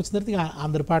ఉద్యమంలోకి వచ్చిన తర్వాత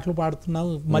అందరి పాటలు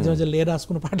పాడుతున్నావు, మధ్య మధ్యలో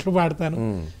రాసుకున్న పాటలు పాడతాను.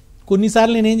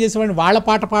 కొన్నిసార్లు నేను ఏం చేసేవాడిని, వాళ్ళ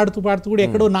పాట పాడుతూ కూడా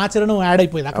ఎక్కడో నాచరణం యాడ్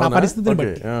అయిపోయింది అక్కడ ఆ పరిస్థితిని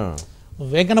బట్టి.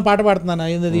 వెంకన్న పాట పాడుతున్నాను,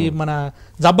 ఏంది మన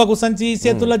జబ్బకు సంచి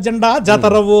చేతుల జెండా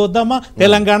జాతరవోదమా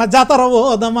తెలంగాణ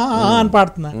జాతరవోదమా అని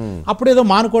పాడుతున్నా. అప్పుడు ఏదో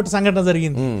మానుకోట సంఘటన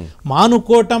జరిగింది,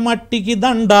 మానుకోట మట్టికి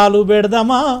దండాలు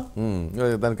పెడదామా,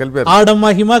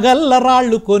 ఆడమ్మ హిమగల్ల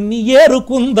రాళ్ళు కొన్ని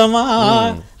ఏరుకుందమా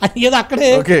అని ఏదో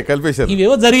అక్కడే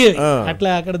ఇవేవో జరిగేవి. అట్లా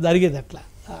అక్కడ జరిగేది అట్లా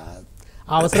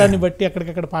అవసరాన్ని బట్టి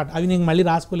అక్కడికక్కడ పాట. అవి నేను మళ్ళీ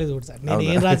రాసుకోలేదు కూడా సార్. నేను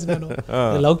ఏం రాసినాను,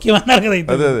 లౌక్యం అన్నారు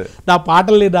కదా, నా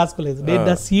పాటలు నేను రాసుకోలేదు, నేను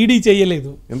నా సీడీ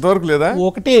చేయలేదు ఇంతవరకు. లేదా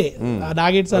ఒకటే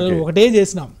నాగేట్ సార్ ఒకటే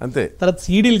చేసినాం, తర్వాత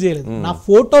సీడీలు చేయలేదు. నా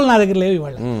ఫోటోలు నా దగ్గర లేవు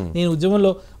ఇవాళ. నేను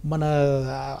ఉద్యమంలో మన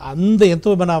ఎంతో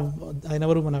మన ఆయన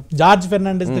ఎవరు మన జార్జ్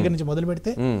ఫెర్నాండెస్ దగ్గర నుంచి మొదలు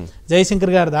పెడితే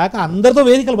జయశంకర్ గారి దాకా అందరితో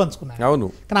వేదికలు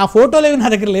పంచుకున్నాను. కానీ ఆ ఫోటోలు ఏవి నా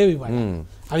దగ్గర లేవు ఇవాళ.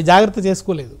 అవి జాగ్రత్త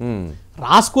చేసుకోలేదు,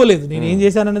 రాసుకోలేదు. నేను ఏం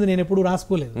చేశాననేది నేను ఎప్పుడు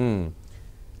రాసుకోలేదు.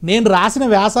 నేను రాసిన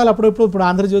వ్యాసాలు అప్పుడప్పుడు ఇప్పుడు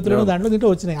ఆంధ్రజ్యోతిలో దాంట్లో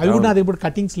దీంట్లో వచ్చినాయి, అవి కూడా నా దగ్గర ఇప్పుడు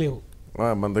కటింగ్స్ లేవు.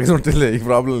 మన దగ్గర ఉంటుంది, ఈ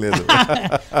ప్రాబ్లం లేదు.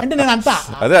 అంటే నేను అంతా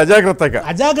అదే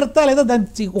అజాగ్రత్త లేదా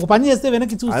దాన్ని ఒక పని చేస్తే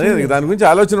వెనక్కి చూసి దాని గురించి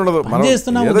ఆలోచన ఉండదు, పని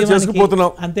చేస్తున్నాం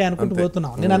అంతే అనుకుంటూ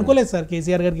పోతున్నాం. నేను అనుకోలేదు సార్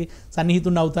కేసీఆర్ గారికి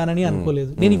సన్నిహితుడిని అవుతానని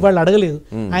అనుకోలేదు. నేను ఇవాళ అడగలేదు,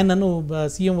 ఆయన నన్ను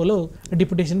సీఎంఓలో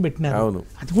డిప్యుటేషన్ పెట్టినారు,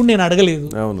 అది కూడా నేను అడగలేదు.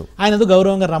 ఆయన ఏదో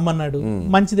గౌరవంగా రమ్మన్నాడు,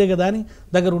 మంచిదే కదా అని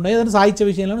దగ్గర ఉన్నాయి. ఏదైనా సాహిత్య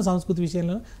విషయంలో సంస్కృతి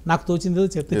విషయంలో నాకు తోచిందేదో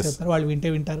చెప్తారు, వాళ్ళు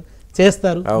వింటే వింటారు,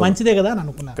 చేస్తారు, మంచిదే కదా అని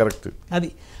అనుకున్నారు.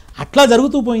 అది అట్లా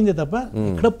జరుగుతూ పోయిందే తప్ప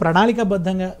ఇక్కడ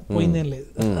ప్రణాళికాబద్ధంగా పోయిందేం లేదు.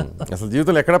 అసలు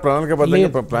జీవితంలో ఎక్కడ ప్రణాళికాబద్ధంగా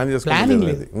ప్లాన్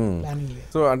చేసుకోలేదు.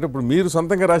 సో అంటే ఇప్పుడు మీరు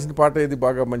సొంతంగా రాసిన పాట ఏది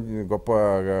బాగా మంచి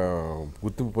గొప్పగా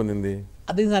గుర్తింపు పొందింది?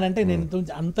 అదే సార్, అంటే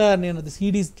నేను అది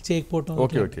సీడీస్ చేయకపోవటం.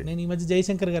 నేను ఈ మధ్య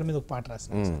జయశంకర్ గారి మీద ఒక పాట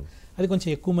రాసిన, అది కొంచెం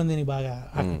ఎక్కువ మందిని బాగా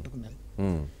ఆకట్టుకున్నది.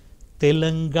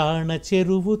 తెలంగాణ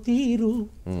చెరువు తీరు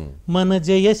మన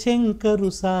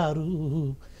జయశంకరు సారు,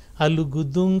 అలుగు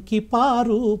దుంకి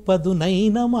పారు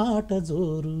పదునైన మాట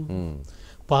జోరు,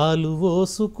 పాలు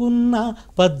ఓసుకున్న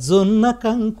పజ్జొన్న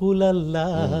కంకులల్లా,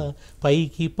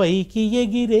 పైకి పైకి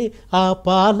ఎగిరే ఆ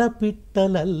పాల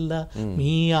పిట్టలల్లా,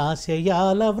 మీ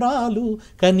ఆశయాల వ్రాలు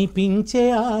కనిపించే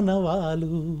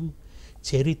ఆనవాలు,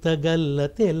 చరితగల్ల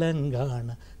తెలంగాణ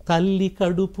తల్లి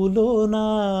కడుపులోనా,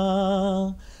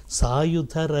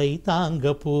 సాయుధ రైతాంగ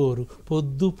పోరు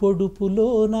పొద్దు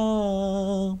పొడుపులోనా,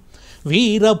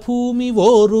 వీరభూమి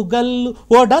ఓరుగల్లు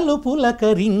ఒడలు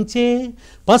పులకరించే,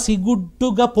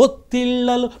 పసిగుడ్డుగా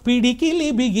పొత్తిళ్లలో పిడికిలి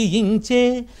బిగించే,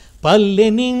 పల్లె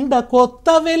నిండా కొత్త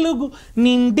వెలుగు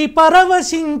నిండి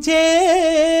పరవశించే,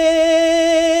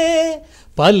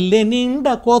 పల్లె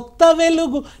నిండా కొత్త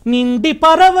వెలుగు నిండి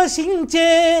పరవశించే,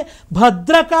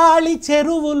 భద్రకాళి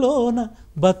చెరువులోన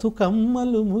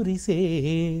బతుకమ్మలు మురిసే,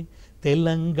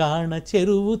 తెలంగాణ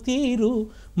చెరువు తీరు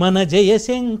మన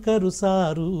జయశంకరు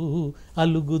సారు,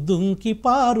 అలుగు దుంకి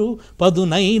పారు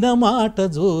పదునైన మాట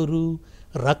జోరు,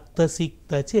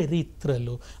 రక్తసిక్త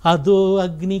చరిత్రలు అదో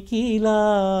అగ్నికీలా,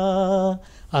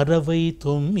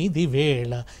 69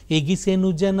 వేళ ఎగిసెను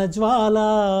జనజ్వాల,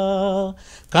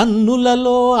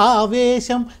 కన్నులలో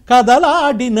ఆవేశం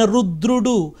కదలాడిన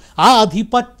రుద్రుడు,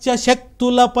 ఆధిపత్య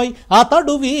శక్తులపై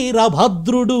అతడు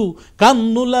వీరభద్రుడు,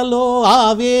 కన్నులలో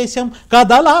ఆవేశం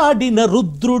కదలాడిన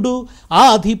రుద్రుడు,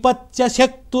 ఆధిపత్య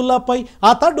శక్తులపై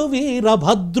అతడు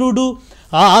వీరభద్రుడు,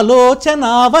 ఆలోచన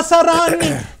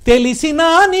అవసరాన్ని తెలిసిన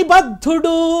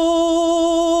నిబద్ధుడు,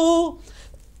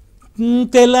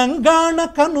 తెలంగాణ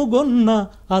కనుగొన్న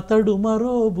అతడు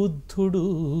మరో బుద్ధుడు,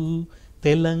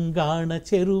 తెలంగాణ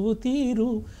చెరువు తీరు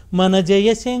మన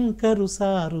జయశంకరు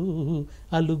సారు,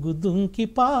 అలుగు దుంకి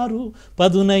పారు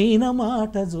పదునైన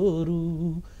మాట జోరు,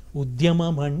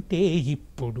 ఉద్యమం అంటే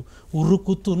ఇప్పుడు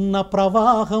ఉరుకుతున్న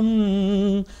ప్రవాహం,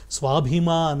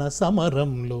 స్వాభిమాన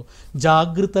సమరంలో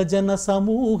జాగృత జన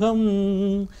సమూహం,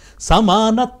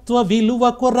 సమానత్వ విలువ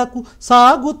కొరకు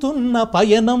సాగుతున్న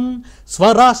పయనం,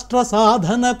 స్వరాష్ట్ర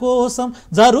సాధన కోసం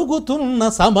జరుగుతున్న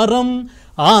సమరం,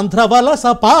 ఆంధ్ర వలస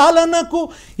పాలనకు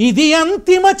ఇది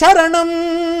అంతిమ చరణం,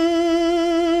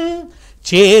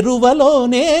 చేరువలో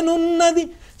నేనున్నది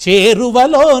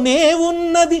చేరువలోనే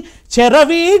ఉన్నది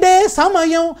చెరవీడే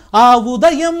సమయం, ఆ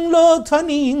ఉదయంలో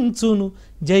ధ్వనించును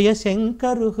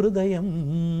జయశంకరు హృదయం,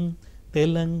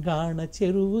 తెలంగాణ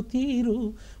చెరువు తీరు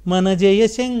మన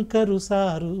జయశంకరు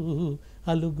సారు,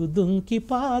 అలుగు దుంకి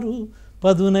పారు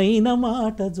పదునైన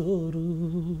మాట జోరు.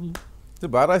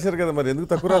 బాగా రాశారు కదా, మరి ఎందుకు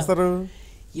తక్కువ రాస్తారు?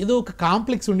 ఏదో ఒక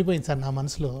కాంప్లెక్స్ ఉండిపోయింది సార్ నా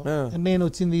మనసులో. నేను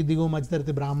వచ్చింది దిగువ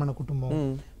మధ్యతరగతి బ్రాహ్మణ కుటుంబం,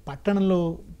 పట్టణంలో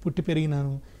పుట్టి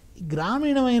పెరిగినాను.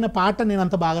 గ్రామీణమైన పాట నేను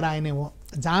అంత బాగా రాయనేమో,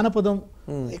 జానపదం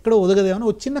ఎక్కడో ఒదగదేమో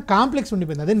ఒక చిన్న కాంప్లెక్స్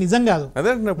ఉండిపోయింది. అదే నిజం కాదు,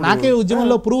 నాకే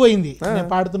ఉద్యమంలో ప్రూవ్ అయింది. నేను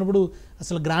పాడుతున్నప్పుడు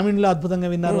అసలు గ్రామీణలో అద్భుతంగా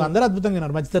విన్నారు, అందరూ అద్భుతంగా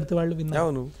విన్నారు, మధ్యతరగతి వాళ్ళు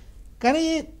విన్నారు. కానీ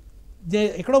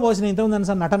ఎక్కడో పోసిన ఇంతకుముందు అని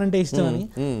సార్ నటన అంటే ఇష్టం అని,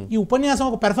 ఈ ఉపన్యాసం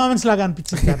ఒక పెర్ఫార్మెన్స్ లాగా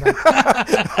అనిపించింది కదా,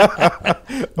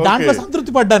 దాంట్లో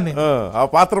సంతృప్తి పడ్డాను నేను, ఆ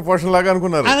పాత్ర పోషణ లాగా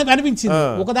అనుకున్నారు అనిపించింది.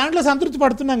 ఒక దాంట్లో సంతృప్తి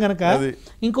పడుతున్నాం గనక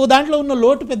ఇంకో దాంట్లో ఉన్న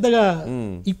లోటు పెద్దగా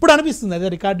ఇప్పుడు అనిపిస్తుంది. అదే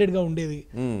రికార్డెడ్ గా ఉండేది,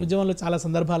 ఉద్యమంలో చాలా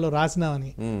సందర్భాల్లో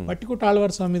రాసినామని. పట్టికుట్ట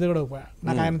ఆళ్వార్ స్వామి మీద కూడా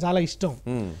నాకు ఆయన చాలా ఇష్టం.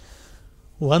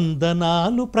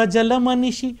 వందనాలు ప్రజల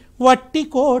మనిషి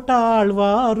వట్టికోట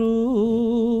ఆళ్వారు,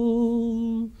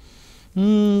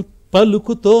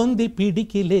 పలుకుతోంది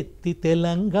పిడికిలెత్తి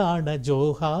తెలంగాణ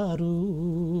జోహారు,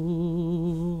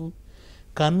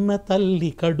 కన్న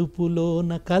తల్లి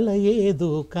కడుపులోన కల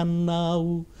ఏదో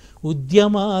కన్నావు,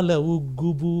 ఉద్యమాల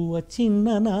ఉగ్గుబువ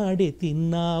చిన్ననాడే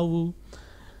తిన్నావు,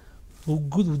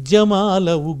 ఉద్యమాల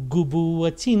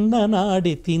ఉగ్గుబువ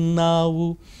చిన్ననాడే తిన్నావు,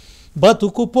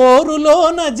 బతుకు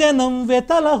పోరులోన జనం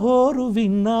వెతల హోరు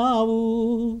విన్నావు,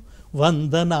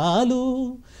 వందనాలు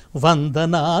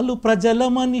వందనాలు ప్రజల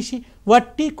మనిషి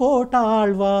వట్టికోట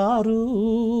ఆళ్వారు,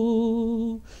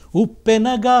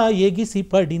 ఉప్పెనగా ఎగిసి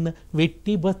పడిన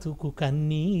వెట్టి బతుకు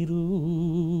కన్నీరు,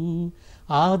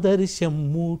 ఆదర్శం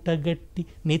మూటగట్టి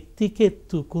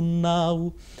నెత్తికెత్తుకున్నావు,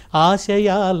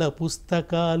 ఆశయాల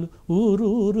పుస్తకాలు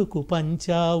ఊరూరుకు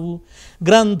పంచావు,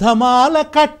 గ్రంథమాల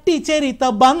కట్టి చరిత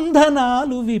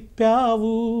బంధనాలు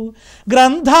విప్పావు,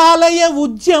 గ్రంథాలయ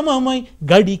ఉద్యమమై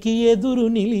గడికి ఎదురు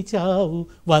నిలిచావు,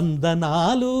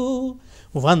 వందనాలు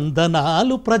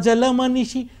వందనాలు ప్రజల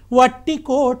మనిషి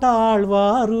వట్టికోట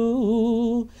ఆళ్వారు,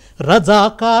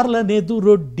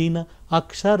 రజాకార్లనెదురొడ్డిన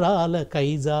అక్షరాల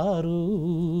కైజారు,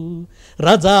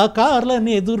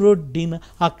 రజాకార్లనెదురొడ్డిన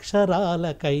అక్షరాల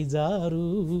కైజారు.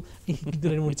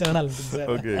 2-3 చరణాలు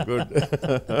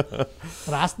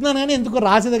రాస్తున్నాను కానీ ఎందుకో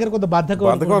రాసే దగ్గర కొంత బద్ధకం,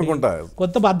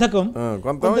 కొంత బద్ధకం,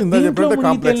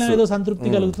 ఏదో సంతృప్తి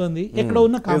కలుగుతుంది, ఎక్కడో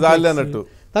ఉన్న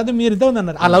తర్వాత మీరు ఇంత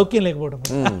ఉందన్నారు ఆ లౌక్యం లేకపోవడం,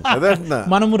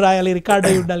 మనము రాయాలి, రికార్డ్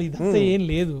అయి ఉండాలి, ఇదంతా ఏం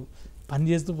లేదు, పని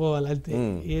చేస్తూ పోవాలి అంతే,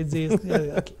 ఏం చేస్తే.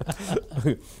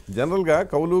 జనరల్గా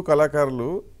కవులు కళాకారులు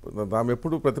తాము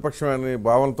ఎప్పుడు ప్రతిపక్షం అనే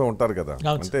భావనతో ఉంటారు కదా,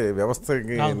 అంటే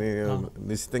వ్యవస్థకి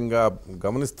నిశ్చితంగా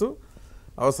గమనిస్తూ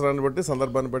అవసరాన్ని బట్టి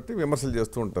సందర్భాన్ని బట్టి విమర్శలు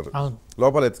చేస్తూ ఉంటారు,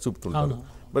 లోపాలు ఎత్తి చూపుతుంటారు.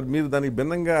 మరి మీరు దానికి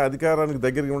భిన్నంగా అధికారానికి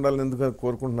దగ్గరికి ఉండాలని ఎందుకు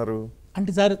కోరుకుంటున్నారు?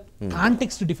 అంటే సార్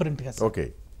కాంటెక్స్ట్ డిఫరెంట్ కదా. ఓకే,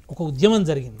 ఒక ఉద్యమం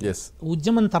జరిగింది,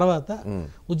 ఉద్యమం తర్వాత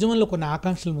ఉద్యమంలో కొన్ని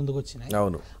ఆకాంక్షలు ముందుకు వచ్చినాయి,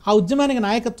 ఆ ఉద్యమానికి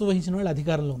నాయకత్వం వహించిన వాళ్ళు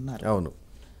అధికారంలో ఉన్నారు.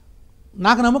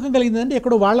 నాకు నమ్మకం కలిగిందంటే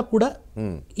ఎక్కడో వాళ్ళకు కూడా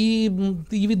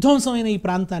ఈ విధ్వంసమైన ఈ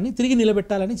ప్రాంతాన్ని తిరిగి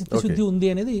నిలబెట్టాలని చిత్తశుద్ధి ఉంది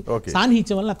అనేది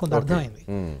సాన్నిహిత్యం వల్ల నాకు కొంత అర్థమైంది.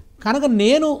 కనుక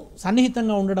నేను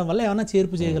సన్నిహితంగా ఉండడం వల్ల ఏమైనా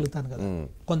చేర్పు చేయగలుగుతాను కదా,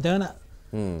 కొంత ఏమైనా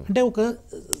అంటే ఒక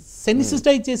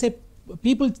సెన్సిటైజ్ చేసే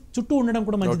పీపుల్ చుట్టూ ఉండడం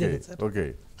కూడా మంచిదే కదా సార్,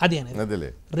 అది అనేది.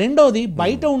 రెండోది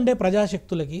బయట ఉండే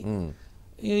ప్రజాశక్తులకి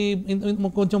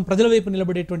కొంచెం ప్రజల వైపు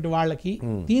నిలబడేటువంటి వాళ్ళకి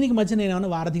దీనికి మధ్య నేను ఏమైనా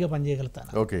వారధిగా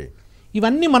పనిచేయగలుగుతాను.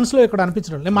 ఇవన్నీ మనసులో ఇక్కడ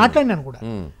అనిపించడం నేను మాట్లాడినాను కూడా,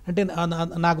 అంటే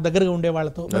నాకు దగ్గరగా ఉండే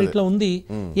వాళ్ళతో మరి ఇట్లా ఉంది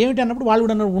ఏమిటి అన్నప్పుడు వాళ్ళు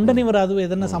కూడా ఉండనివ్వరాదు,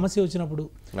 ఏదన్నా సమస్య వచ్చినప్పుడు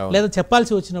లేదా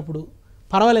చెప్పాల్సి వచ్చినప్పుడు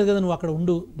పర్వాలేదు కదా నువ్వు అక్కడ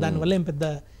ఉండు, దానివల్ల ఏం పెద్ద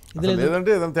ఇది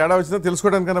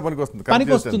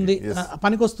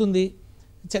పనికొస్తుంది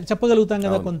చెప్పగలుగుతాం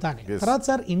కదా కొంత అని. తర్వాత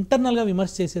సార్ ఇంటర్నల్ గా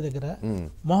విమర్శ చేసే దగ్గర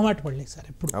మొహమాట పడలేదు సార్,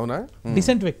 ఎప్పుడు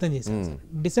డిసెంట్ వ్యక్తం చేశాం సార్,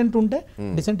 డిసెంట్ ఉంటే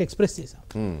డిసెంట్ ఎక్స్ప్రెస్ చేశాం.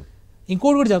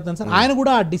 ఇంకోటి కూడా చెప్తాను సార్, ఆయన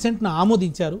కూడా ఆ డిసెంట్ ను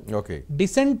ఆమోదించారు.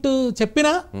 డిసెంట్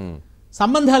చెప్పినా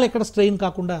సంబంధాలు ఎక్కడ స్ట్రెయిన్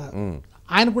కాకుండా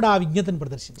ఆయన కూడా ఆ విజ్ఞతను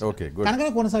ప్రదర్శించారు, కనుకనే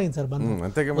కొనసాగింది సార్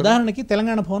బంధం. ఉదాహరణకి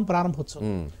తెలంగాణ భవన్ ప్రారంభోత్సవం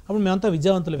అప్పుడు మేమంతా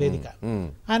విద్యావంతుల వేదిక,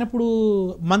 ఆయన ఇప్పుడు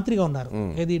మంత్రిగా ఉన్నారు,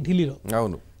 ఏది ఢిల్లీలో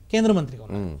కేంద్ర మంత్రిగా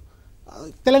ఉన్నారు.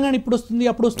 తెలంగాణ ఇప్పుడు వస్తుంది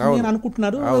అప్పుడు వస్తుంది అని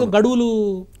అనుకుంటున్నారు, గడువులు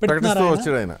పెడుతున్నారు.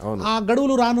 ఆ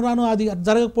గడువులు రాను రాను అది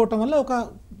జరగకపోవటం వల్ల ఒక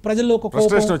ప్రజల్లో ఒక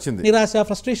కోపం, నిరాశ,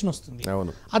 ఫ్రస్ట్రేషన్ వస్తుంది.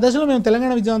 ఆ దశలో మేము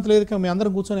తెలంగాణ విద్యావంతుల వేదిక మేము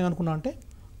అందరం కూర్చొని ఏమనుకున్నాం అంటే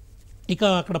ఇక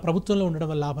అక్కడ ప్రభుత్వంలో ఉండడం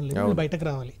వల్ల లాభం లేదు, బయటకు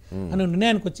రావాలి అనే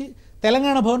నిర్ణయానికి వచ్చి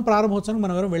తెలంగాణ భవన్ ప్రారంభోత్సవానికి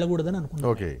మనం ఎవరు వెళ్ళకూడదని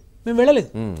అనుకున్నాం. మేము వెళ్ళలేదు,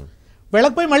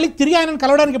 వెళ్ళకపోయి మళ్ళీ తిరిగి ఆయనను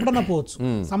కలవడానికి ఎప్పుడన్నా పోవచ్చు,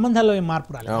 సంబంధాల్లో ఏం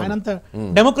మార్పు రాలేదు. ఆయన అంత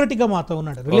డెమోక్రటిక్ గా మాతో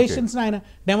ఉన్నాడు, రిలేషన్స్ ఆయన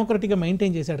డెమోక్రటిక్ గా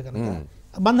మెయింటైన్ చేశాడు కనుక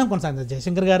బంధం కొనసాగింది.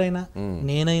 జయశంకర్ గారైనా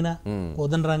నేనైనా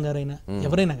కోదండరాం గారైనా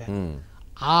ఎవరైనా కానీ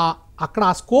అక్కడ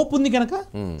ఆ స్కోప్ ఉంది కనుక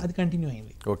అది కంటిన్యూ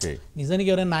అయింది. నిజానికి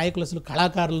ఎవరైనా నాయకులు అసలు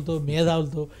కళాకారులతో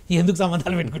మేధావులతో ఎందుకు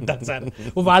సంబంధాలు పెట్టుకుంటారు సార్,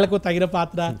 వాళ్ళకు తగిన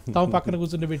పాత్ర తమ పక్కన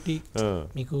కూర్చుండబెట్టి.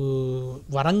 మీకు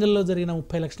వరంగల్లో జరిగిన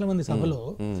 30 లక్షల మంది సభలో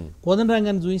కోదండరాం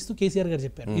గారిని చూపిస్తూ కేసీఆర్ గారు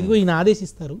చెప్పారు, ఇదిగో ఈయన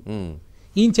ఆదేశిస్తారు,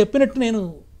 ఈయన చెప్పినట్టు నేను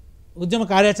ఉద్యమ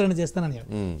కార్యాచరణ చేస్తానని.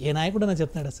 ఏ నాయకుడు నా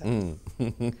చెప్తున్నాడు సార్,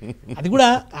 అది కూడా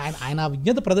ఆయన ఆ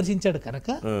విజ్ఞత ప్రదర్శించాడు కనుక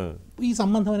ఈ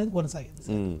సంబంధం అనేది కొనసాగింది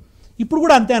సార్. ఇప్పుడు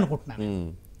కూడా అంతే అనుకుంటున్నాను,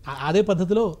 అదే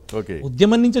పద్ధతిలో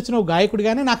ఉద్యమం నుంచి వచ్చిన ఒక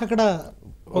గాయకుడిగానే నాకు అక్కడ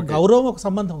ఒక గౌరవం, ఒక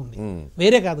సంబంధం ఉంది,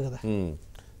 వేరే కాదు కదా.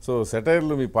 సో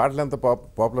సెటైర్లు మీ పాటలు ఎంత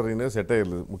పాపులర్ అయినాయో,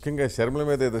 సెటైర్లు ముఖ్యంగా శర్మల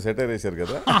మీద ఏదో సెటైర్ వేశారు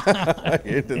కదా,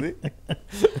 ఏంటిది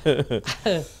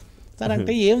సార్?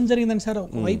 అంటే ఏం జరిగిందని సార్,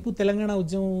 ఒకవైపు తెలంగాణ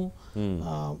ఉద్యమం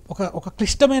ఒక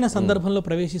క్లిష్టమైన సందర్భంలో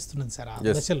ప్రవేశిస్తున్నది సార్. ఆ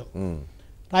దశలో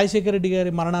రాజశేఖర రెడ్డి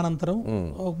గారి మరణానంతరం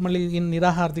మళ్ళీ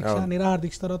నిరాహార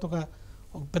దీక్ష తర్వాత ఒక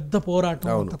పెద్ద పోరాటం,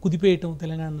 కుదిపేయటం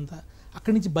తెలంగాణ అంతా,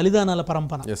 అక్కడి నుంచి బలిదానాల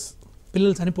పరంపర,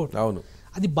 పిల్లలు చనిపోవటం,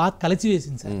 అది బాగా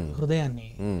కలిచివేసింది సార్ హృదయాన్ని.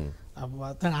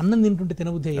 అన్నం తింటుంటే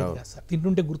తినబుద్ధి అయ్యేది కాదు సార్,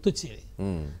 తింటుంటే గుర్తొచ్చేది.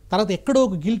 తర్వాత ఎక్కడో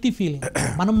ఒక గిల్టీ ఫీలింగ్,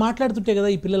 మనం మాట్లాడుతుంటే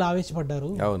కదా ఈ పిల్లలు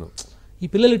ఆవేశపడ్డారు, ఈ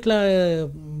పిల్లలు ఇట్లా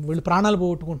వీళ్ళు ప్రాణాలు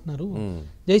పోగొట్టుకుంటున్నారు,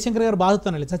 జయశంకర్ గారు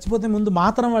బాధతాను, చచ్చిపోతే ముందు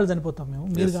మాత్రం వాళ్ళు చనిపోతాం మేము,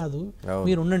 మీరు కాదు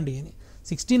మీరు ఉండండి అని.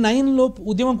 69లో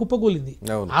ఉద్యమం కుప్పకూలింది,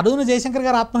 ఆ రోజున జయశంకర్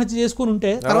గారు ఆత్మహత్య చేసుకుని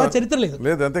ఉంటే తర్వాత చరిత్ర లేదు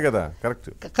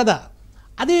కదా,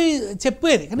 అది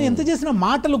చెప్పేది. కానీ ఎంత చేసినా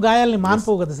మాటలు గాయాలని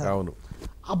మానిపోవు కదా సార్.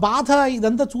 ఆ బాధ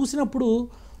ఇదంతా చూసినప్పుడు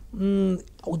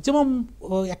ఉద్యమం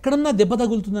ఎక్కడన్నా దెబ్బ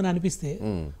తగులుతుందని అనిపిస్తే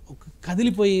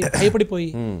కదిలిపోయి భయపడిపోయి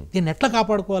దీన్ని ఎట్లా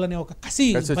కాపాడుకోవాలనే ఒక కసి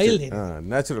బయలుదేరి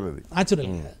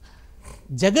న్యాచురల్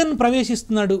జగన్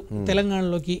ప్రవేశిస్తున్నాడు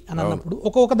తెలంగాణలోకి అని అన్నప్పుడు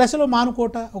ఒక దశలో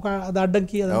మానుకోట, ఒక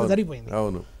అడ్డంకి అదంతా జరిగిపోయింది.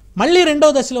 మళ్ళీ రెండో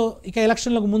దశలో ఇక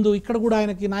ఎలక్షన్లకు ముందు ఇక్కడ కూడా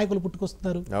ఆయనకి నాయకులు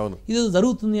పుట్టుకొస్తున్నారు, ఇది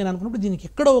జరుగుతుంది అని అనుకున్నప్పుడు దీనికి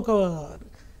ఎక్కడో ఒక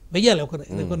వెయ్యాలి,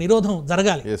 ఒక నిరోధం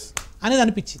జరగాలి అనేది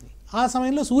అనిపించింది. ఆ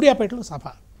సమయంలో సూర్యాపేటలో సభ.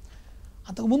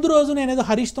 అంతకు ముందు రోజు నేను ఏదో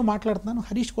హరీష్తో మాట్లాడుతున్నాను,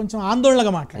 హరీష్ కొంచెం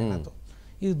ఆందోళనగా మాట్లాడినాతో,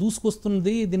 ఇది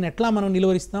దూసుకొస్తున్నది, దీన్ని ఎట్లా మనం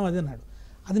నిలువరిస్తాం అది అన్నాడు.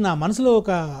 అది నా మనసులో ఒక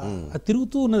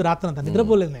తిరుగుతూ ఉన్నది రాత్రంతా,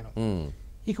 నిద్రపోలేదు నేను.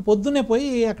 ఇక పొద్దున్నే పోయి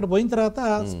అక్కడ పోయిన తర్వాత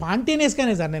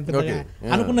స్పాంటేనియస్గానే సార్, నేను పెద్దగా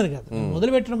అనుకున్నది కాదు,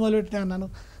 మొదలుపెట్టడం అన్నాను.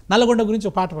 నల్లగొండ గురించి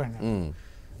ఒక పాట పాడినాను,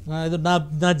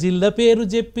 నా జిల్లా పేరు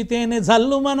చెప్పితేనే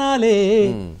జల్లు మనాలే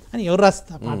అని. ఎవరు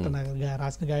రాస్తా పాట,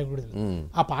 రాసిన గాయకుడు.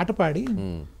 ఆ పాట పాడి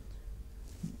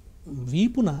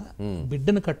వీపున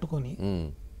బిడ్డను కట్టుకొని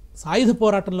సాయుధ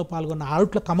పోరాటంలో పాల్గొన్న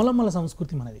ఆరుట్ల కమలమ్మల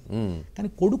సంస్కృతి మనది, కానీ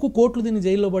కొడుకు కోట్లు తిని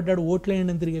జైల్లో పడ్డాడు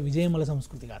ఓట్లేయడం తిరిగే విజయమ్మల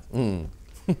సంస్కృతి కాదు.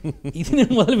 ఇది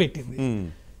నేను మొదలుపెట్టింది.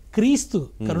 క్రీస్తు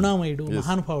కరుణామయుడు,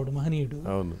 మహానుభావుడు, మహనీయుడు,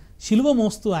 శిలువ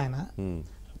మోస్తూ ఆయన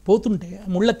పోతుంటే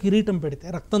ముళ్ళ కిరీటం పెడితే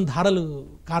రక్తం ధారలు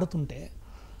కారుతుంటే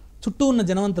చుట్టూ ఉన్న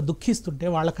జనమంతా దుఃఖిస్తుంటే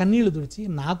వాళ్ళ కన్నీళ్లు తుడిచి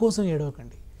నా కోసం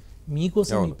ఏడవకండి,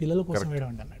 మీకోసం మీ పిల్లల కోసం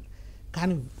ఏడవండి అన్నాడు.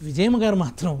 కానీ విజయమ్మ గారు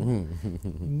మాత్రం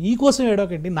మీకోసం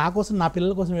ఏడవకండి, నా కోసం, నా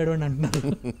పిల్లల కోసం ఏడవండి అంటున్నారు.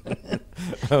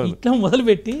 ఇట్లా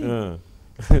మొదలుపెట్టి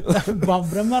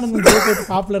బ్రహ్మానందం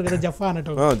పాపులర్ కదా జఫా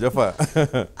అనటం,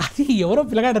 అది ఎవరో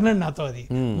పిల్లగాడు అన్నాడు నాతో, అది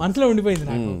మనసులో ఉండిపోయింది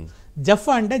నాకు.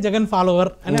 జఫా అంటే జగన్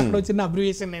ఫాలోవర్ అని అక్కడ వచ్చిన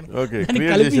అబ్రివేషన్ నేను దాన్ని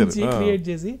కల్పించి క్రియేట్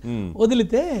చేసి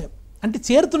వదిలితే, అంటే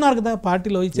చేరుతున్నారు కదా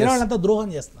పార్టీలో, ఈ చేరే వాళ్ళంతా ద్రోహం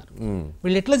చేస్తున్నారు,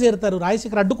 వీళ్ళు ఎట్లా చేరుతారు,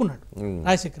 రాజశేఖర్ అడ్డుకున్నాడు,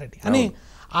 రాజశేఖర రెడ్డి అని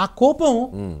ఆ కోపం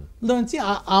నుంచి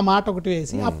ఆ మాట ఒకటి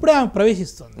వేసి అప్పుడే ఆమె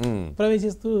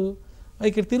ప్రవేశిస్తూ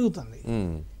ఇక్కడ తిరుగుతుంది,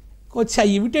 వచ్చి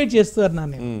ఇమిటేట్ చేస్తున్నారు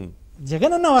నన్ను,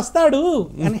 జగన్ అన్న వస్తాడు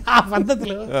అని ఆ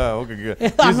పద్ధతిలో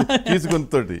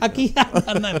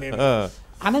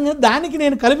అనగా దానికి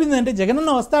నేను కలిపింది అంటే,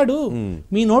 జగనన్న వస్తాడు,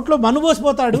 మీ నోట్లో మన్ను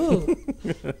పోసిపోతాడు,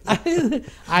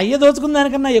 అయ్య దోచుకున్న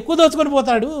దానికన్నా ఎక్కువ దోచుకొని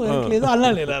పోతాడు, లేదు అన్నా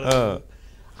లేదా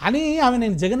అని ఆమె,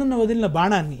 నేను జగనన్న వదిలిన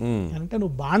బాణాన్ని అంటే,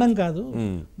 నువ్వు బాణం కాదు,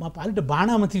 మా పాలిట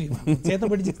బాణామతివి,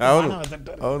 చేతపడి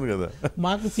అంటారు,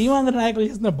 మాకు సీమాంధ్ర నాయకులు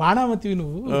చేస్తున్న బాణామతివి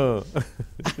నువ్వు.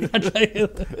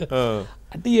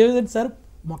 అంటే ఏ విధంగా సార్,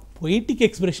 మాకు పొయిటిక్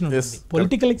ఎక్స్ప్రెషన్ ఉంటుంది,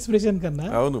 పొలిటికల్ ఎక్స్ప్రెషన్ కన్నా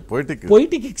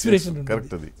పొయిటిక్ ఎక్స్ప్రెషన్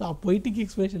ఉంటుంది. ఆ పొయిటిక్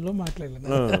ఎక్స్ప్రెషన్ లో మాట్లాడలేదు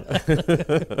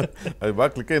అది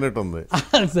బాగా క్లిక్ అయినట్టుంది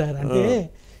సార్. అంటే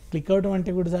క్లిక్ అవడం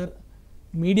అంటే కూడా సార్,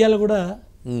 మీడియాలో కూడా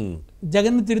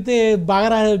జగన్ తిడితే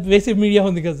బాగా వేసే మీడియా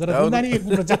ఉంది కదా సార్, దానికి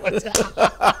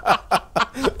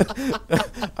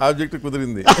ఆబ్జెక్ట్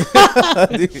కుదిరింది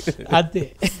అంతే.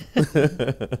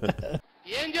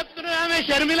 ఏం చెప్తున్నా ఆమె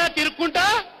షర్మిల తిరుక్కుంటా,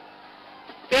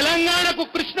 తెలంగాణకు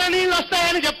కృష్ణా నీళ్ళు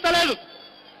వస్తాయని చెప్తలేదు,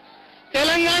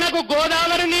 తెలంగాణకు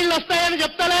గోదావరి నీళ్ళు వస్తాయని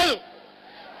చెప్తలేదు,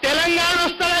 తెలంగాణ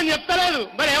వస్తాయని చెప్తలేదు,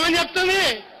 మరి ఏమని చెప్తుంది,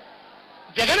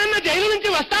 జగనన్న జైలు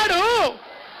నుంచి వస్తాడు,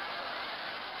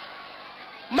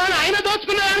 మన ఆయన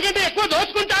దోచుకున్న దానికంటే ఎక్కువ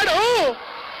దోచుకుంటాడు,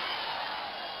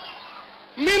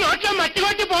 మీ నోట్లో మట్టి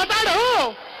కొట్టి పోతాడు,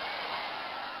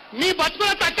 మీ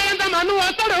బతుకుల తక్కడంత మన్ను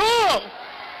వస్తాడు,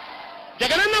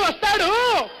 జగనన్న వస్తాడు,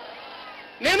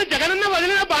 నేను జగనన్న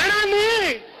వదిలిన బాణాన్ని,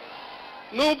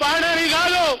 నువ్వు బాణాన్ని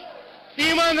కాదు,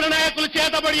 సీమాంధ్ర నాయకులు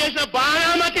చేతబడి చేసిన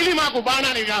బాణామతివి, మాకు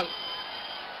బాణాన్ని కాదు,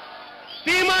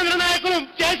 సీమాంధ్ర నాయకులు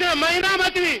చేసిన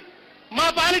మైనామతివి, మా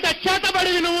పాలిట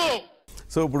చేతబడివి నువ్వు.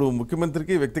 సో ఇప్పుడు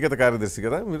ముఖ్యమంత్రికి వ్యక్తిగత కార్యదర్శి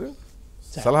కదా మీరు,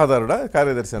 సలహాదారుడా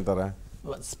కార్యదర్శి అంటారా?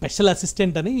 స్పెషల్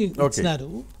అసిస్టెంట్ అని ఇచ్చినారు.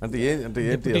 అంటే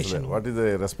ఏంటి అసలు, what is the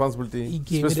responsibility?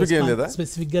 Specific ఏం లేదా?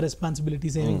 స్పెసిఫిక్ గా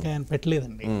రెస్పాన్సిబిలిటీస్ ఏమి ఇంకా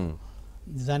పెట్టలేదండి.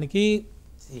 నిజానికి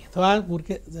ఏదో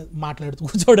ఊరికే మాట్లాడుతూ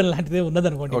కూర్చోవడం లాంటిదే ఉన్నది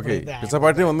అనుకోండి,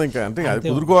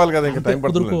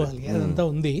 కుదురుకోవాలి అదంతా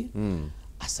ఉంది.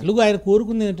 అసలు ఆయన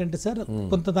కోరుకుంది ఏంటంటే సార్,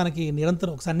 కొంత తనకి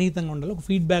నిరంతరం ఒక సన్నిహితంగా ఉండాలి, ఒక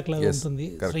ఫీడ్బ్యాక్ లాగా ఉంటుంది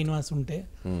శ్రీనివాస్ ఉంటే.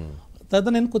 తర్వాత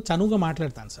నేను కొంచెం చనువుగా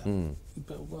మాట్లాడతాను సార్,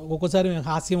 ఒక్కోసారి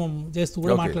హాస్యం చేస్తూ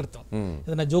కూడా మాట్లాడతాం,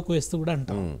 ఏదైనా జోక్ వేస్తూ కూడా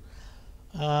అంటాం.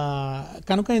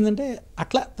 కనుక ఏంటంటే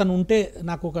అట్లా తను ఉంటే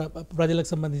నాకు ఒక ప్రజలకు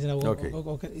సంబంధించిన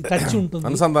ఒక టచ్ ఉంటుంది,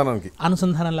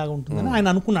 అనుసంధానం లాగా ఉంటుందని ఆయన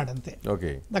అనుకున్నాడు, అంతే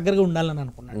దగ్గరగా ఉండాలని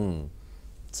అనుకున్నాడు.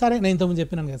 సరే, నేను ఇంతకుముందు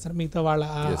చెప్పినాను కదా సార్, మిగతా వాళ్ళ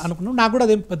అనుకున్నాం, నాకు కూడా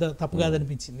అదేం పెద్ద తప్పు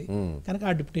కాదనిపించింది, కనుక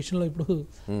ఆ డిప్యుటేషన్లో ఇప్పుడు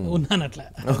ఉన్నాను. అట్లా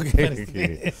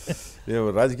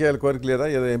రాజకీయాల కోరిక లేదా?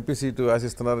 ఏదో ఎంపీ సీటు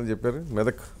ఆశిస్తున్నారని చెప్పారు,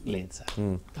 మెదక్ లేదు సార్,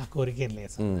 ఆ కోరిక ఏం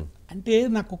లేదు సార్. అంటే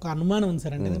నాకు ఒక అనుమానం ఉంది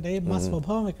సార్, అంటే మా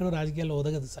స్వభావం ఎక్కడో రాజకీయాల్లో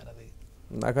ఒదగదు సార్, అది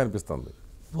నాకు అనిపిస్తుంది,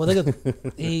 ఒదగదు.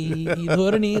 ఈ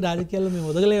ధోరణి రాజకీయాల్లో మేము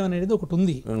ఒదగలేమనేది ఒకటి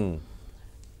ఉంది.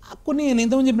 కొన్ని నేను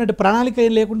ఎంతమంది చెప్పినట్టు ప్రణాళిక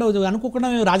లేకుండా అనుకోకుండా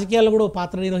మేము రాజకీయాల్లో కూడా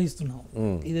పాత్ర నిర్వహిస్తున్నాం.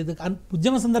 ఇది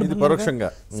ఉద్యమ సందర్భంగా,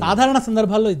 సాధారణ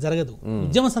సందర్భాల్లో ఇది జరగదు,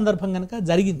 ఉద్యమ సందర్భం కనుక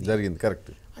జరిగింది.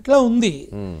 కరెక్ట్. అట్లా ఉంది.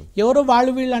 ఎవరో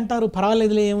వాళ్ళు వీళ్ళు అంటారు,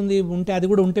 పర్వాలేదులే ఏముంది, ఉంటే అది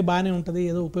కూడా ఉంటే బాగానే ఉంటుంది,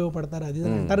 ఏదో ఉపయోగపడతారు అది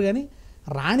అంటారు, కానీ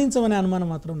రాణించమనే అనుమానం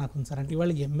మాత్రం నాకు ఉంది సార్. అంటే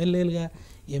ఇవాళ ఎమ్మెల్యేలుగా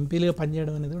ఎంపీలుగా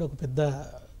పనిచేయడం అనేది కూడా ఒక పెద్ద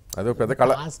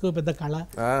కళ,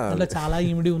 అందులో చాలా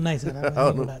ఇమిడి ఉన్నాయి సార్,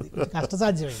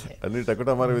 కష్టసాధ్యమైంది.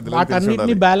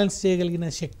 వాటన్నిటిని బ్యాలెన్స్ చేయగలిగిన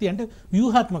శక్తి అంటే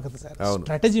వ్యూహాత్మకత సార్,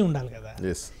 స్ట్రాటజీ ఉండాలి కదా.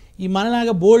 ఈ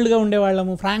మనలాగా బోల్డ్గా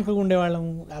ఉండేవాళ్ళము, ఫ్రాంక్గా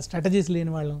ఉండేవాళ్ళము, ఆ స్ట్రాటజీస్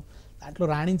లేని వాళ్ళము దాంట్లో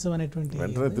రాణించమనేటువంటి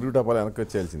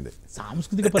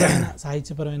సాంస్కృతిక పరమైన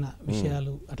సాహిత్యపరమైన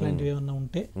విషయాలు అట్లాంటివి ఏమన్నా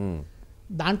ఉంటే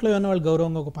దాంట్లో ఏమన్నా వాళ్ళు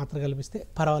గౌరవంగా ఒక పాత్ర కల్పిస్తే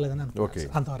పర్వాలేదని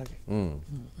అనుకుంటున్నాను. అంతవరకు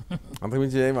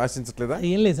అంతకుమించి ఏం ఆశించట్లేదా?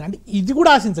 ఏం లేదు సార్, అంటే ఇది కూడా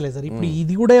ఆశించలేదు సార్. ఇప్పుడు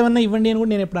ఇది కూడా ఏమన్నా ఇవ్వండి అని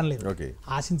కూడా నేను ఎప్పుడు అనలేదు,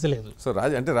 ఆశించలేదు. సో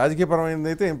అంటే రాజకీయ పరమైనది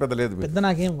అయితే ఏం పెద్ద లేదు, పెద్ద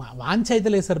నాకేం వాంఛ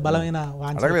అయితే లేదు సార్, బలమైన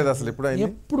వాంఛ అసలు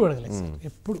ఎప్పుడు అడగలేదు సార్,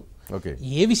 ఎప్పుడు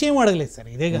ఏ విషయం అడగలేదు సార్.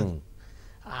 ఇదే కాదు,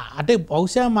 అంటే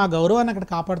బహుశా మా గౌరవాన్ని అక్కడ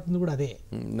కాపాడుతుంది కూడా అదే,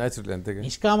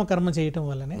 నిష్కామ కర్మ చేయటం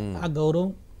వల్లనే ఆ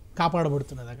గౌరవం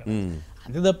కాపాడబడుతున్నది అక్కడ,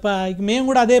 అంతే తప్ప ఇక మేము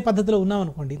కూడా అదే పద్ధతిలో ఉన్నాం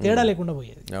అనుకోండి, తేడా లేకుండా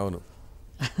పోయేది. అవును,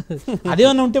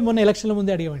 అదేమన్నా ఉంటే మొన్న ఎలక్షన్ల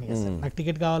ముందే అడిగేవాడిని కదా సార్, నాకు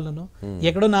టికెట్ కావాలను,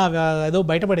 ఎక్కడో నా ఏదో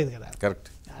బయటపడేది కదా. కరెక్ట్.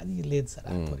 అది లేదు సార్,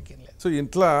 ఆ కోరికేం లేదు. సో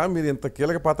ఇంట్లో మీరు ఇంత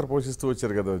కీలక పాత్ర పోషిస్తూ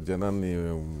వచ్చారు కదా, జనాన్ని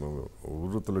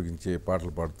ఉర్రూతొలగించే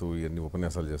పాటలు పాడుతూ ఇవన్నీ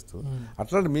ఉపన్యాసాలు చేస్తూ,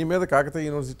 అట్లాంటి మీ మీద కాకతీయ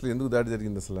యూనివర్సిటీలో ఎందుకు దాడి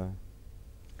జరిగింది అసలు?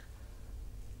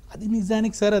 అది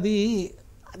నిజానికి సార్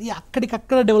అది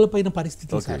అక్కడికక్కడ డెవలప్ అయిన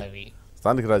పరిస్థితి సార్. అవి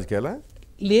స్థానిక రాజకీయాలా?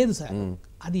 లేదు సార్,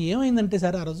 అది ఏమైందంటే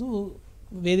సార్, ఆ రోజు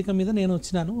వేదిక మీద నేను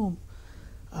వచ్చినాను,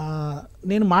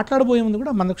 నేను మాట్లాడబోయే ముందు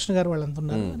కూడా మందకృష్ణ గారు వాళ్ళు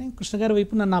అంటున్నారు, నేను కృష్ణ గారి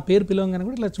వైపు నా పేరు పిలవగానే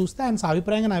కూడా ఇట్లా చూస్తే ఆయన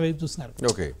అభిప్రాయంగా నా వైపు చూస్తున్నారు,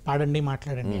 పాడండి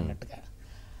మాట్లాడండి అన్నట్టుగా.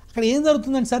 అక్కడ ఏం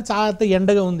జరుగుతుందంటే సార్, చాలా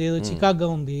ఎండగా ఉంది, ఏదో చికాగ్గా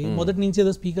ఉంది, మొదటి నుంచి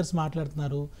ఏదో స్పీకర్స్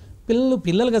మాట్లాడుతున్నారు,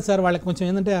 పిల్లలు కదా సార్, వాళ్ళకి కొంచెం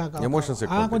ఏంటంటే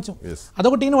కొంచెం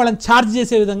అదొకటి వాళ్ళని ఛార్జ్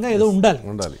చేసే విధంగా ఏదో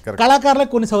ఉండాలి.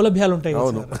 కళాకారులకు కొన్ని సౌలభ్యాలు ఉంటాయి.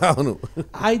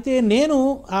 అయితే నేను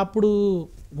అప్పుడు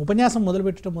ఉపన్యాసం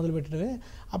మొదలుపెట్టడమే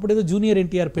అప్పుడు ఏదో జూనియర్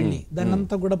ఎన్టీఆర్ పెళ్లి, దాన్ని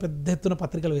అంతా కూడా పెద్ద ఎత్తున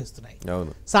పత్రికలు వేస్తున్నాయి.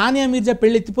 సానియా మీర్జా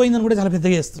పెళ్లి ఎత్తిపోయిందని కూడా చాలా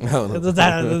పెద్దగా వేస్తున్నాయి.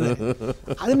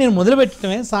 అది నేను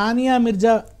మొదలుపెట్టడమే, సానియా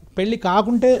మీర్జా పెళ్లి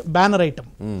కాకుంటే బ్యానర్ ఐటమ్,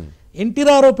 ఎన్టీ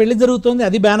రామారావు పెళ్లి జరుగుతోంది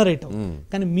అది బ్యానర్ ఐటమ్,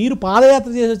 కానీ మీరు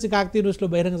పాదయాత్ర చేసి వచ్చి కాకతీయ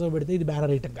యూనివర్సిటీలో బహిరంగ సభ పెడితే ఇది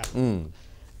బ్యానర్ ఐటమ్ కాదు.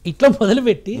 ఇట్లా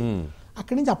మొదలుపెట్టి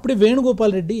అక్కడి నుంచి అప్పుడే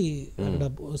వేణుగోపాల్ రెడ్డి అక్కడ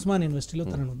ఉస్మాన్ యూనివర్సిటీలో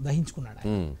తనను దహించుకున్నాడు.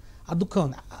 ఆ దుఃఖం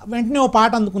ఉంది. వెంటనే ఓ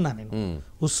పాట అందుకున్నాను నేను,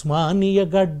 ఉస్మానియ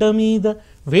గడ్డ మీద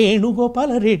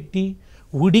వేణుగోపాల రెడ్డి,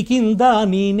 ఉడికిందా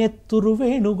నీ నెత్తురు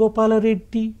వేణుగోపాల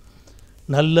రెడ్డి,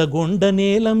 నల్లగొండ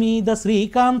నేల మీద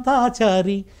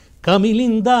శ్రీకాంతాచారి,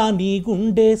 కమిలిందా నీ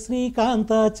గుండె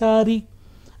శ్రీకాంతాచారి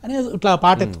అని ఇట్లా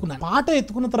పాట ఎత్తుకున్నాను. పాట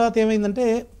ఎత్తుకున్న తర్వాత ఏమైందంటే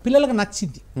పిల్లలకు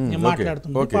నచ్చింది, నేను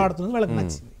మాట్లాడుతుంది పాడుతుంది వాళ్ళకి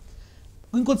నచ్చింది.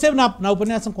 ఇంకొద్దిసేపు నా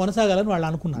ఉపన్యాసం కొనసాగాలని వాళ్ళు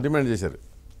అనుకున్నారు, డిమాండ్ చేశారు.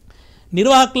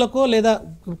 నిర్వాహకులకో లేదా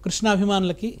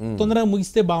కృష్ణాభిమానులకి తొందరగా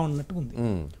ముగిస్తే బాగున్నట్టు ఉంది.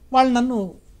 వాళ్ళు నన్ను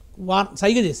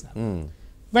సైగ చేసినారు.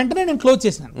 వెంటనే నేను క్లోజ్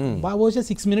చేసినాను. బహుశా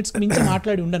 6 minutes మించి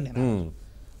మాట్లాడి ఉండను నేను,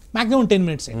 మాక్సిమం 10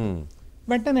 minutes.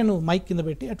 వెంటనే నేను మైక్ కింద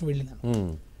పెట్టి అటు వెళ్ళినాను.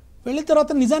 వెళ్ళిన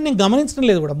తర్వాత నిజాన్ని నేను గమనించడం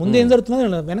లేదు కూడా, ముందు ఏం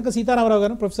జరుగుతుందో వెనక సీతారామరావు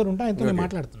గారు ప్రొఫెసర్ ఉంటే ఆయనతో నేను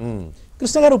మాట్లాడుతున్నాను.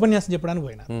 కృష్ణ గారు ఉపన్యాసం చెప్పడానికి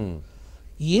పోయినా,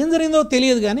 ఏం జరిగిందో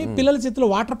తెలియదు కానీ పిల్లల చేతిలో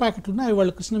వాటర్ ప్యాకెట్లు ఉన్నాయి, అవి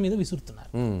వాళ్ళు కృష్ణ మీద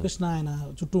విసురుతున్నారు. కృష్ణ ఆయన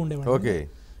చుట్టూ ఉండేవాళ్ళు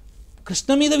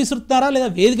కృష్ణ మీద విసురుతున్నారా లేదా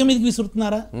వేదిక మీదకి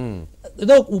విసురుతున్నారా,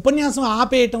 ఏదో ఉపన్యాసం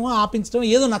ఆపించడం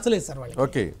ఏదో నచ్చలేదు సార్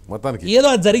వాళ్ళకి. ఏదో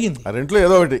అది జరిగింది,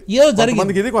 ఏదో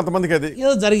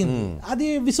జరిగింది, అది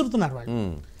విసురుతున్నారు వాళ్ళు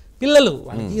పిల్లలు.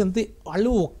 వాళ్ళకి అంతే,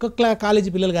 వాళ్ళు ఒక్క కాలేజీ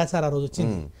పిల్లలు కాదు సార్. ఆ రోజు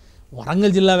వచ్చింది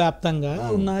వరంగల్ జిల్లా వ్యాప్తంగా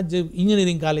ఉన్న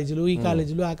ఇంజనీరింగ్ కాలేజీలు, ఈ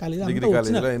కాలేజీలు, ఆ కాలేజీలు అంతా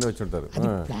వచ్చినారు. అది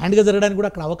ప్లాంట్ గా జరగడానికి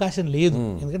కూడా అక్కడ అవకాశం లేదు,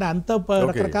 ఎందుకంటే అంత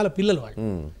రకరకాల పిల్లలు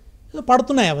వాళ్ళు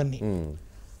పడుతున్నాయి. అవన్నీ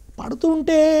పడుతూ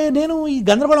ఉంటే నేను ఈ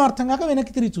గందరగోళం అర్థం కాక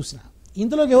వెనక్కి తిరిగి చూసిన.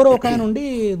 ఇంతలోకి ఎవరో ఒక ఆయన ఉండి,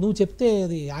 నువ్వు చెప్తే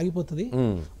అది ఆగిపోతుంది,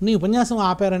 నీ ఉపన్యాసం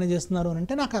ఆపారని చేస్తున్నారు అని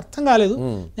అంటే నాకు అర్థం కాలేదు.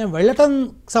 నేను వెళ్ళటం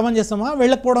సమంజసమా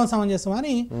వెళ్ళకపోవడం సమంజసమా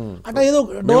అని అట్లా ఏదో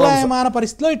డోలాయమాన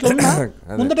పరిస్థితిలో ఇట్లా ఉన్నా,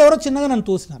 ముందట ఎవరో చిన్నగా నన్ను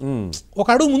తోసినారు, ఒక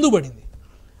అడుగు ముందు పడింది.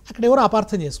 అక్కడ ఎవరో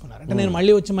అపార్థం చేసుకున్నారు, అంటే నేను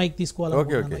మళ్ళీ వచ్చి మైక్ తీసుకోవాలి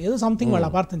ఏదో సంథింగ్ వాళ్ళు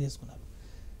అపార్థం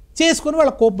చేసుకుని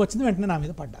వాళ్ళ కోపం వచ్చింది, వెంటనే నా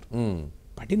మీద పడ్డారు.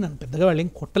 పట్టి నన్ను పెద్దగా వాళ్ళు ఏం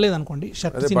కొట్టలేదు అనుకోండి,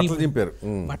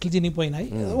 బట్టలు చినిగిపోయినాయి,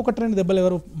 1-2 దెబ్బలు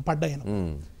ఎవరు పడ్డాయను.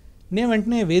 నేను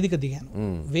వెంటనే వేదిక దిగాను.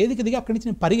 వేదిక దిగి అక్కడి నుంచి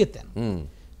నేను పరిగెత్తాను.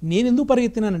 నేను ఎందుకు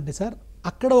పరిగెత్తినానంటే సార్,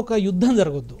 అక్కడ ఒక యుద్ధం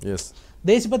జరగొద్దు,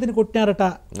 దేశపతిని కొట్టినారట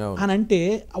అని అంటే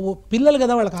పిల్లలు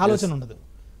కదా, వాళ్ళకి ఆలోచన ఉండదు,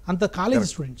 అంత కాలేజ్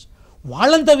స్టూడెంట్స్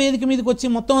వాళ్ళంతా వేదిక మీదకి వచ్చి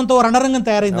మొత్తం అంతా రణరంగం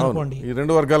తయారైంది అనుకోండి,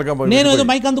 నేను ఏదో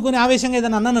మైక్ అందుకుని ఆవేశంగా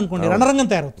ఏదైనా అన్నాను అనుకోండి, రణరంగం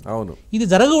తయారవుతుంది. ఇది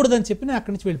జరగకూడదని చెప్పి నేను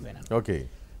అక్కడి నుంచి వెళ్ళిపోయాను.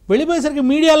 వెళ్ళిపోయేసరికి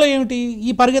మీడియాలో ఏమిటి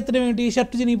ఈ పరిగెత్తడం ఏమిటి,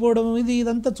 షర్టు చినిగిపోవడం,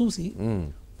 ఇదంతా చూసి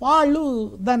వాళ్ళు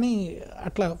దాన్ని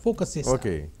అట్లా ఫోకస్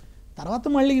చేశారు. తర్వాత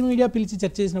మళ్ళీ మీడియా పిలిచి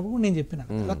చర్చ చేసినప్పుడు నేను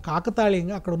చెప్పినాను, అలా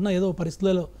కాకతాళీయంగా అక్కడ ఉన్న ఏదో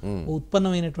పరిస్థితులలో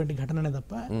ఉత్పన్నమైనటువంటి ఘటననే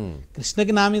తప్ప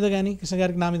కృష్ణకి నా మీద కానీ, కృష్ణ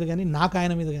గారికి నా మీద కానీ, నాకు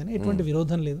ఆయన మీద కానీ ఎటువంటి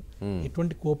విరోధం లేదు,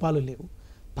 ఎటువంటి కోపాలు లేవు.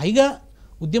 పైగా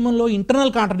ఉద్యమంలో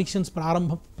ఇంటర్నల్ కాంట్రడిక్షన్స్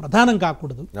ప్రధానం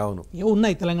కాకూడదు.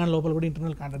 ఉన్నాయి తెలంగాణ లోపల కూడా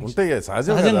ఇంటర్నల్ కాంట్రడిక్షన్స్,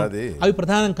 అవి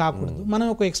ప్రధానం కాకూడదు. మనం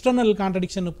ఒక ఎక్స్టర్నల్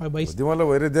కాంట్రడిక్షన్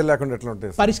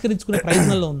పరిష్కరించుకునే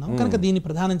ప్రయత్నంలో ఉన్నాం కనుక దీన్ని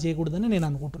ప్రధానం చేయకూడదని నేను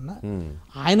అనుకుంటున్నా.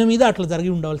 ఆయన మీద అట్లా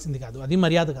జరిగి ఉండవలసింది కాదు, అది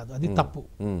మర్యాద కాదు, అది తప్పు.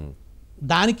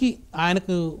 దానికి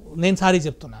ఆయనకు నేను సారీ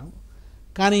చెప్తున్నాను,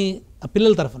 కానీ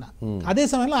పిల్లల తరఫున. అదే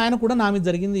సమయంలో ఆయన కూడా నా మీద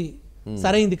జరిగింది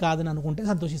సరైంది కాదని అనుకుంటే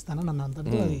సంతోషిస్తాను. నన్ను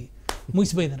అంతటితో అది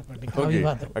ముగిసిపోయింది అనుకోండి,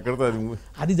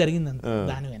 అది జరిగిందంత.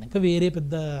 దాని వెనక వేరే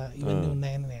పెద్ద ఇవన్నీ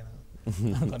ఉన్నాయని నేను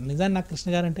అనుకోను. నిజాన్ని నాకు కృష్ణ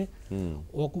గారు అంటే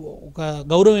ఒక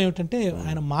గౌరవం ఏమిటంటే,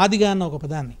 ఆయన మాదిగా అన్న ఒక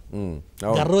పదాన్ని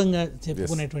గర్వంగా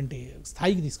చెప్పుకునేటువంటి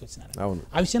స్థాయికి తీసుకొచ్చినారు.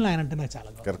 ఆ విషయంలో ఆయన అంటే నాకు చాలా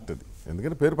గౌరవం.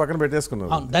 ఎందుకంటే పేరు పక్కన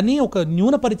పెట్టేసుకున్నాను, దాన్ని ఒక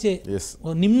న్యూనపరిచే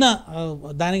నిమ్న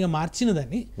దానిగా మార్చిన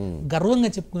దాన్ని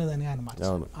గర్వంగా చెప్పుకునేదాన్ని ఆయన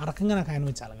మార్చారు. ఆ రకంగా నాకు ఆయన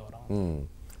మీద చాలా గౌరవం.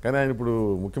 కానీ ఆయన ఇప్పుడు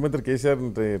ముఖ్యమంత్రి కేసీఆర్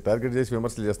టార్గెట్ చేసి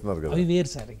విమర్శలు చేస్తున్నారు కదా. అవి వేరు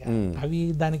సార్, ఇక అవి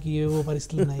దానికి ఏవో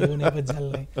పరిస్థితులు ఉన్నాయి, ఏవో నేపథ్యాలు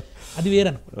ఉన్నాయి, అది వేరు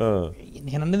అనుకో.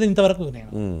 నేను అన్నది ఇంతవరకు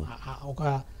నేను ఒక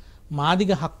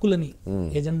మాదిగ హక్కులని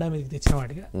ఎజెండా మీదకి తెచ్చిన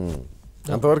వాడిగా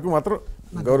అంతవరకు మాత్రం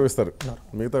గౌరవిస్తారు.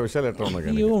 మిగతా విషయాలు ఎట్లా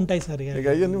ఉన్నాయి ఏవో ఉంటాయి సార్, ఇక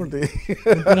అవన్నీ ఉంటాయి,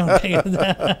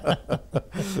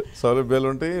 సౌలభ్యాలు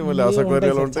ఉంటాయి, మళ్ళీ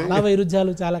అసౌకర్యాలు ఉంటాయి, చాలా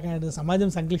వైరుధ్యాలు, చాలా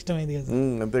సమాజం సంక్లిష్టమైంది కదా,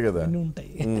 అంతే కదా, అన్నీ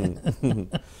ఉంటాయి.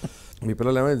 మీ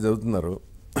పిల్లలు ఏమైనా చదువుతున్నారు,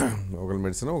 ఒకళ్ళు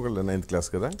మెడిసిన్, ఒకళ్ళు 9th క్లాస్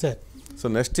కదా. సో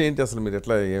నెక్స్ట్ ఏంటి అసలు మీరు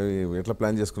ఎట్లా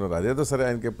ప్లాన్ చేసుకున్నారు? అదేదో సరే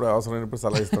ఆయనకి ఎప్పుడు అవసరమైనప్పుడు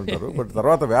సలహా ఇస్తుంటారు, బట్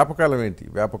తర్వాత వ్యాపకాలం ఏంటి?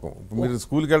 వ్యాపకం మీరు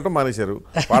స్కూల్కి వెళ్ళడం మానేశారు,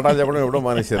 పాఠాలు చెప్పడం ఎప్పుడో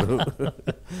మానేశారు,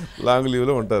 లాంగ్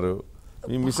లీవ్లో ఉంటారు.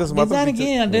 మీ మిస్సెస్ నిజానికి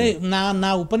అంటే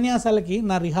నా ఉపన్యాసాలకి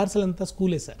నా రిహార్సల్ అంతా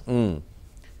స్కూలే సార్.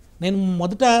 నేను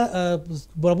మొదట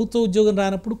ప్రభుత్వ ఉద్యోగం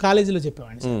రానప్పుడు కాలేజీలో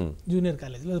చెప్పేవాడిని, జూనియర్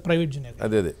కాలేజీలో, ప్రైవేట్ జూనియర్.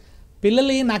 అదే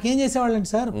పిల్లలు నాకేం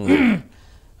చేసేవాళ్ళంటే సార్,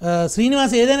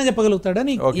 శ్రీనివాస్ ఏదైనా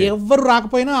చెప్పగలుగుతాడని, ఎవరు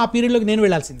రాకపోయినా ఆ పీరియడ్లోకి నేను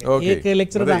వెళ్ళాల్సిందే, ఏ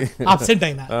లెక్చరర్ అబ్సెంట్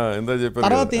అయినా.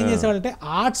 తర్వాత ఏం చేసేవాళ్ళంటే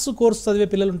ఆర్ట్స్ కోర్స్ చదివే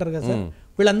పిల్లలు ఉంటారు కదా సార్,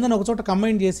 వీళ్ళందరినీ ఒక చోట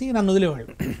కంబైన్ చేసి నన్ను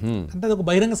వదిలేవాళ్ళు. అంటే అది ఒక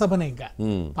బహిరంగ సభనే, ఇంకా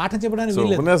పాఠం చెప్పడానికి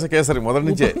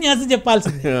ఉపన్యాసం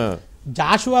చెప్పాల్సిందే.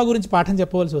 జాషువా గురించి పాఠం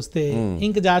చెప్పవలసి వస్తే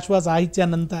ఇంకా జాషువా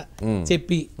సాహిత్యాన్నంతా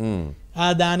చెప్పి,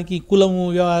 దానికి కులము,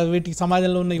 వీటికి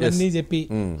సమాజంలో ఉన్న ఇవన్నీ చెప్పి,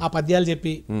 ఆ పద్యాలు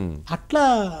చెప్పి, అట్లా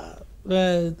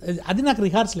అది నాకు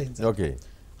రిహార్సల్ అయింది.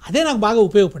 అదే నాకు బాగా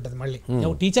ఉపయోగపడ్డది. మళ్ళీ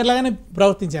టీచర్ లాగానే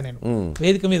ప్రవర్తించాను నేను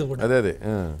వేదిక మీద కూడా.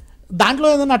 దాంట్లో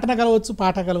ఏదో నటన కలవచ్చు,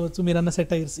 పాట కలవచ్చు, మీరన్న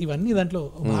సెటైర్స్, ఇవన్నీ దాంట్లో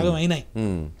భాగం అయినాయి.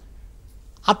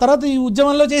 ఆ తర్వాత ఈ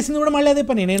ఉద్యమంలో చేసింది కూడా మళ్ళీ అదే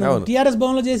పని. నేను టీఆర్ఎస్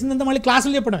భవన్లో చేసిందంతా మళ్ళీ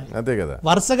క్లాసులు చెప్పడమే,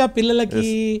 వరుసగా పిల్లలకి,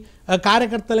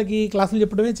 కార్యకర్తలకి క్లాసులు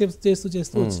చెప్పడమే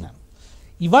చేస్తూ వచ్చినాను.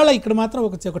 ఇవాళ ఇక్కడ మాత్రం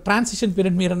ఒక ట్రాన్సిషన్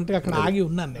పీరియడ్ మీరు అన్నట్టు అక్కడ ఆగి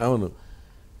ఉన్నాను. అవును,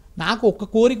 నాకు ఒక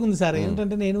కోరిక ఉంది సార్,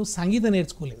 ఏంటంటే నేను సంగీతం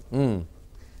నేర్చుకోలేదు.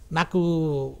 నాకు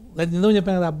నిజం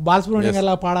చెప్పాను కదా, బాలసుబ్రహ్మణ్యం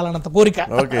గారిలా పాడాలన్నంత కోరిక,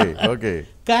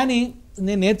 కానీ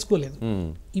నేను నేర్చుకోలేదు.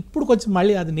 ఇప్పుడు కొంచెం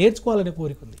మళ్ళీ అది నేర్చుకోవాలనే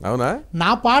కోరిక ఉంది. నా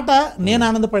పాట నేను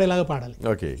ఆనందపడేలాగా పాడాలి,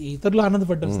 ఇతరులు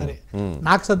ఆనందపడ్డం సరే,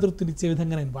 నాకు సంతృప్తినిచ్చే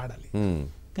విధంగా నేను పాడాలి.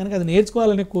 కనుక అది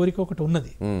నేర్చుకోవాలనే కోరిక ఒకటి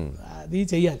ఉన్నది, అది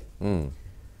చెయ్యాలి.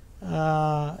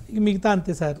 మిగతా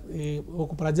అంతే సార్,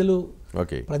 ఒక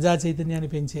ప్రజా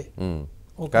చైతన్యాన్ని పెంచే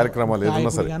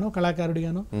కార్యక్రమాలు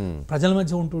కళాకారుడిగాను ప్రజల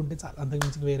మధ్య ఉంటే చాలా,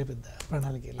 అంతకుమించి వేరే పెద్ద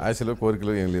ప్రణాళిక ఆశలు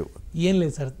కోరికలు ఏం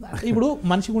లేదు సార్. ఇప్పుడు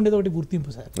మనిషికి ఉండేది ఒకటి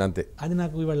గుర్తింపు సార్, అంతే. అది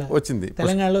నాకు ఇవాళ వచ్చింది,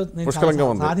 తెలంగాణలో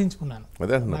సాధించుకున్నాను,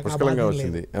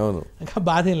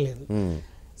 బాధ ఏం లేదు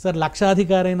సార్.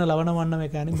 లక్షాధికారైన లవణమన్నమే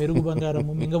కానీ మెరుగు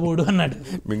బంగారము మింగబోడు అన్నాడు,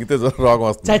 మింగితే రోగం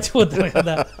వస్తుంది, చచ్చిపోతారు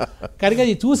కదా. కనుక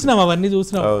చూసినాం, అవన్నీ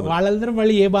చూసినాం. వాళ్ళందరూ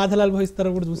మళ్ళీ ఏ బాధలు అనుభవిస్తారో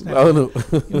కూడా చూసినాం.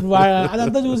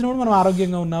 అదంతా చూసినప్పుడు మనం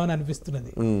ఆరోగ్యంగా ఉన్నామని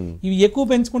అనిపిస్తున్నది. ఇవి ఎక్కువ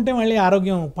పెంచుకుంటే మళ్ళీ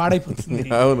ఆరోగ్యం పాడైపోతుంది,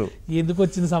 ఎందుకు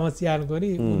వచ్చిన సమస్య అనుకొని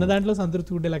ఉన్న దాంట్లో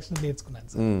సంతృప్తి ఉండే లక్షణం నేర్చుకున్నాను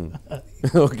సార్.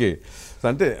 ఓకే,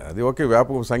 అంటే అది ఓకే,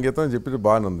 వ్యాపక సంగీతం అని చెప్పి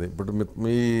బాగానే ఉంది. ఇప్పుడు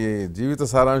మీ జీవిత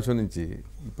సారాంశం నుంచి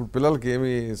ఇప్పుడు పిల్లలకి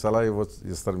ఏమి సలహా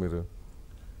ఇస్తారు మీరు?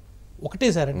 ఒకటే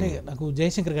సార్, అంటే నాకు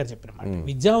జయశంకర్ గారు చెప్పిన మాట,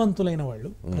 విద్యావంతులైన వాళ్ళు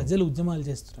ప్రజలు ఉద్యమాలు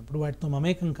చేస్తున్నప్పుడు వాటితో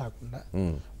మమేకం కాకుండా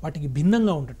వాటికి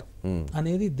భిన్నంగా ఉండటం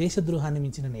అనేది దేశద్రోహాన్ని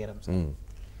మించిన నేరం సార్.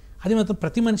 అది మాత్రం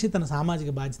ప్రతి మనిషి తన సామాజిక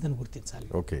బాధ్యతను గుర్తించాలి.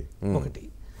 ఒకటి,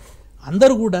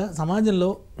 అందరూ కూడా సమాజంలో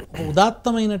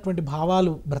ఉదాత్తమైనటువంటి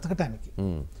భావాలు బ్రతకటానికి,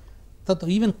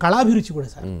 ఈవెన్ కళాభిరుచి కూడా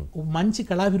సార్, మంచి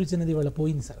కళాభిరుచి అనేది వాళ్ళ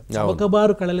పోయింది సార్.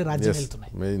 చౌకబారు కళలే రాజ్యం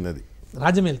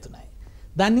వెళ్తున్నాయి.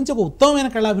 దాని నుంచి ఒక ఉత్తమమైన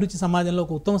కళాభిరుచి సమాజంలో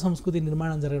ఒక ఉత్తమ సంస్కృతి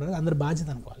నిర్మాణం జరగడం అందరి బాధ్యత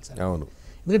అనుకోవాలి సార్.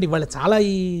 ఎందుకంటే ఇవాళ చాలా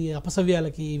ఈ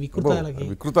అపసవ్యాలకి, వికృతాలకి,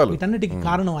 వీటన్నిటికి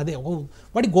కారణం అదే.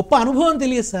 వాడి గొప్ప అనుభవం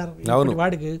తెలియదు సార్,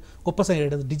 వాడికి గొప్ప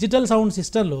డిజిటల్ సౌండ్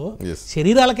సిస్టంలో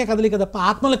శరీరాలకే కదలిక తప్ప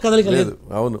ఆత్మలకు కదలిక లేదు.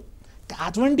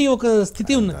 అటువంటి ఒక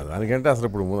స్థితి ఉన్నది. దానికంటే అసలు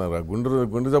ఇప్పుడు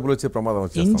గుండె జబ్బులు వచ్చే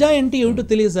ప్రమాదం. ఎంజాయ్ అంటే ఏమిటో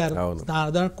తెలియదు సార్.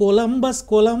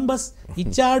 కొలంబస్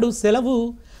ఇచ్చాడు సెలవు,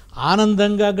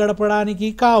 ఆనందంగా గడపడానికి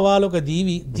కావాలొక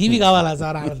దీవి కావాలా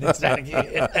సార్ ఆనందించడానికి?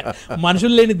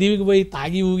 మనుషులు లేని దీవికి పోయి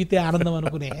తాగి ఊగితే ఆనందం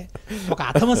అనుకునే ఒక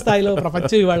అథమ స్థాయిలో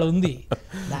ప్రపంచం ఇవాళ ఉంది.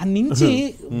 దాని నుంచి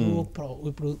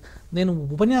ఇప్పుడు నేను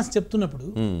ఉపన్యాసం చెప్తున్నప్పుడు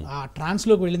ఆ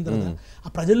ట్రాన్స్లోకి వెళ్ళిన తర్వాత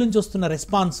ఆ ప్రజల నుంచి వస్తున్న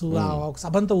రెస్పాన్స్, ఆ ఒక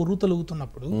సభంతా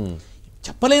ఉర్రూతలుగుతున్నప్పుడు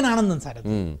చెప్పలేని ఆనందం సార్.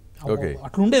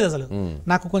 అట్లా ఉండేది అసలు.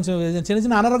 నాకు కొంచెం చిన్న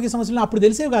చిన్న అనారోగ్య సమస్యలు అప్పుడు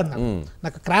తెలిసేవి కాదు.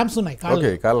 నాకు క్రాంప్స్ ఉన్నాయి,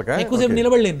 ఎక్కువసేపు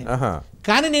నిలబడలేను.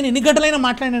 కానీ నేను ఎన్ని గంటలైనా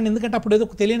మాట్లాడినాను, ఎందుకంటే అప్పుడు ఏదో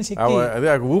తెలియని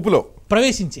శక్తి ఊపులో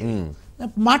ప్రవేశించి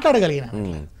మాట్లాడగలిగిన.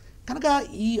 కనుక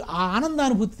ఈ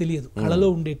ఆనందానుభూతి తెలియదు కళలో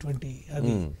ఉండేటువంటి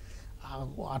అది.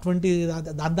 అటువంటి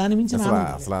దాని మించి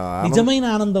నిజమైన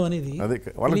ఆనందం అనేది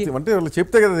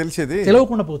చెప్తే కదా తెలిసేది,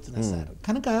 తెలియకుండా పోతుంది సార్.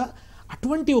 కనుక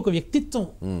అటువంటి ఒక వ్యక్తిత్వం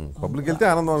పబ్లిక్ వెళ్తే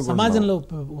ఆనందం అనుకుంటున్నాం. సమాజంలో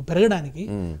పెరగడానికి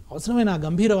అవసరమైన ఆ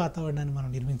గంభీర వాతావరణాన్ని మనం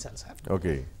నిర్మించాలి సార్.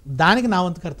 ఓకే, దానికి నా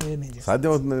వంతు కర్తవ్యం నేను చేస్తాను.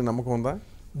 సాధ్యమవుతుందని నమ్మకం ఉందా?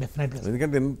 డెఫినెట్గా.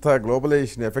 ఎందుకంటే ఇంత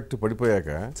గ్లోబలైజేషన్ ఎఫెక్ట్ పడిపోయాక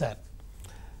సార్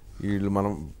వీళ్ళు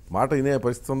మనం మాట వినే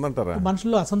పరిస్థితి ఉందంటారా?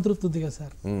 మనుషుల్లో అసంతృప్తి ఉంది కదా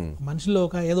సార్, మనుషుల్లో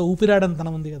ఒక ఏదో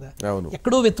ఊపిరాడనితనం ఉంది కదా, అవును.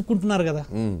 ఎక్కడో వెతుక్కుంటున్నారు కదా,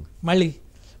 మళ్ళీ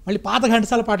మళ్ళీ పాత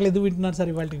ఘంటసాల పాటలు ఎందుకు వింటున్నారు సార్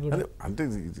ఇవాళకి కూడా? అంటే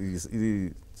ఇది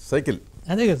సైకిల్,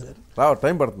 అదే కదా సార్,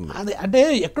 టైం పడుతుంది. అదే అంటే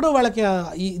ఎక్కడో వాళ్ళకి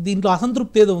దీంట్లో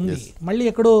అసంతృప్తి ఏదో ఉంది, మళ్ళీ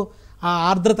ఎక్కడో ఆ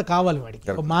ఆర్ద్రత కావాలి వాడికి,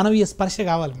 ఒక మానవీయ స్పర్శ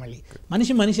కావాలి. మళ్ళీ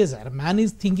మనిషే sir, man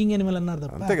is thinking Animal అన్నారు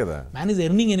తప్ప అంతే కదా, మ్యాన్ ఈజ్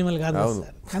ఎర్నింగ్ ఎనిమల్ కాదు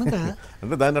సార్. కనుక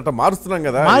అంటే దాన్ని అట్లా మారుస్తున్నాం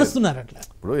కదా, మారుస్తున్నారు అట్లా.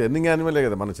 ఇప్పుడు ఎర్నింగ్ యానిమలే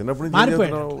కదా, మనం చిన్నప్పటి నుంచి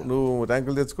నువ్వు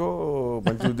ర్యాంకులు తెచ్చుకో,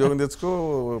 మంచి ఉద్యోగం తెచ్చుకో.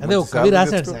 అదే ఒక కవి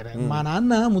రాశాడు సార్, మా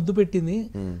నాన్న ముద్దు పెట్టింది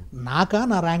నాకా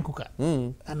నా ర్యాంకుకా,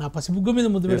 నా పసిబుగ్గ మీద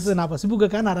ముద్దు పెడితే నా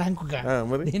పసిబుగ్గకా నా ర్యాంకుకా,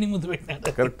 దేని ముద్దు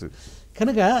పెట్టినాడు. కరెక్ట్.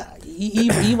 కనుక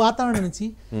ఈ వాతావరణం నుంచి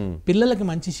పిల్లలకి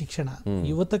మంచి శిక్షణ,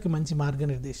 యువతకి మంచి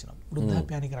మార్గనిర్దేశనం,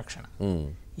 వృద్ధాప్యానికి రక్షణ,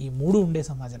 ఈ మూడు ఉండే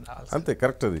సమాజం రావాలి. అంతే,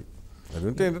 కరెక్ట్. అది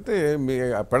ఉంటే ఏంటంటే మీ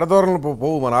పెడదోరలు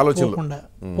పోవు, మన ఆలోచన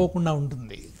పోకుండా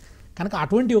ఉంటుంది. కనుక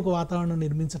అటువంటి ఒక వాతావరణం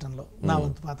నిర్మించడంలో నా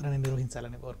వంతు పాత్రని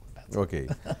నిర్వహించాలని కోరుకుంటాను. ఓకే,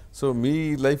 సో మీ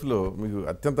లైఫ్లో మీకు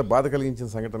అత్యంత బాధ కలిగించిన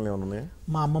సంఘటనలు ఏమైనా ఉన్నాయా?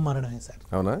 మా అమ్మ మరణమే సార్.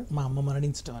 అవునా? మా అమ్మ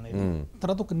మరణించడం అనేది,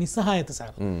 తర్వాత ఒక నిస్సహాయత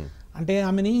సార్. అంటే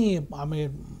ఆమె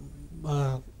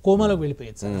కోమాలోకి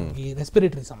వెళ్ళిపోయేది సార్, ఈ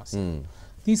రెస్పిరేటరీ సమస్య.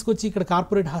 తీసుకొచ్చి ఇక్కడ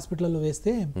కార్పొరేట్ హాస్పిటల్లో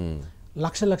వేస్తే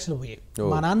లక్షలు పోయేవి.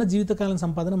 మా నాన్న జీవితకాలం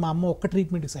సంపాదన మా అమ్మ ఒక్క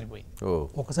ట్రీట్మెంట్కి సరిపోయింది,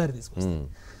 ఒకసారి తీసుకొస్తే.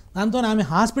 దాంతో ఆమె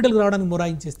హాస్పిటల్కి రావడానికి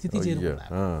మొరాయించే స్థితి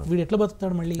చేరుకున్నారు. వీడు ఎట్లా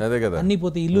బతుకుతాడు, మళ్ళీ అన్ని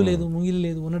పోతే, ఇల్లు లేదు, ముంగిల్లు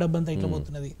లేదు, ఉన్న డబ్బంతా ఇట్లా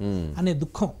పోతున్నది అనే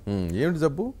దుఃఖం. ఏమిటి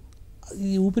జబ్బు?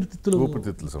 ఈ ఊపిరితిత్తులు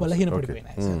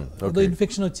బలహీనపడిపోయినాయి, ఏదో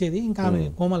ఇన్ఫెక్షన్ వచ్చేది, ఇంకా ఆమె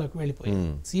కోమాలోకి వెళ్ళిపోయింది.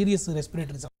 సీరియస్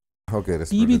రెస్పిరేటరీ సమస్య.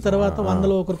 టీబీ తర్వాత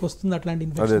 100లో ఒకరికి వస్తుంది అట్లాంటి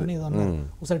ఇన్ఫెక్షన్ ఏదో అన్నారు.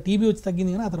 ఒకసారి టీబీ వచ్చి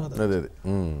తగ్గింది, కానీ ఆ తర్వాత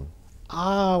ఆ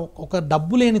ఒక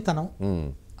డబ్బు లేనితనం,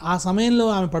 ఆ సమయంలో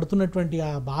ఆమె పడుతున్నటువంటి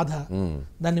ఆ బాధ,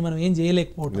 దాన్ని మనం ఏం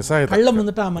చేయలేకపోవడం, కళ్ళ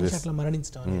ముందట ఆ మనిషి అట్లా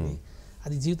మరణించడం అనేది,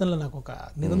 అది జీవితంలో నాకు ఒక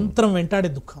నిరంతరం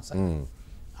వెంటాడే దుఃఖం సార్.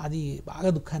 అది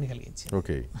బాగా దుఃఖాన్ని కలిగించింది.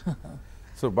 ఓకే,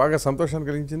 సో బాగా సంతోషాన్ని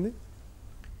కలిగించింది.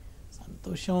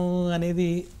 సంతోషం అనేది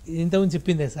ఇంతకుముందు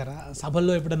చెప్పిందే సార్,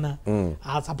 సభల్లో ఎప్పుడన్నా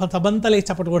ఆ సభంతా లేచి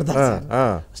చప్పట్లు కొడతారు సార్,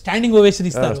 స్టాండింగ్ ఓవేషన్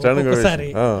ఇస్తారు ఒక్కొక్కసారి.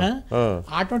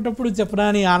 అటువంటిప్పుడు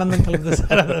చెప్పడానికి ఆనందం కలుగుతుంది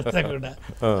సార్, అదంతా కూడా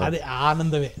అదే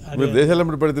ఆనందమే. దేశాల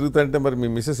పడి తిరుగుతుంటే మరి మీ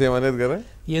మిస్సెస్ ఏమనేది కదా?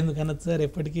 ఎందుకన్నది సార్,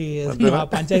 ఎప్పటికీ ఆ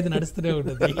పంచాయతీ నడుస్తూనే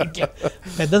ఉంటుంది.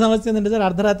 పెద్ద సమస్య ఏంటంటే సార్,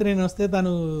 అర్ధరాత్రి నేను వస్తే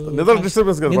తను నిద్ర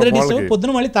డిస్టర్బ్,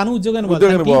 పొద్దున మళ్ళీ తను ఉద్యోగానికి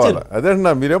పోవాలి. అదే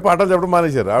మీరేం పాఠాలు చెప్పడం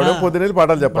మానేశారు, ఆవిడ పొద్దున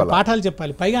పాఠాలు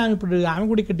చెప్పాలి. పైగా ఆమె ఇప్పుడు ఆమె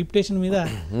కూడా ఇక్కడ డిప్యుటేషన్ మీద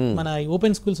మన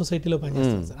ఓపెన్ స్కూల్ సొసైటీలో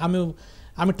పనిచేస్తుంది సార్.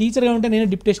 ఆమె టీచర్గా ఉంటే నేను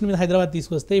డిప్యుటేషన్ మీద హైదరాబాద్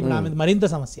తీసుకొస్తే ఇప్పుడు ఆమె మరింత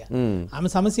సమస్య. ఆమె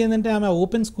సమస్య ఏంటంటే ఆమె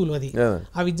ఓపెన్ స్కూల్, అది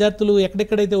ఆ విద్యార్థులు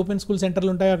ఎక్కడెక్కడైతే ఓపెన్ స్కూల్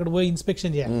సెంటర్లు ఉంటాయో అక్కడ పోయి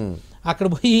ఇన్స్పెక్షన్ చేయాలి, అక్కడ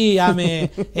పోయి ఆమె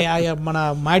మన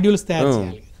మాడ్యూల్స్ తయారు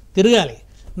చేయాలి, తిరగాలి.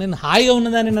 నేను హాయిగా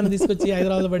ఉన్నదాన్ని నన్ను తీసుకొచ్చి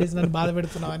హైదరాబాద్ పడేసి నన్ను బాధ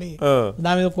పెడుతున్నామని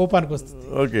నా మీద కోపానికి వస్తుంది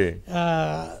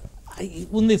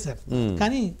ఉంది సార్.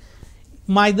 కానీ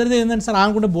మా ఇద్దరిది ఏంటంటే సార్,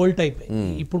 ఆమె కూడా బోల్ట్ అయిపోయి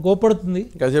ఇప్పుడు కోపడుతుంది,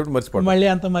 మళ్ళీ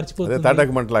అంత మర్చిపోతుంది,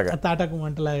 తాటాకు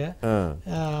మంటలాగా.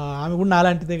 ఆమె కూడా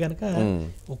నాలాంటిదే కనుక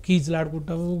కీజులు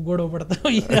ఆడుకుంటావు, గొడవ పడతావు,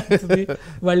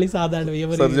 మళ్ళీ సాధారణ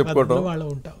ఎవరి వాళ్ళు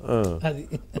ఉంటావు. అది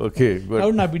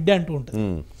కాబట్టి నా బిడ్డ అంటూ ఉంటుంది,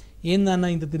 ఏందన్నా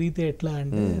ఇంత తిరిగితే ఎట్లా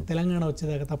అంటే, తెలంగాణ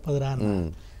వచ్చేదాకా తప్పదురా అన్న.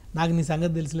 నాకు నీ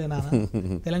సంగతి తెలుసులే నాన్న,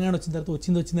 తెలంగాణ వచ్చిన తర్వాత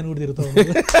వచ్చిందని కూడా తిరుగుతావు.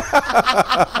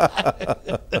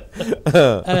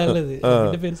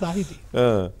 పేరు సాహితి,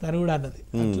 తను కూడా అన్నది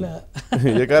అట్లా.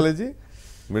 ఏ కాలేజీ?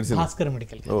 భాస్కర్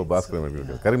మెడికల్.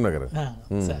 కరీంనగర్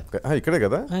ఇక్కడే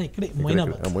కదా? ఇక్కడే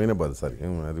మొయినాబాద్. సారీ,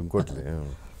 అది ఇంకోటి.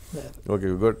 Okay,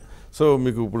 good. సో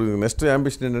మీకు ఇప్పుడు నెక్స్ట్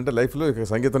అంబిషన్ ఏంటంటే లైఫ్లో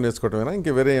సంగీతం నేర్చుకోవటమేనా,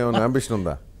 ఇంకా వేరే ఏమైనా అంబిషన్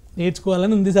ఉందా?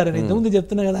 నేర్చుకోవాలని ఉంది సార్. ఇంతకుముందు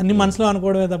చెప్తున్నా కదా, అన్ని మనసులో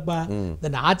అనుకోవడమే తప్ప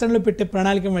దాన్ని ఆచరణలో పెట్టే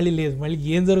ప్రణాళిక మళ్ళీ లేదు. మళ్ళీ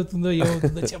ఏం జరుగుతుందో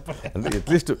ఏమవుతుందో చెప్పండి.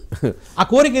 అట్లీస్ట్ ఆ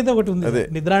కోరిక అయితే ఒకటి ఉంది,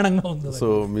 నిద్రాణంగా ఉంది. సో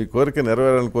మీ కోరిక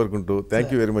నెరవేరాలని కోరుకుంటూ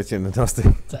థ్యాంక్ యూ వెరీ మచ్ అండి. నమస్తే.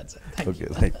 ఓకే.